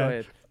it. You Yeah. go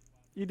ahead.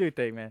 You do your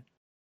thing, man.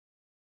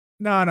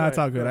 No, Go it's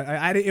all ahead, good. go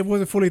I it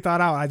wasn't fully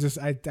thought out.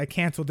 I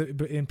canceled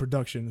it in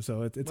production,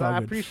 so it's Well, all I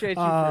good. appreciate you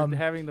for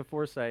having the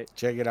foresight.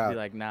 Check it To out. be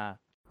like, nah.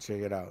 Check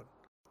it out.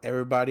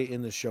 Everybody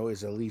in the show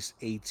is at least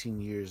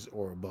 18 years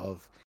or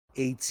above.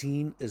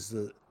 18 is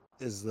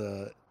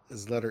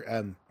letter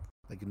M,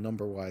 like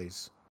number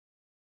wise,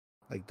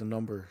 like the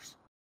numbers.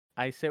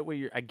 I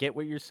get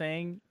what you're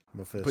saying,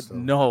 Mephisto. but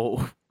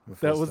no,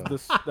 Mephisto.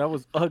 that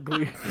was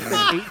ugly.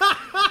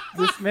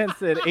 This man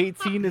said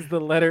 18 is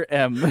the letter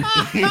M.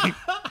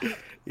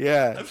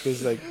 Yeah,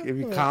 because like if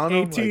you count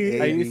 18 them,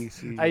 like Are A, you- B,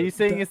 C. Are you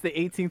saying it's the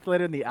 18th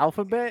letter in the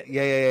alphabet?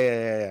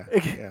 Yeah.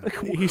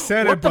 He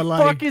said what it, but the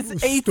like fuck is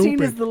 18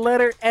 stupid. is the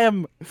letter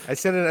M? I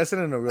said it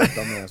in a real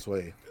dumbass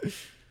way.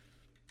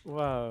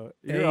 Wow,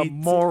 you're a 18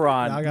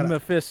 moron, I gotta-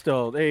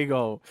 Mephisto. There you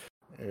go.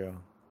 There you go.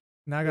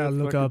 Now I gotta It's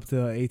look fucking- up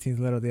the 18th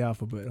letter of the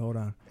alphabet. Hold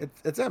on.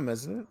 It's M,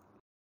 isn't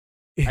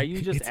it? Are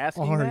you just It's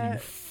asking R, you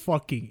that?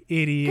 fucking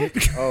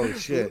idiot. Oh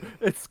shit,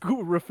 It's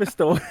school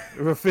Mephisto.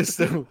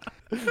 Mephisto.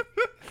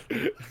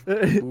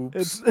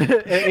 It's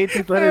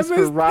 18th letter is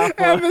for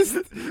Rafa. M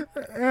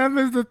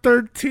is the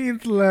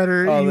 13th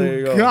letter. Oh, you there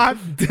you go.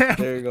 goddamn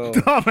There you go.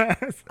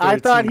 dumbass. I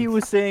thought he 13th.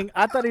 was saying.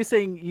 I thought he was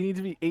saying you need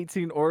to be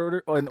 18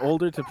 or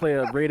older to play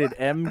a rated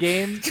M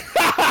game.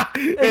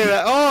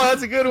 Oh,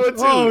 that's a good one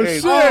too. Oh, Hey,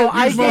 shit. Oh,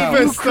 I Use gave you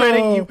Mephisto.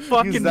 credit, you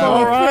fucking Use that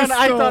one. moron.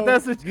 I thought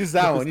that's what. Use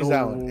that one. Use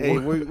that one. Hey,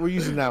 we're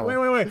using that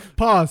one. Wait.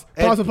 Pause.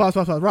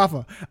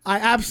 Rafa, I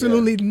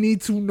absolutely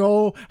need to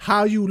know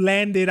how you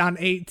landed on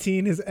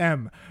 18 is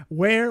M.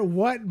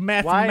 What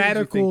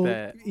mathematical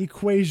that?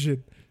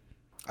 equation?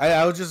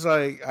 I was just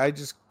like, I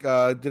just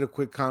did a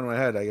quick count in my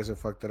head. I guess I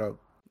fucked it up.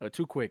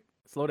 Too quick.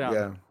 Slow down.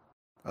 Yeah.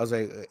 I was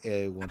like,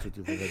 1, 2,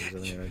 3, 4, 5, 6,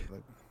 7, 8,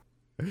 9.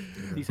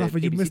 He said Rafa,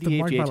 you missed the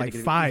mark by like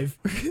 5.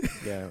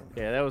 Yeah.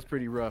 Yeah, that was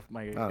pretty rough,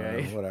 my I don't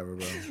guy. know, whatever,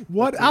 bro.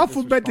 What That's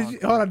alphabet did you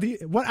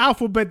responsible. What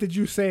alphabet did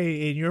you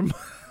say in your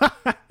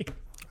mind?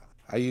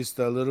 I used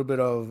a little bit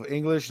of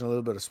English and a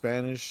little bit of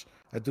Spanish.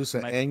 I do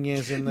some My-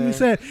 Enyes in there. You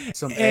said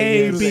some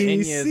A Enyes. B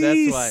Enyes, C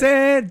that's why.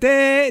 C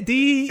D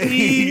D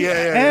E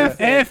Yeah.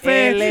 F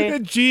L,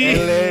 G.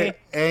 L,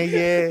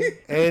 Enye,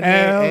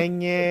 L.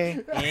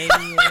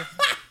 Enye.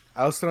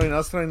 I was throwing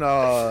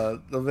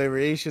the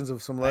variations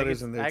of some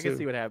letters in there I too. can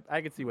see what happened.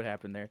 I can see what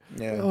happened there.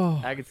 Yeah.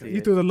 Oh, I can see you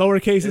it. threw the lower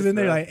cases It's in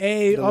there, rough. like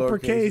A The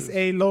uppercase, lowercases.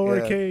 A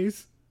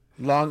lowercase.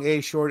 Long A,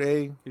 short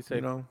A. You You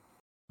said know.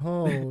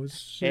 Oh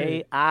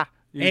shit! A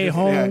A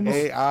home. Yeah.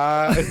 A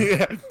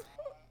I.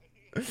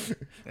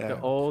 Yeah. The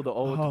O with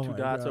Oh the 2 my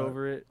dots God.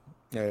 over it.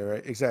 Yeah.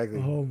 Right. Exactly.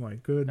 Oh my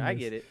goodness! I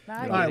get it. I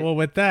All get right. it. Well,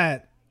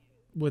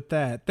 with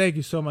that, thank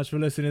you so much for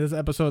listening to this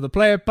episode of the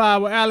Player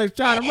Pod with Alex,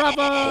 John, and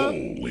Rafa.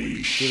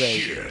 Holy See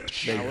that,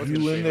 shit. I was that gonna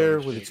U say in there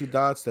holy with the shit. 2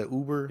 dots, that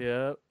Uber.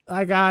 Yep.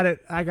 I got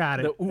it.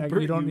 The Uber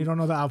You don't you.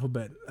 know the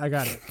alphabet. I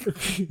got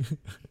it.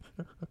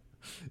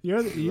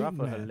 you, Rafa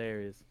man.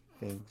 hilarious.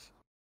 Things.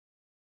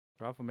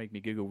 Rafa make me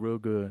giggle real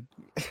good.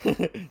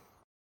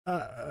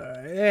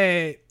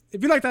 Hey,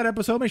 if you like that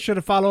episode, make sure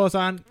to follow us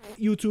on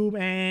YouTube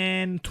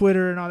and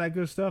Twitter and all that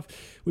good stuff.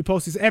 We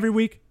post these every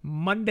week,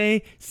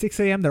 Monday, 6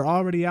 a.m. They're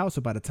already out,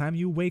 so by the time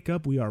you wake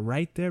up, we are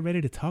right there ready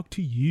to talk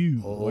to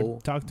you or Oh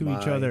talk to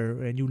each my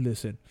other and you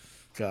listen.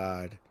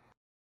 God,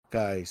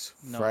 guys,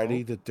 No.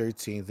 Friday the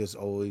 13th is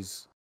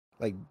always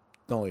like.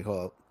 No, wait,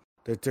 hold up.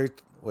 The third.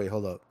 Wait,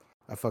 hold up.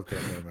 I fucked it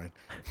up. Never mind.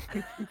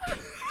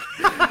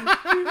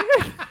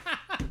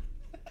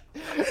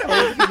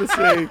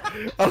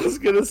 I was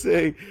gonna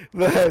say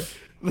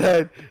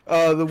that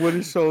the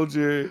Winter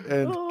Soldier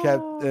and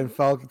and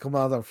Falcon come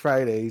out on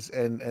Fridays,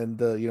 and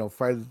the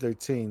Friday the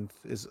 13th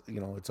is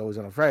it's always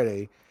on a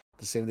Friday,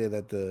 the same day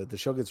that the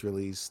show gets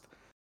released.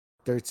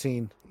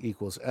 13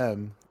 equals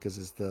M because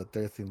it's the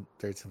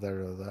 13th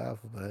letter of the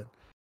alphabet.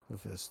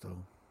 Mephisto.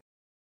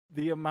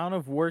 The amount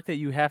of work that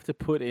you have to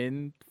put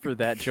in for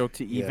that joke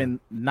to Yeah. even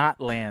not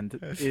land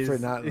is For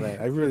not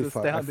land, I really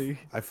astounding.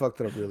 I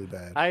fucked it up really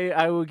bad.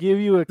 I will give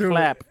you a Dude.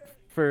 clap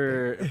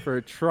for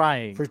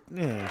trying. Thanks.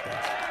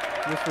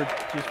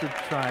 just for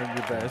trying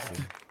your best.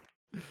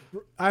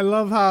 I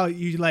love how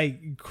you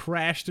like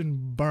crashed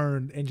and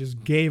burned and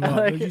just gave up.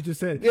 Like- Like you just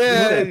said, Yeah,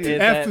 F- yeah,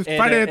 F- and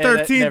Friday the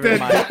that- 13th. never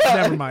mind.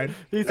 Never mind.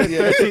 He said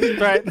Yeah. 13.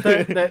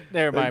 Right,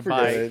 never mind. Forget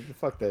Bye. it.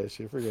 Fuck that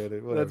shit. Forget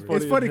it. Whatever. funny.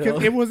 It's funny as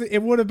because hell.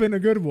 it would have been a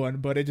good one,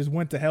 but it just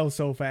went to hell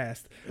so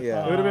fast.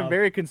 Yeah. It would have been Um,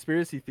 very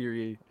conspiracy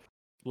theory.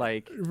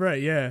 Like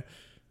Right? Yeah.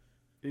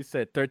 he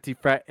said 13.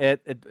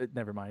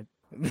 Never mind.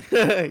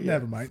 Yeah.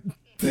 Never mind.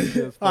 That's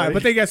All right, funny.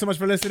 but thank you guys so much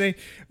for listening.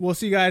 We'll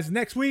see you guys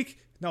next week.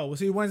 No, we'll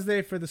see you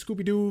Wednesday for the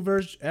Scooby Doo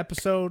version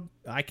episode.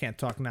 I can't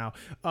talk now.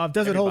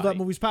 Does It Hold Up Everybody.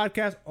 Movies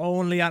podcast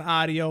only on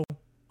audio.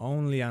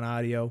 Only on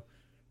audio.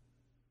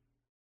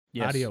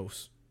 Yes.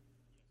 Adios.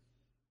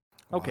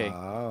 Okay.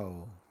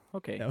 Wow.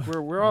 Okay. No.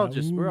 We're all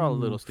a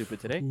little stupid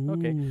today.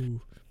 Okay.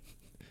 Ooh.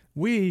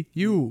 We,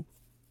 you,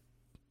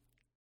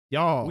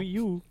 y'all.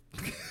 You.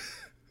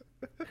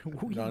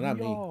 No, not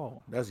me.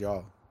 y'all. That's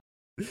y'all.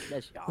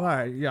 That's y'all. All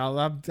right, y'all.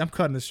 I'm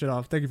cutting this shit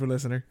off. Thank you for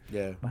listening.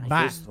 Yeah.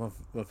 Bye.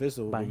 My fist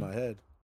will be Bye. in my head.